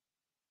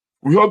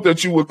 We hope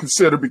that you will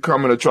consider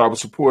becoming a tribal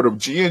supporter of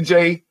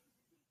GNJMedia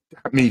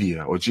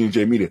or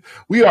GNJMedia.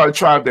 We are a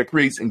tribe that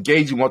creates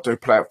engaging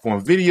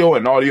multi-platform video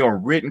and audio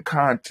and written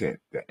content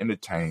that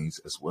entertains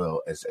as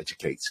well as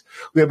educates.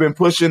 We have been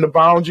pushing the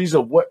boundaries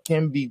of what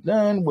can be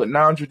done with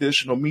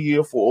non-traditional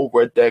media for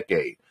over a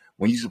decade.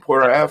 When you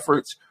support our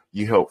efforts,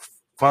 you help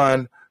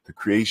fund the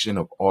creation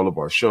of all of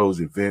our shows,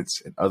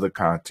 events, and other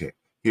content.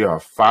 Here are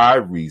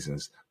 5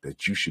 reasons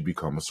that you should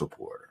become a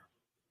supporter.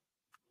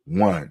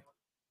 1.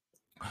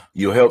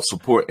 You'll help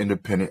support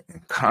independent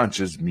and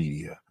conscious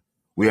media.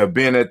 We have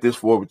been at this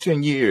for over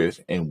 10 years,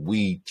 and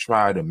we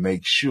try to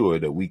make sure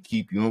that we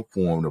keep you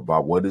informed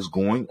about what is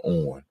going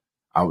on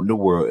out in the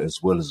world, as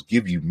well as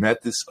give you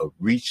methods of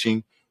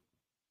reaching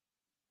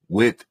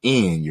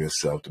within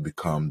yourself to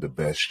become the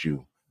best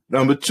you.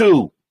 Number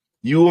 2,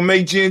 you will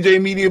make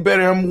GNJMedia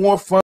better and more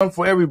fun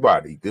for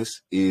everybody.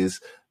 This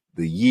is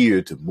the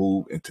year to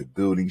move into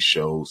building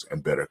shows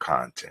and better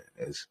content.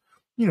 As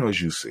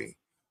you see,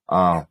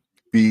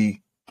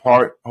 be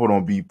part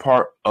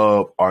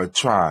of our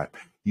tribe.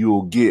 You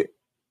will get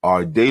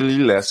our daily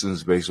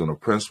lessons based on the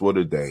principle of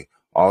the day.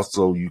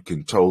 Also, you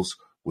can toast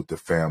with the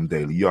fam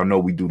daily. Y'all know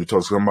we do the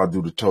toast. I'm about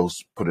to do the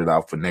toast, put it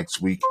out for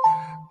next week,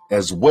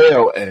 as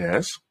well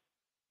as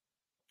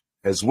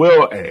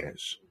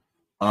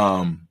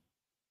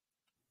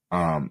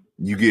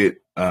you get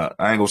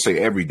I ain't gonna say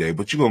every day,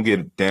 but you're gonna get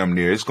it damn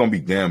near. It's gonna be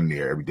damn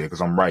near every day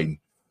because I'm writing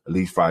at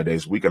least 5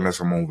 days a week unless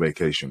I'm on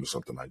vacation or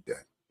something like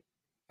that.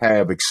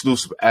 have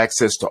exclusive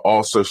access to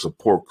all such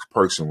support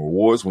perks and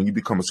rewards. When you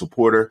become a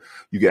supporter,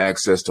 you get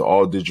access to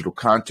all digital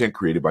content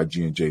created by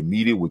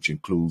GNJMedia, which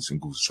includes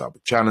Nguzo Saba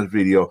Challenge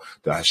video,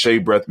 the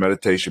Ashe Breath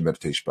Meditation,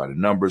 Meditation by the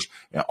Numbers,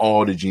 and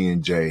all the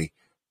GNJ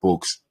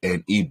books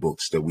and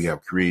ebooks that we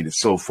have created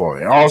so far.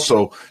 And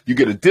also, you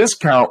get a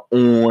discount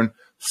on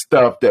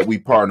stuff that we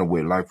partner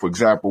with. Like, for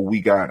example,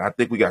 I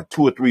think we got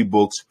 2 or 3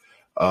 books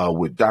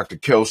with Dr.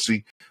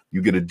 Kelsey.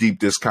 You get a deep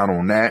discount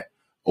on that,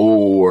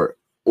 or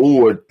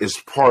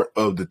it's part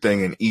of the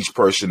thing. And each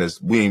person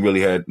we ain't really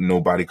had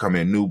nobody come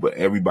in new, but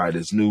everybody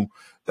that's new,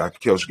 Dr.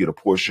 Kelsey get a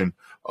portion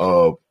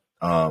of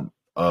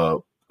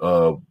the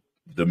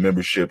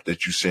membership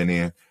that you send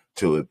in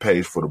till it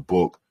pays for the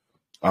book.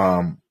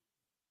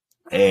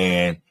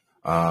 And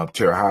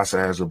Terahasa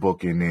has a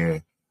book in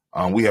there.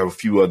 We have a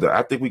few other.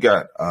 I think we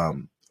got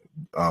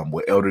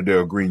with Elder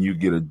Dale Green. You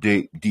get a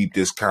deep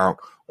discount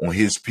on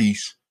his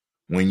piece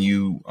when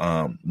you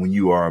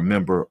are a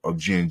member of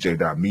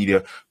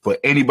GNJ.media. But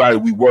anybody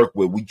we work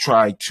with, we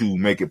try to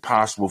make it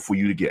possible for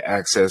you to get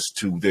access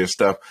to their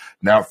stuff,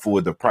 not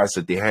for the price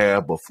that they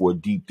have, but for a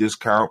deep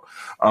discount.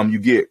 You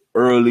get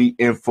early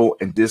info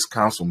and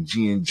discounts on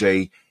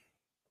GNJ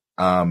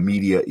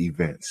media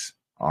events.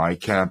 All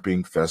right,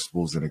 camping,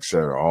 festivals, and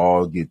etc.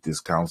 All get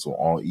discounts on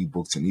all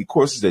ebooks and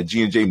e-courses that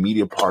GNJ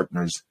Media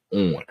partners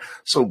on.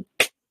 So,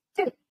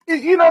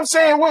 you know what I'm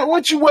saying?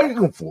 What you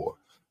waiting for?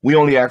 We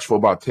only ask for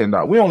about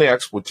 $10. We only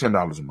ask for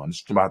 $10 a month.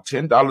 It's about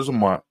 $10 a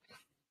month,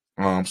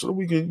 so that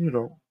we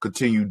can,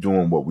 continue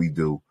doing what we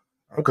do.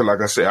 Because,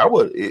 like I said, I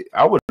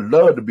would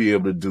love to be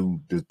able to do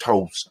the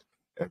toast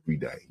every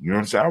day. You know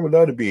what I'm saying? I would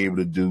love to be able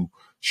to do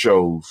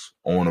shows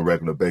on a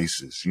regular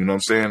basis. You know what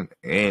I'm saying?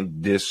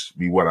 And this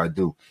be what I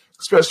do,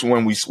 especially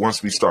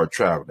once we start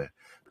traveling.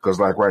 Because,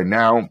 like right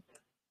now,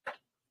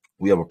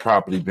 we have a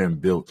property been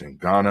built in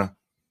Ghana.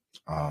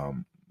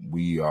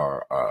 We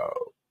are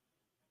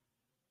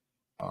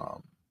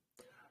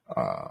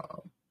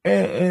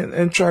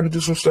and trying to do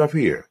some stuff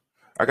here.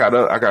 I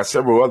got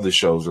several other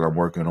shows that I'm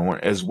working on,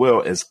 as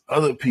well as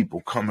other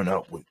people coming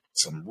up with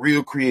some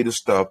real creative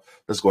stuff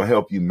that's going to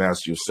help you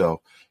master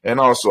yourself. And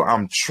also,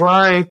 I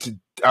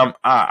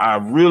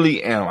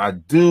really am. I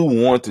do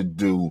want to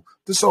do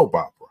the soap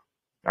opera.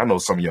 I know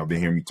some of y'all been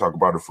hearing me talk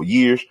about it for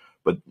years,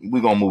 but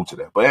we're going to move to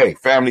that. But hey,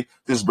 family,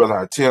 this is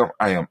Brother Tim.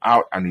 I am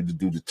out. I need to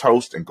do the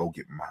toast and go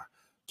get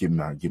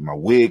my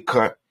wig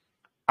cut.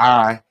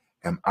 I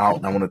am out.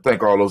 And I want to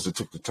thank all those that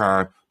took the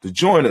time to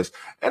join us.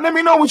 And let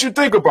me know what you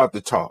think about the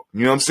talk.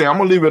 You know what I'm saying? I'm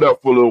going to leave it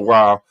up for a little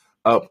while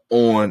up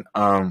on,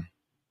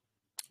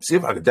 see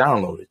if I can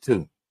download it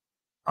too.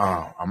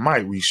 I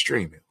might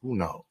restream it. Who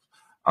knows?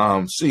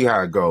 See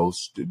how it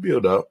goes to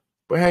build up.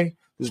 But hey,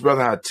 this is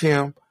Brother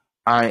Tim.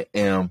 I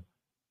am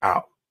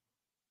out.